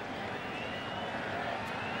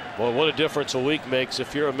 Well, what a difference a week makes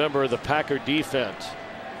if you're a member of the Packer defense.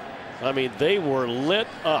 I mean, they were lit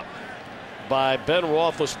up by Ben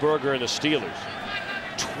Roethlisberger and the Steelers.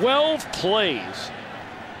 12 plays,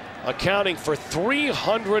 accounting for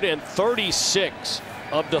 336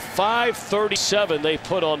 of the 537 they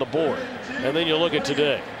put on the board. And then you look at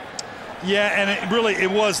today. Yeah, and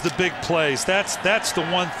it was the big plays. That's the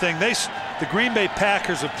one thing. The Green Bay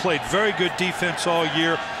Packers have played very good defense all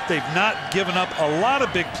year. They've not given up a lot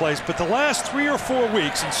of big plays, but the last 3 or 4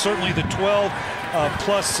 weeks, and certainly the 12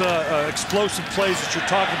 plus explosive plays that you're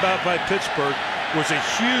talking about by Pittsburgh, was a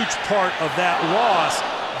huge part of that loss.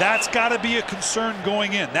 That's got to be a concern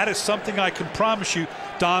going in. That is something I can promise you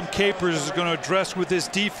Dom Capers is going to address with his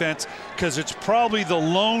defense, because it's probably the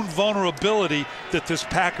lone vulnerability that this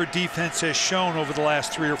Packer defense has shown over the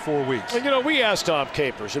last 3 or 4 weeks. Well, you know, we asked Dom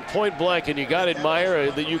Capers at point blank, and you got to admire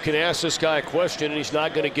that you can ask this guy a question and he's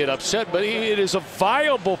not going to get upset, but it is a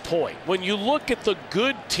viable point. When you look at the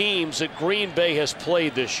good teams that Green Bay has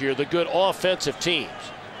played this year, the good offensive teams,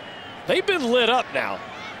 they've been lit up now.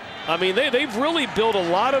 I mean, they've really built a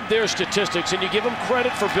lot of their statistics, and you give them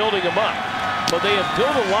credit for building them up. But they have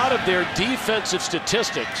built a lot of their defensive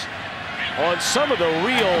statistics on some of the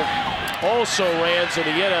real also-rans in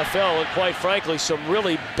the NFL, and quite frankly, some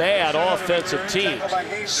really bad offensive teams.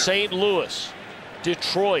 St. Louis,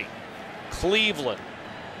 Detroit, Cleveland,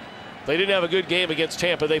 They didn't have a good game against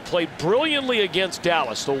Tampa. They played brilliantly against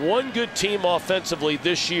Dallas, the one good team offensively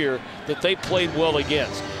this year that they played well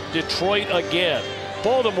against. Detroit again.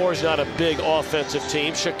 Baltimore's not a big offensive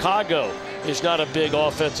team. Chicago is not a big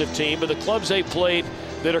offensive team, but the clubs they played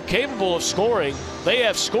that are capable of scoring, they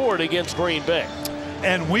have scored against Green Bay.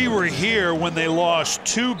 And we were here when they lost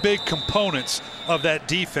two big components of that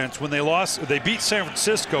defense. When they beat San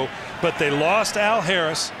Francisco, but they lost Al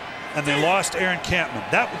Harris and they lost Aaron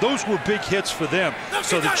Campman. Those were big hits for them.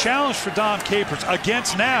 So the challenge for Dom Capers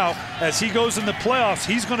against now, as he goes in the playoffs,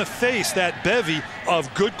 he's going to face that bevy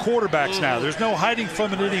of good quarterbacks now. There's no hiding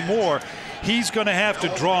from it anymore. He's going to have to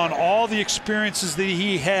draw on all the experiences that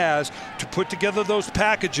he has to put together those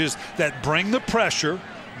packages that bring the pressure,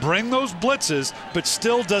 bring those blitzes, but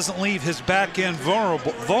still doesn't leave his back end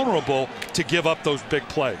vulnerable to give up those big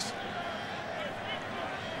plays.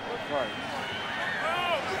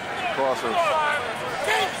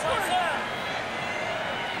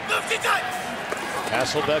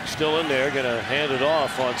 Hasselbeck still in there, going to hand it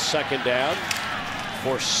off on second down.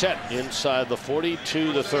 Forsett inside the 40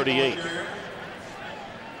 to the 38.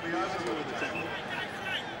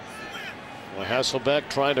 Well, Hasselbeck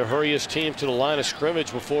trying to hurry his team to the line of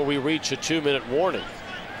scrimmage before we reach a 2-minute warning.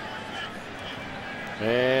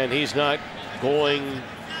 And he's not going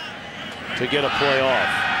to get a play off.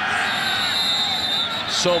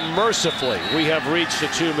 So mercifully, we have reached a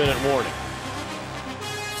 2-minute warning.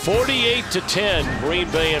 48-10, Green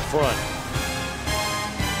Bay in front.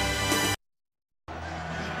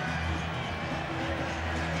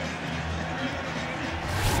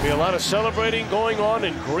 Be a lot of celebrating going on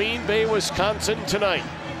in Green Bay, Wisconsin tonight.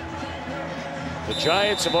 The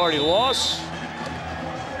Giants have already lost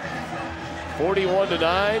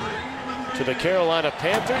 41-9 to the Carolina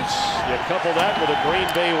Panthers. You couple that with a Green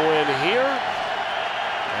Bay win here,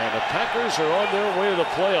 and the Packers are on their way to the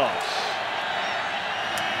playoffs.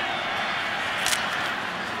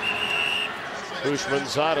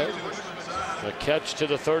 Houshmandzadeh, the catch to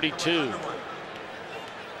the 32.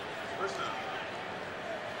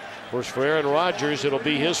 Of course, for Aaron Rodgers, it'll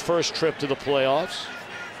be his first trip to the playoffs.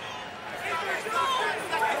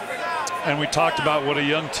 And we talked about what a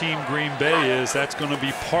young team Green Bay is. That's going to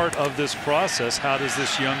be part of this process. How does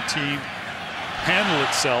this young team handle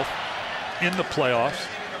itself in the playoffs?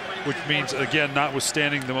 Which means, again,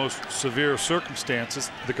 notwithstanding the most severe circumstances,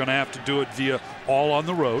 they're going to have to do it via all on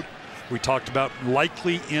the road. We talked about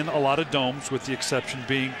likely in a lot of domes, with the exception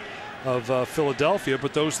being of Philadelphia.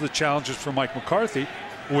 But those are the challenges for Mike McCarthy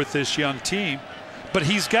with this young team. But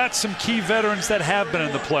he's got some key veterans that have been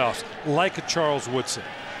in the playoffs, like a Charles Woodson,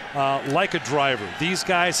 like a Driver. These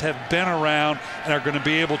guys have been around and are going to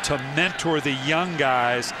be able to mentor the young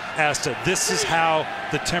guys as to this is how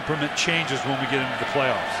the temperament changes when we get into the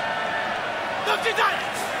playoffs.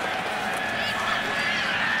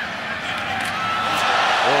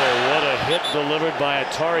 Oh, what a hit delivered by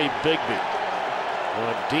Atari Bigby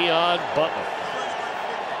on Dion Butler.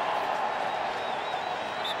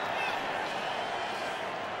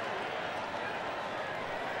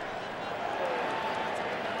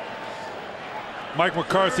 Mike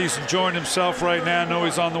McCarthy's enjoying himself right now. I know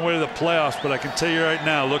he's on the way to the playoffs, but I can tell you right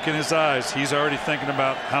now, look in his eyes, he's already thinking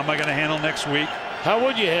about how am I going to handle next week. How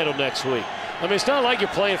would you handle next week? I mean, it's not like you're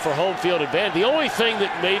playing for home field advantage. The only thing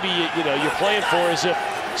that maybe you're playing for is if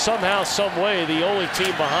somehow, some way, the only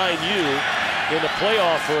team behind you in the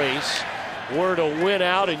playoff race were to win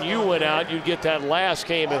out and you win out, you'd get that last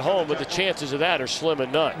game at home, but the chances of that are slim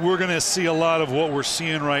and none. We're going to see a lot of what we're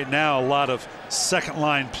seeing right now, a lot of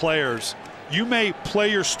second-line players. You may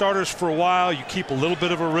play your starters for a while. You keep a little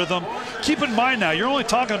bit of a rhythm. Keep in mind now, you're only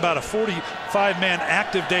talking about a 45-man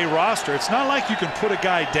active day roster. It's not like you can put a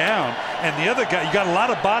guy down and the other guy, you got a lot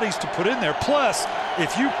of bodies to put in there. Plus,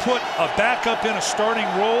 if you put a backup in a starting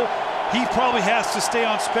role, he probably has to stay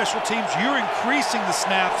on special teams. You're increasing the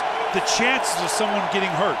snaps, the chances of someone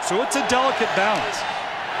getting hurt. So it's a delicate balance.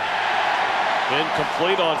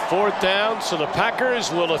 Incomplete on fourth down, so the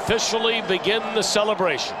Packers will officially begin the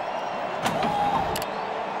celebration.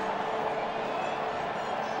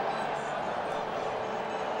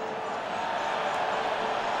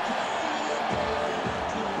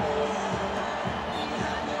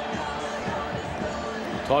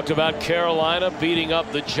 Talked about Carolina beating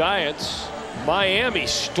up the Giants. Miami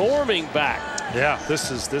storming back. Yeah,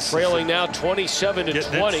 this trailing now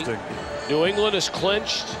 27-20. New England has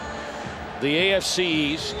clinched the AFC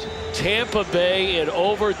East. Tampa Bay in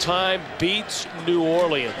overtime beats New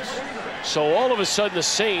Orleans. So all of a sudden the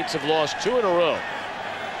Saints have lost 2 in a row.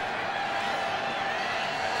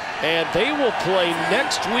 And they will play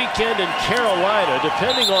next weekend in Carolina,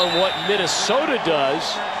 depending on what Minnesota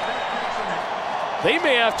does. They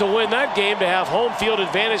may have to win that game to have home field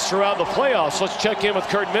advantage throughout the playoffs. Let's check in with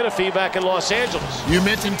Kurt Menefee back in Los Angeles. You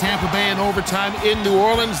mentioned Tampa Bay in overtime in New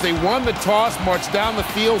Orleans. They won the toss, marched down the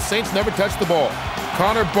field. Saints never touched the ball.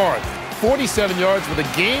 Connor Barth, 47 yards with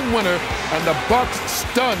a game winner, and the Bucs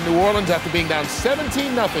stunned New Orleans after being down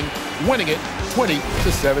 17-0, winning it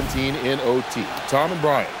 20-17 in OT. Tom and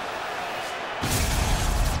Brian.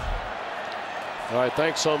 All right,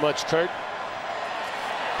 thanks so much, Kurt.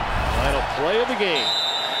 Final play of the game.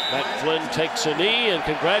 Matt Flynn takes a knee, and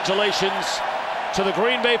congratulations to the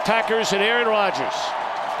Green Bay Packers and Aaron Rodgers.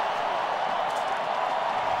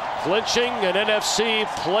 Clinching an NFC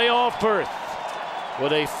playoff berth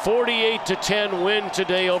with a 48-10 win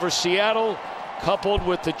today over Seattle, coupled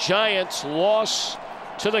with the Giants' loss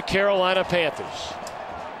to the Carolina Panthers.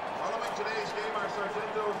 Following today's game, our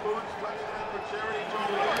Sargento Foods for charity.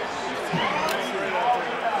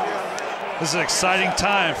 This is an exciting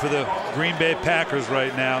time for the Green Bay Packers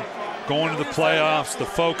right now. Going to the playoffs, the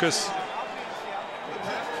focus.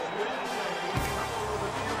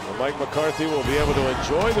 Well, Mike McCarthy will be able to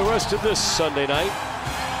enjoy the rest of this Sunday night.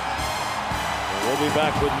 And we'll be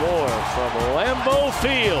back with more from Lambeau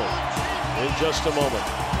Field in just a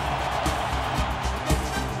moment.